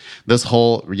 Totally.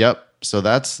 So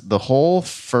that's the whole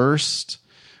first...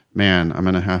 Man, I'm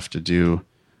going to have to do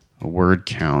a word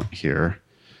count here.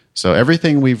 So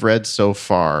everything we've read so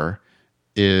far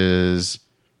is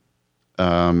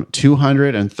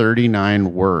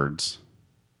 239 words.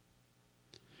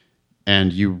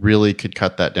 And you really could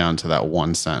cut that down to that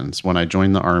one sentence. When I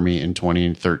joined the army in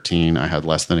 2013, I had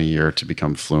less than a year to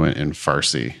become fluent in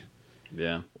Farsi.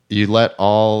 Yeah. You let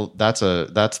that's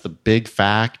the big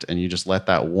fact, and you just let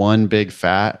that one big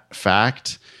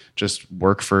fact just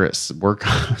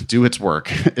do its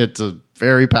work. It's a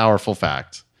very powerful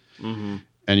fact. Mm-hmm.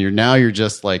 And you're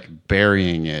just like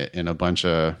burying it in a bunch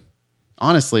of,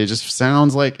 honestly, it just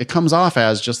sounds like, it comes off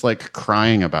as just like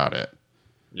crying about it.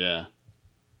 Yeah.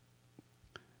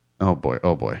 Oh boy.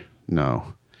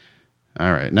 No.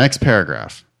 All right. Next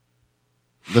paragraph.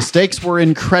 The stakes were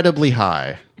incredibly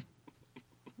high.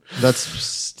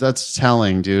 That's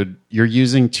telling, dude. You're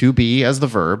using to be as the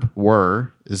verb.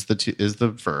 Were is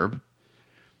the verb.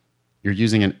 You're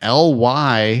using an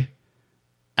ly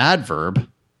adverb.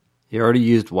 He already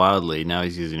used wildly. Now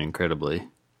he's using incredibly.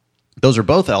 Those are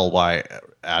both ly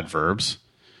adverbs.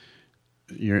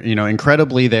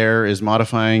 Incredibly there is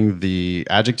modifying the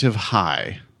adjective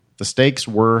high. The stakes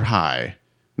were high.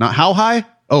 Not how high?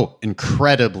 Oh,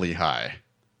 incredibly high.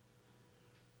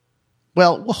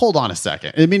 Well, hold on a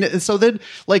second. I mean, so then,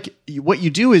 like, what you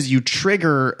do is you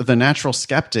trigger the natural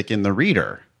skeptic in the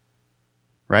reader,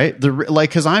 right?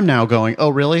 Because I'm now going, oh,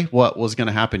 really? What was going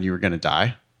to happen? You were going to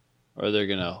die? Or they're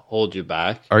going to hold you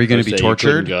back? Are you going to be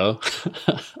tortured? Go?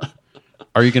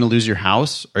 Are you going to lose your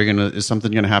house? Is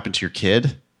something going to happen to your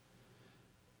kid?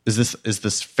 Is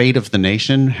this fate of the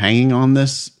nation hanging on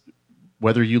this,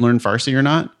 whether you learn Farsi or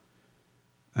not?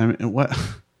 I mean, what?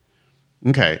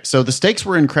 Okay, so the stakes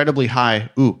were incredibly high.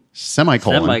 Ooh,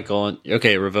 semicolon. Semicolon.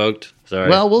 Okay, revoked. Sorry.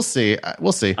 Well, we'll see.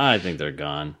 We'll see. I think they're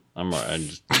gone.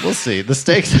 We'll see. The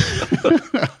stakes.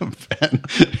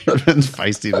 Ben's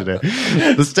feisty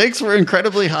today. The stakes were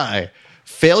incredibly high.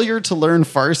 Failure to learn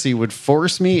Farsi would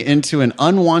force me into an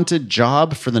unwanted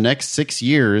job for the next 6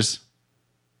 years.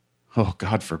 Oh,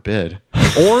 God forbid.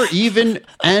 Or even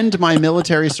end my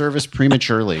military service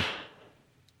prematurely.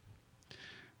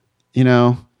 You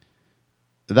know,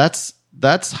 that's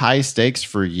high stakes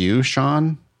for you,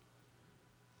 Sean.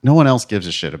 No one else gives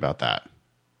a shit about that.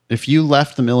 If you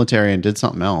left the military and did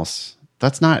something else,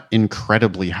 that's not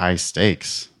incredibly high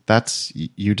stakes. That's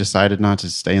you decided not to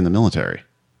stay in the military.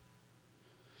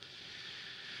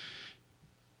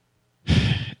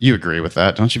 You agree with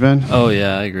that, don't you, Ben? Oh,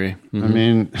 yeah, I agree. I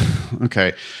mean,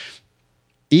 okay.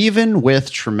 Even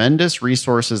with tremendous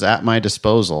resources at my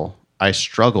disposal, I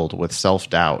struggled with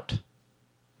self-doubt.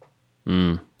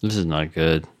 This is not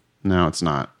good. No, it's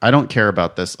not. I don't care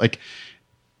about this. Like,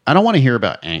 I don't want to hear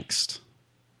about angst.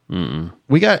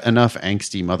 We got enough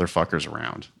angsty motherfuckers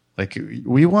around. Like,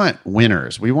 we want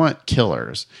winners. We want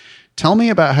killers. Tell me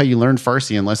about how you learned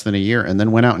Farsi in less than a year and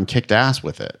then went out and kicked ass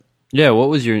with it. Yeah, what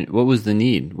was the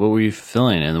need? What were you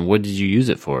fulfilling, and what did you use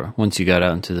it for once you got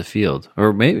out into the field?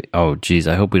 Or maybe, oh geez,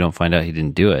 I hope we don't find out he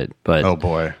didn't do it. But oh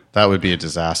boy, that would be a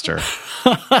disaster.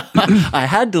 I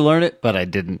had to learn it, but I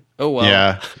didn't. Oh well.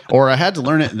 Yeah, or I had to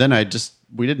learn it, then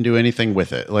we didn't do anything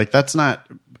with it. Like, that's not.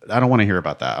 I don't want to hear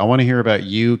about that. I want to hear about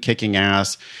you kicking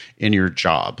ass in your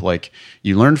job. Like,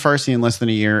 you learned Farsi in less than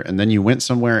a year, and then you went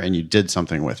somewhere and you did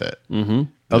something with it.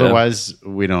 Mm-hmm. Otherwise,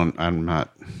 we don't. I'm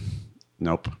not.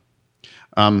 Nope.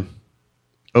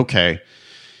 Okay.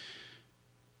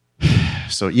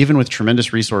 So even with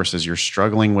tremendous resources, you're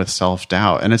struggling with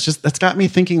self-doubt. And that's got me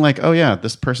thinking like, oh yeah,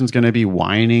 this person's going to be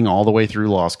whining all the way through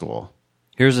law school.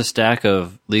 Here's a stack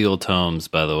of legal tomes,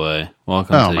 by the way.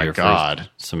 Welcome to your first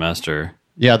semester.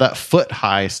 Yeah, that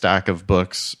foot-high stack of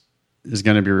books is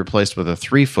going to be replaced with a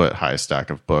 3-foot-high stack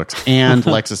of books and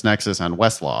LexisNexis and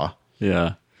Westlaw.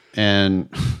 Yeah.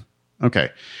 And, okay.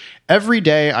 Every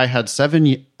day I had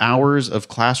 7 hours of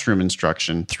classroom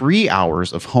instruction, 3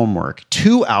 hours of homework,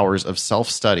 2 hours of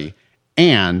self-study,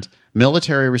 and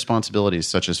military responsibilities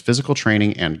such as physical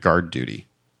training and guard duty.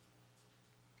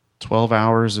 12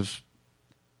 hours of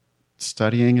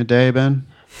studying a day, Ben?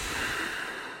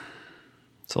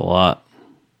 It's a lot.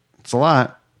 It's a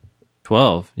lot.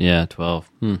 12. Yeah, 12.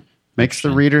 Makes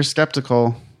the reader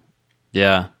skeptical.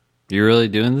 Yeah. You're really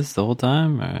doing this the whole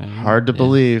time? Hard to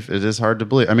believe. It is hard to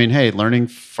believe. I mean, hey, learning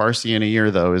Farsi in a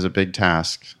year, though, is a big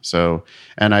task. So,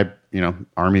 and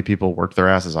Army people work their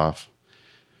asses off.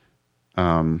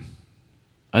 I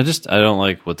don't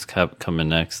like what's coming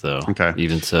next, though. Okay.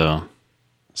 Even so.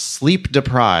 Sleep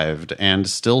deprived and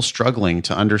still struggling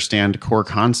to understand core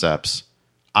concepts,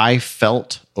 I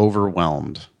felt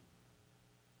overwhelmed.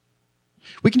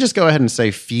 We can just go ahead and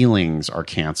say feelings are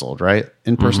canceled, right?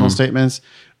 In personal statements.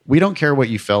 We don't care what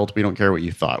you felt. We don't care what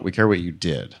you thought. We care what you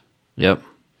did. Yep.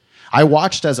 I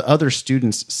watched as other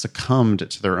students succumbed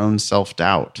to their own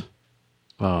self-doubt.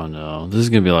 Oh, no. This is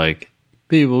going to be like,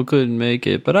 people couldn't make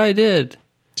it, but I did.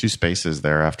 2 spaces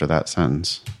there after that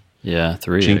sentence. Yeah,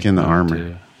 3. Chink in the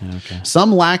armor. Yeah, okay.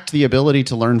 Some lacked the ability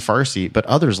to learn Farsi, but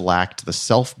others lacked the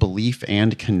self-belief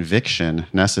and conviction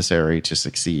necessary to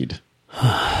succeed.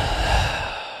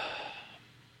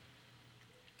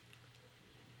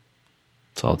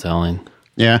 It's all telling.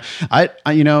 Yeah. I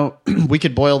we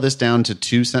could boil this down to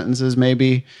 2 sentences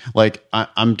maybe. Like,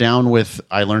 I'm down with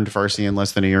I learned Farsi in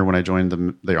less than a year when I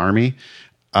joined the Army.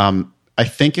 I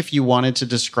think if you wanted to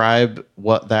describe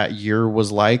what that year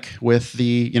was like with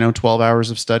the 12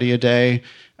 hours of study a day,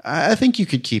 I think you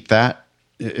could keep that.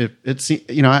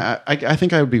 I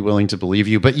think I would be willing to believe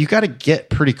you, but you got to get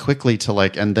pretty quickly to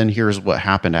and then here's what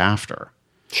happened after.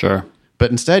 Sure. But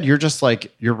instead, you're just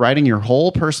you're writing your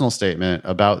whole personal statement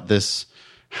about this,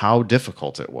 how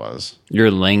difficult it was. You're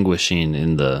languishing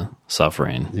in the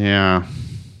suffering. Yeah.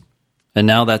 And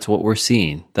now that's what we're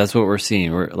seeing. That's what we're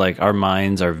seeing. We're our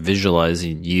minds are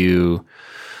visualizing you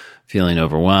feeling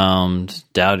overwhelmed,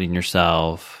 doubting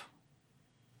yourself,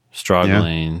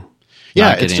 struggling,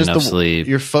 not getting enough sleep.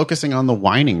 You're focusing on the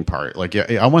whining part.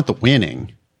 I want the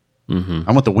winning. Mm-hmm.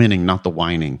 I want the winning, not the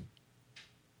whining.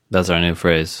 That's our new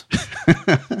phrase.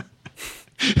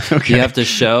 Okay. You have to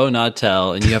show, not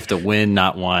tell, and you have to win,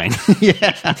 not whine.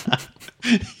 Yeah.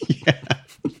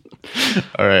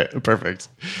 All right. Perfect.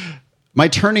 My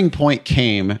turning point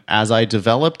came as I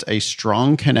developed a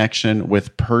strong connection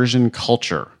with Persian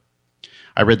culture.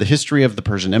 I read the history of the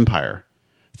Persian Empire.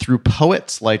 Through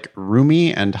poets like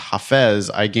Rumi and Hafez,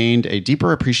 I gained a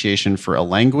deeper appreciation for a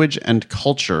language and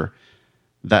culture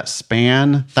that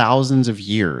span thousands of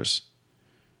years.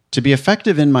 To be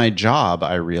effective in my job,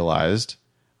 I realized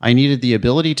I needed the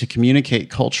ability to communicate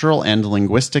cultural and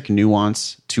linguistic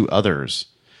nuance to others.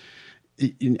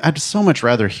 I'd so much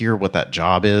rather hear what that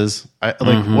job is.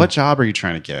 What job are you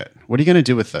trying to get? What are you going to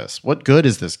do with this? What good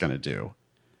is this going to do?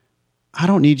 I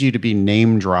don't need you to be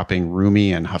name dropping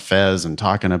Rumi and Hafez and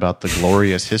talking about the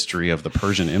glorious history of the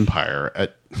Persian Empire.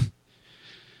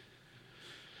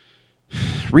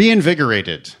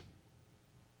 Reinvigorated,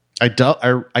 I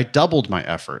doubled my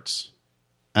efforts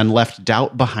and left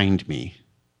doubt behind me.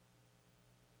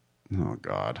 Oh,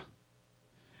 God.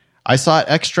 I sought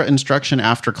extra instruction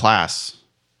after class.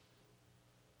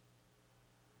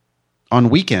 On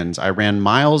weekends, I ran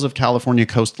miles of California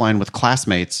coastline with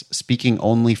classmates speaking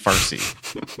only Farsi.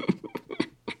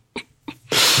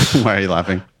 Why are you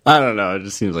laughing? I don't know. It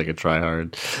just seems like a try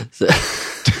hard.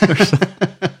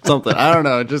 Something. I don't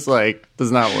know. It just like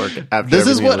does not work. This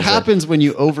is what happens when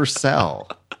you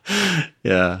oversell.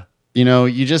 Yeah. You know,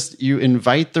 you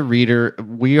invite the reader.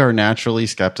 We are naturally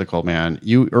skeptical, man.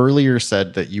 You earlier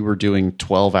said that you were doing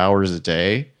 12 hours a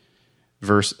day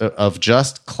of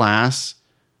just class,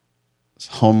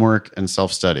 homework, and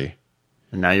self-study.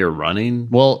 And now you're running?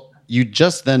 Well, you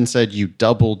just then said you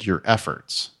doubled your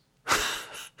efforts.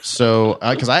 So,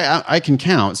 because I can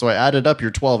count, so I added up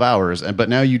your 12 hours, but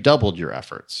now you doubled your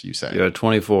efforts, you say. You're at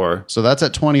 24. So that's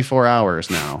at 24 hours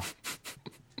now.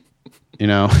 You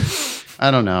know? I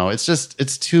don't know. It's just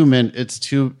it's too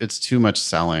much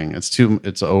selling. It's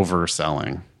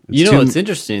overselling. What's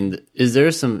interesting is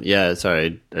there some sorry,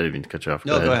 I didn't mean to cut you off.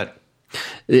 No, go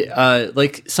ahead.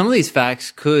 Like some of these facts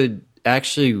could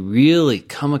actually really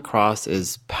come across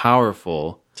as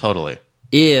powerful. Totally.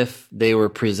 If they were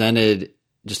presented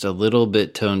just a little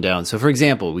bit toned down. So for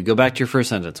example, we go back to your first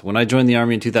sentence. When I joined the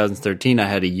Army in 2013, I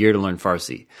had a year to learn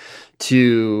Farsi.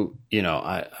 To,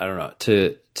 I don't know,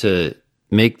 to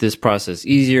make this process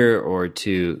easier or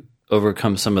to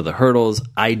overcome some of the hurdles,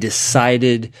 I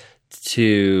decided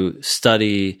to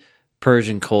study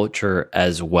Persian culture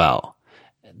as well.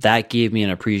 That gave me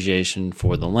an appreciation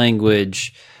for the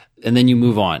language. And then you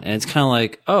move on. And it's kind of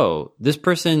like, oh, this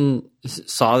person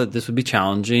saw that this would be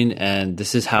challenging and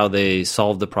this is how they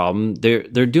solved the problem.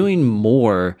 They're doing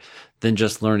more than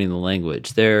just learning the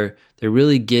language. They're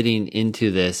really getting into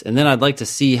this. And then I'd like to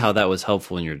see how that was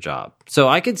helpful in your job. So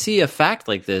I could see a fact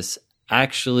like this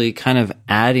actually kind of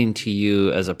adding to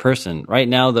you as a person. Right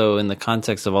now, though, in the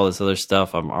context of all this other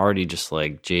stuff, I'm already just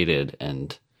like jaded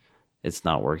and it's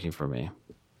not working for me.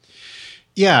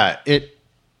 Yeah,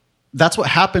 that's what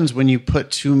happens when you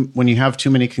have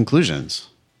too many conclusions.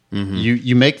 Mm-hmm.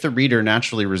 You make the reader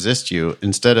naturally resist you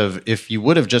instead of, if you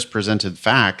would have just presented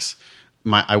facts,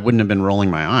 I wouldn't have been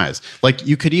rolling my eyes. Like,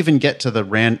 you could even get to the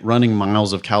running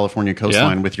miles of California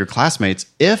coastline with your classmates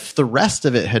if the rest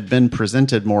of it had been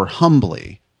presented more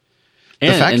humbly.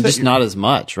 And just not as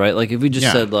much, right? Like, if we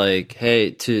just said, like,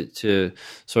 hey, to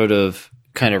sort of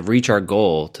kind of reach our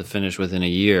goal to finish within a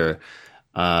year,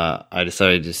 I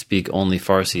decided to speak only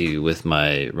Farsi with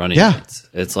my running mates.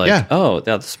 It's like, oh,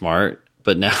 that's smart.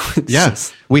 But now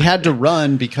it's we had to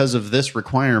run because of this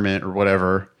requirement or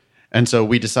whatever. And so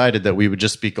we decided that we would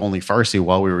just speak only Farsi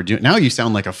while we were doing. Now you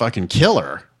sound like a fucking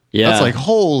killer. Yeah. That's like,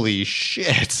 holy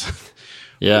shit.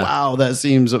 Yeah. Wow. That's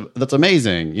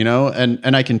amazing.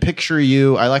 And I can picture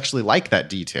you. I actually like that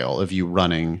detail of you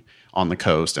running on the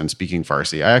coast and speaking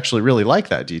Farsi. I actually really like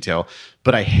that detail,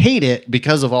 but I hate it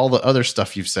because of all the other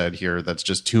stuff you've said here. That's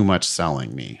just too much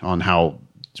selling me on how,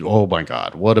 oh my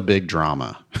God, what a big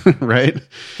drama. Right.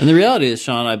 And the reality is,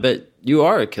 Sean, I bet you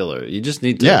are a killer. You just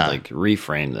need to like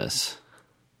reframe this.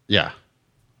 Yeah.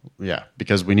 Yeah.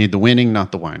 Because we need the winning,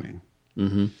 not the whining.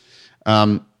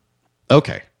 Mm-hmm.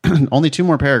 Okay. Only 2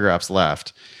 more paragraphs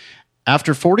left.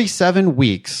 After 47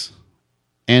 weeks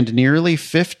and nearly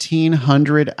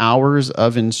 1,500 hours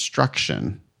of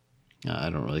instruction. I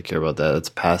don't really care about that. It's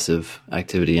passive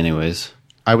activity anyways.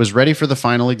 I was ready for the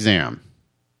final exam,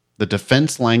 the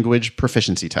Defense Language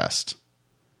Proficiency Test.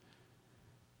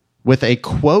 With a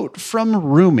quote from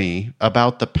Rumi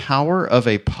about the power of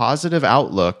a positive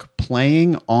outlook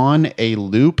playing on a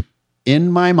loop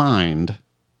in my mind,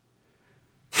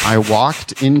 I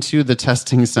walked into the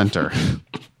testing center.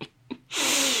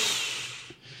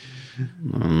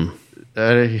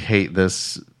 I hate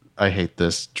this. I hate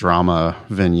this drama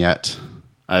vignette.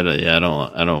 I don't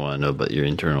want to know about your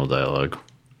internal dialogue.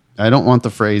 I don't want the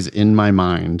phrase "in my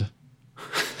mind"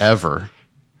 ever.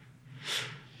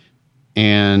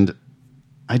 And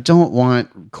I don't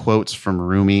want quotes from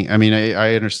Rumi. I mean,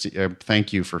 I understand.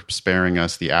 Thank you for sparing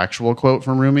us the actual quote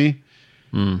from Rumi.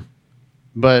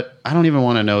 But I don't even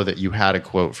want to know that you had a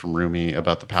quote from Rumi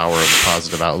about the power of a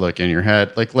positive outlook in your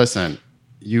head. Like, listen,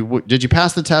 did you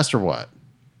pass the test or what?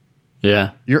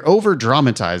 Yeah. You're over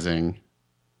dramatizing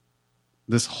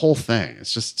this whole thing.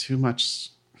 It's just too much.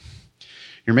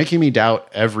 You're making me doubt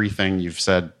everything you've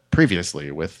said previously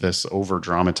with this over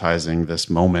dramatizing this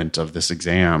moment of this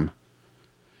exam.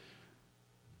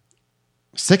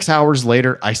 6 hours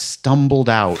later, I stumbled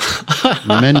out,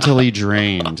 mentally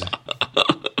drained.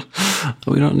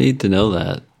 We don't need to know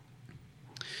that.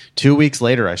 2 weeks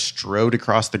later, I strode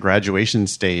across the graduation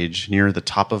stage near the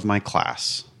top of my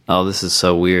class. Oh, this is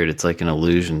so weird. It's like an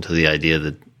allusion to the idea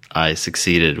that I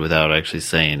succeeded without actually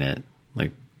saying it.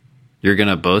 Like, you're going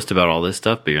to boast about all this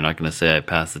stuff, but you're not going to say I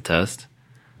passed the test?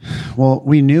 Well,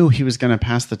 we knew he was going to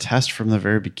pass the test from the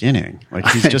very beginning. Like,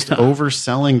 he's just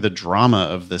overselling the drama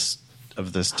of this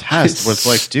test. Where it's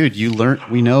like, dude, you learned.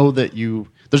 We know that you.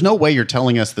 There's no way you're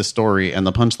telling us this story, and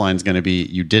the punchline's going to be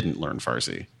you didn't learn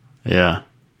Farsi. Yeah.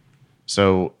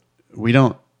 So we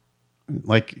don't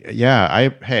like. Yeah,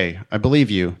 I believe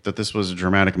you that this was a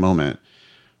dramatic moment,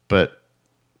 but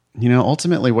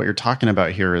ultimately, what you're talking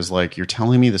about here is like you're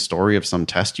telling me the story of some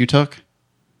test you took.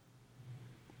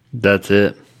 That's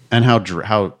it. And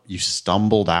how you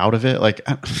stumbled out of it. Like,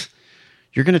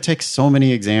 you're going to take so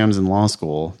many exams in law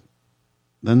school,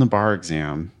 then the bar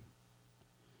exam.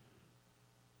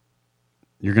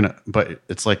 But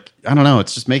it's like, I don't know.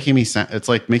 It's just making me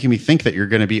think that you're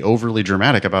going to be overly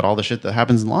dramatic about all the shit that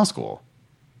happens in law school.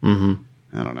 Mm-hmm.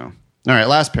 I don't know. All right,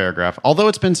 last paragraph. Although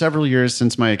it's been several years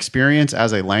since my experience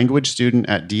as a language student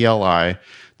at DLI,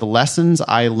 the lessons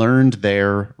I learned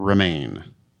there remain.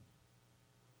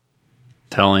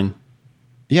 Telling.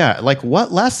 Yeah, like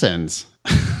what lessons?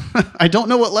 I don't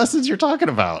know what lessons you're talking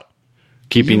about.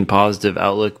 Keeping positive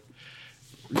outlook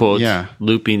quotes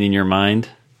looping in your mind.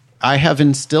 I have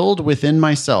instilled within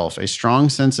myself a strong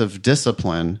sense of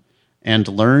discipline and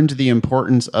learned the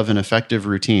importance of an effective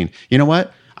routine. You know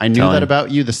what? I knew that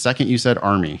about you the second you said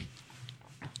Army.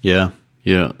 Yeah,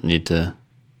 you don't need to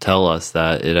tell us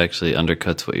that. It actually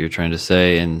undercuts what you're trying to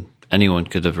say, and anyone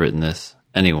could have written this.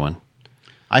 Anyone.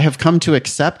 I have come to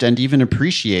accept and even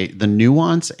appreciate the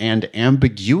nuance and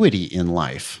ambiguity in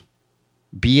life,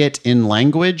 be it in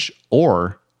language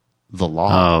or the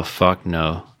law. Oh, fuck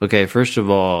no. Okay, first of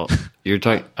all, you're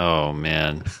talking... Oh,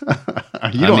 man.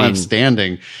 You don't have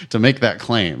standing to make that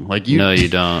claim. Like you. No, you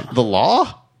don't. The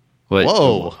law? What?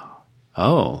 Whoa.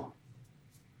 Oh.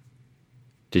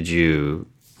 Did you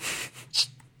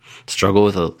struggle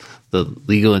with the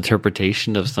legal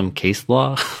interpretation of some case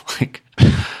law? Like...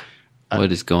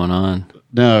 What is going on?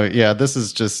 No, yeah, this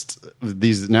is just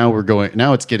these. Now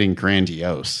it's getting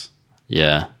grandiose.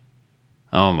 Yeah.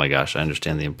 Oh my gosh, I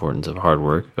understand the importance of hard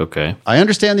work. Okay. I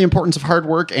understand the importance of hard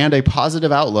work and a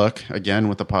positive outlook. Again,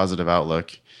 with a positive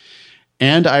outlook.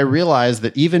 And I realize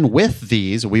that even with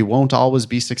these, we won't always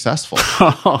be successful.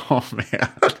 Oh, man.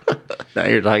 Now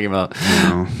you're talking about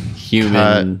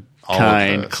human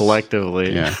kind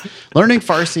collectively. Yeah. Learning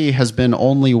Farsi has been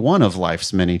only one of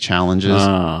life's many challenges,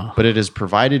 but it has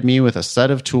provided me with a set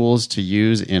of tools to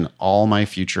use in all my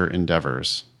future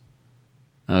endeavors.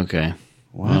 Okay.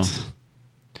 What? Well,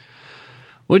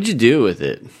 what'd you do with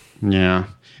it? Yeah.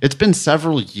 It's been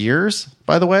several years,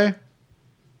 by the way.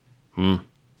 Why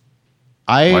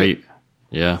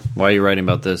are you writing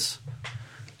about this?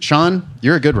 Sean,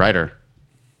 you're a good writer.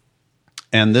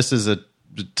 And this is a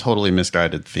totally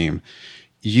misguided theme.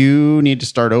 You need to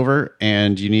start over,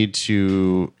 and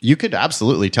you could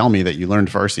absolutely tell me that you learned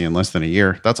Farsi in less than a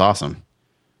year. That's awesome.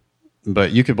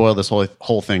 But you could boil this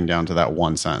whole thing down to that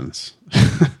one sentence.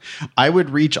 I would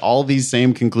reach all these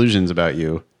same conclusions about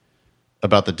you,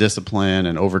 about the discipline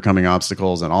and overcoming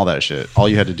obstacles and all that shit. All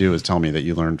you had to do is tell me that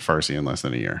you learned Farsi in less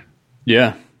than a year.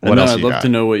 Yeah. What else I'd love to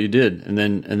know what you did. And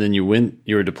then you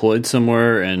were deployed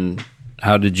somewhere, and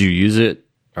how did you use it?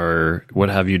 Or what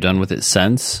have you done with it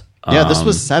since? Yeah, this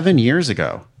was 7 years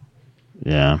ago.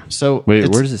 Yeah. So wait,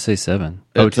 where does it say 7?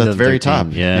 It's at the very top.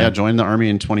 Yeah, joined the Army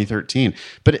in 2013.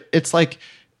 But it's like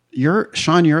you're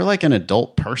like an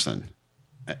adult person,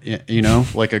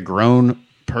 like a grown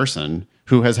person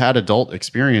who has had adult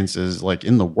experiences like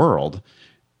in the world,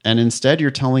 and instead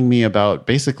you're telling me about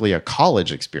basically a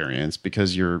college experience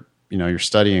because you're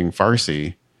studying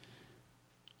Farsi,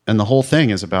 and the whole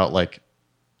thing is about like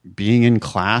being in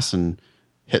class and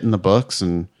hitting the books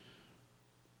and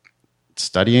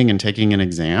studying and taking an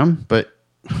exam, but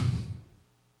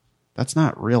that's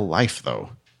not real life though.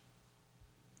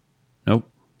 Nope.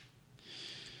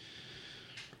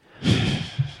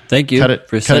 Thank you. Cut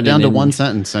it down to one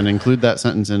sentence and include that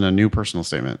sentence in a new personal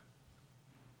statement.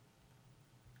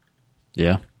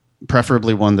 Yeah.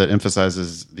 Preferably one that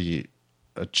emphasizes the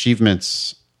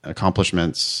achievements,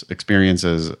 accomplishments,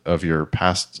 experiences of your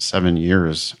past 7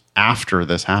 years after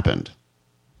this happened.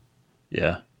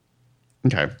 Yeah.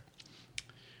 Okay.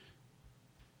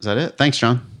 Is that it? Thanks,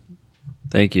 John.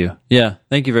 Thank you. Yeah.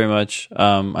 Thank you very much.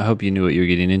 I hope you knew what you were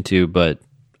getting into, but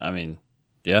I mean,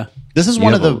 yeah. This is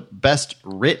one of the best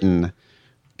written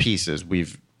pieces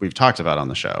we've talked about on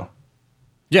the show.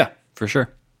 Yeah, for sure.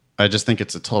 I just think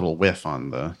it's a total whiff on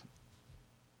the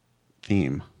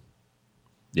theme.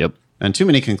 Yep. And too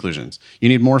many conclusions. You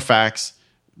need more facts,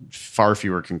 far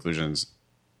fewer conclusions,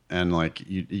 and like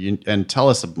you and tell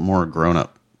us a more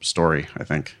grown-up story, I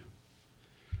think.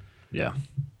 Yeah.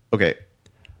 Okay.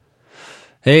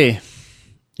 Hey,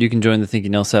 you can join the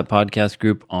Thinking LSAT podcast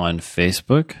group on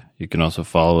Facebook. You can also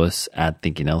follow us at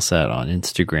Thinking LSAT on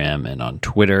Instagram and on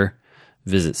Twitter.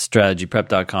 Visit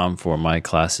strategyprep.com for my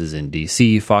classes in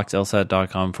DC,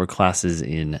 foxlsat.com for classes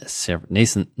in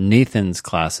Nathan's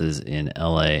classes in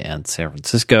LA and San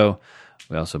Francisco.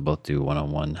 We also both do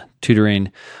one-on-one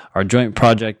tutoring. Our joint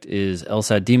project is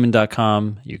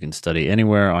lsatdemon.com. You can study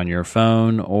anywhere on your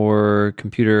phone or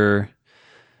computer,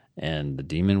 and the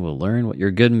demon will learn what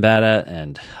you're good and bad at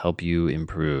and help you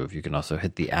improve. You can also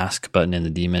hit the ask button in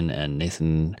the demon, and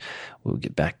Nathan will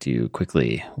get back to you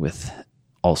quickly with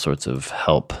all sorts of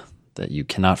help that you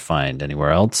cannot find anywhere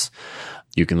else.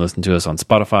 You can listen to us on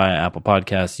Spotify, Apple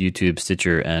Podcasts, YouTube,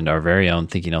 Stitcher, and our very own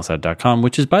thinkinglsat.com,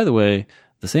 which is, by the way,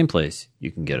 the same place you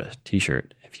can get a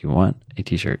t-shirt if you want a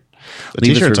t-shirt.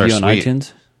 Leave us a review on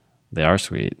iTunes. They are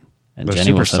sweet. And they're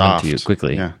Jenny will send soft. them to you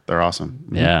quickly. Yeah, they're awesome.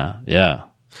 Mm-hmm. Yeah.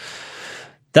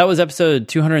 That was episode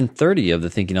 230 of the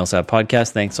Thinking LSAT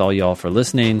podcast. Thanks all y'all for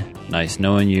listening. Nice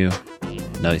knowing you.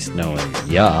 Nice knowing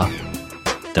ya.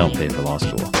 Don't pay for law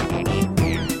school.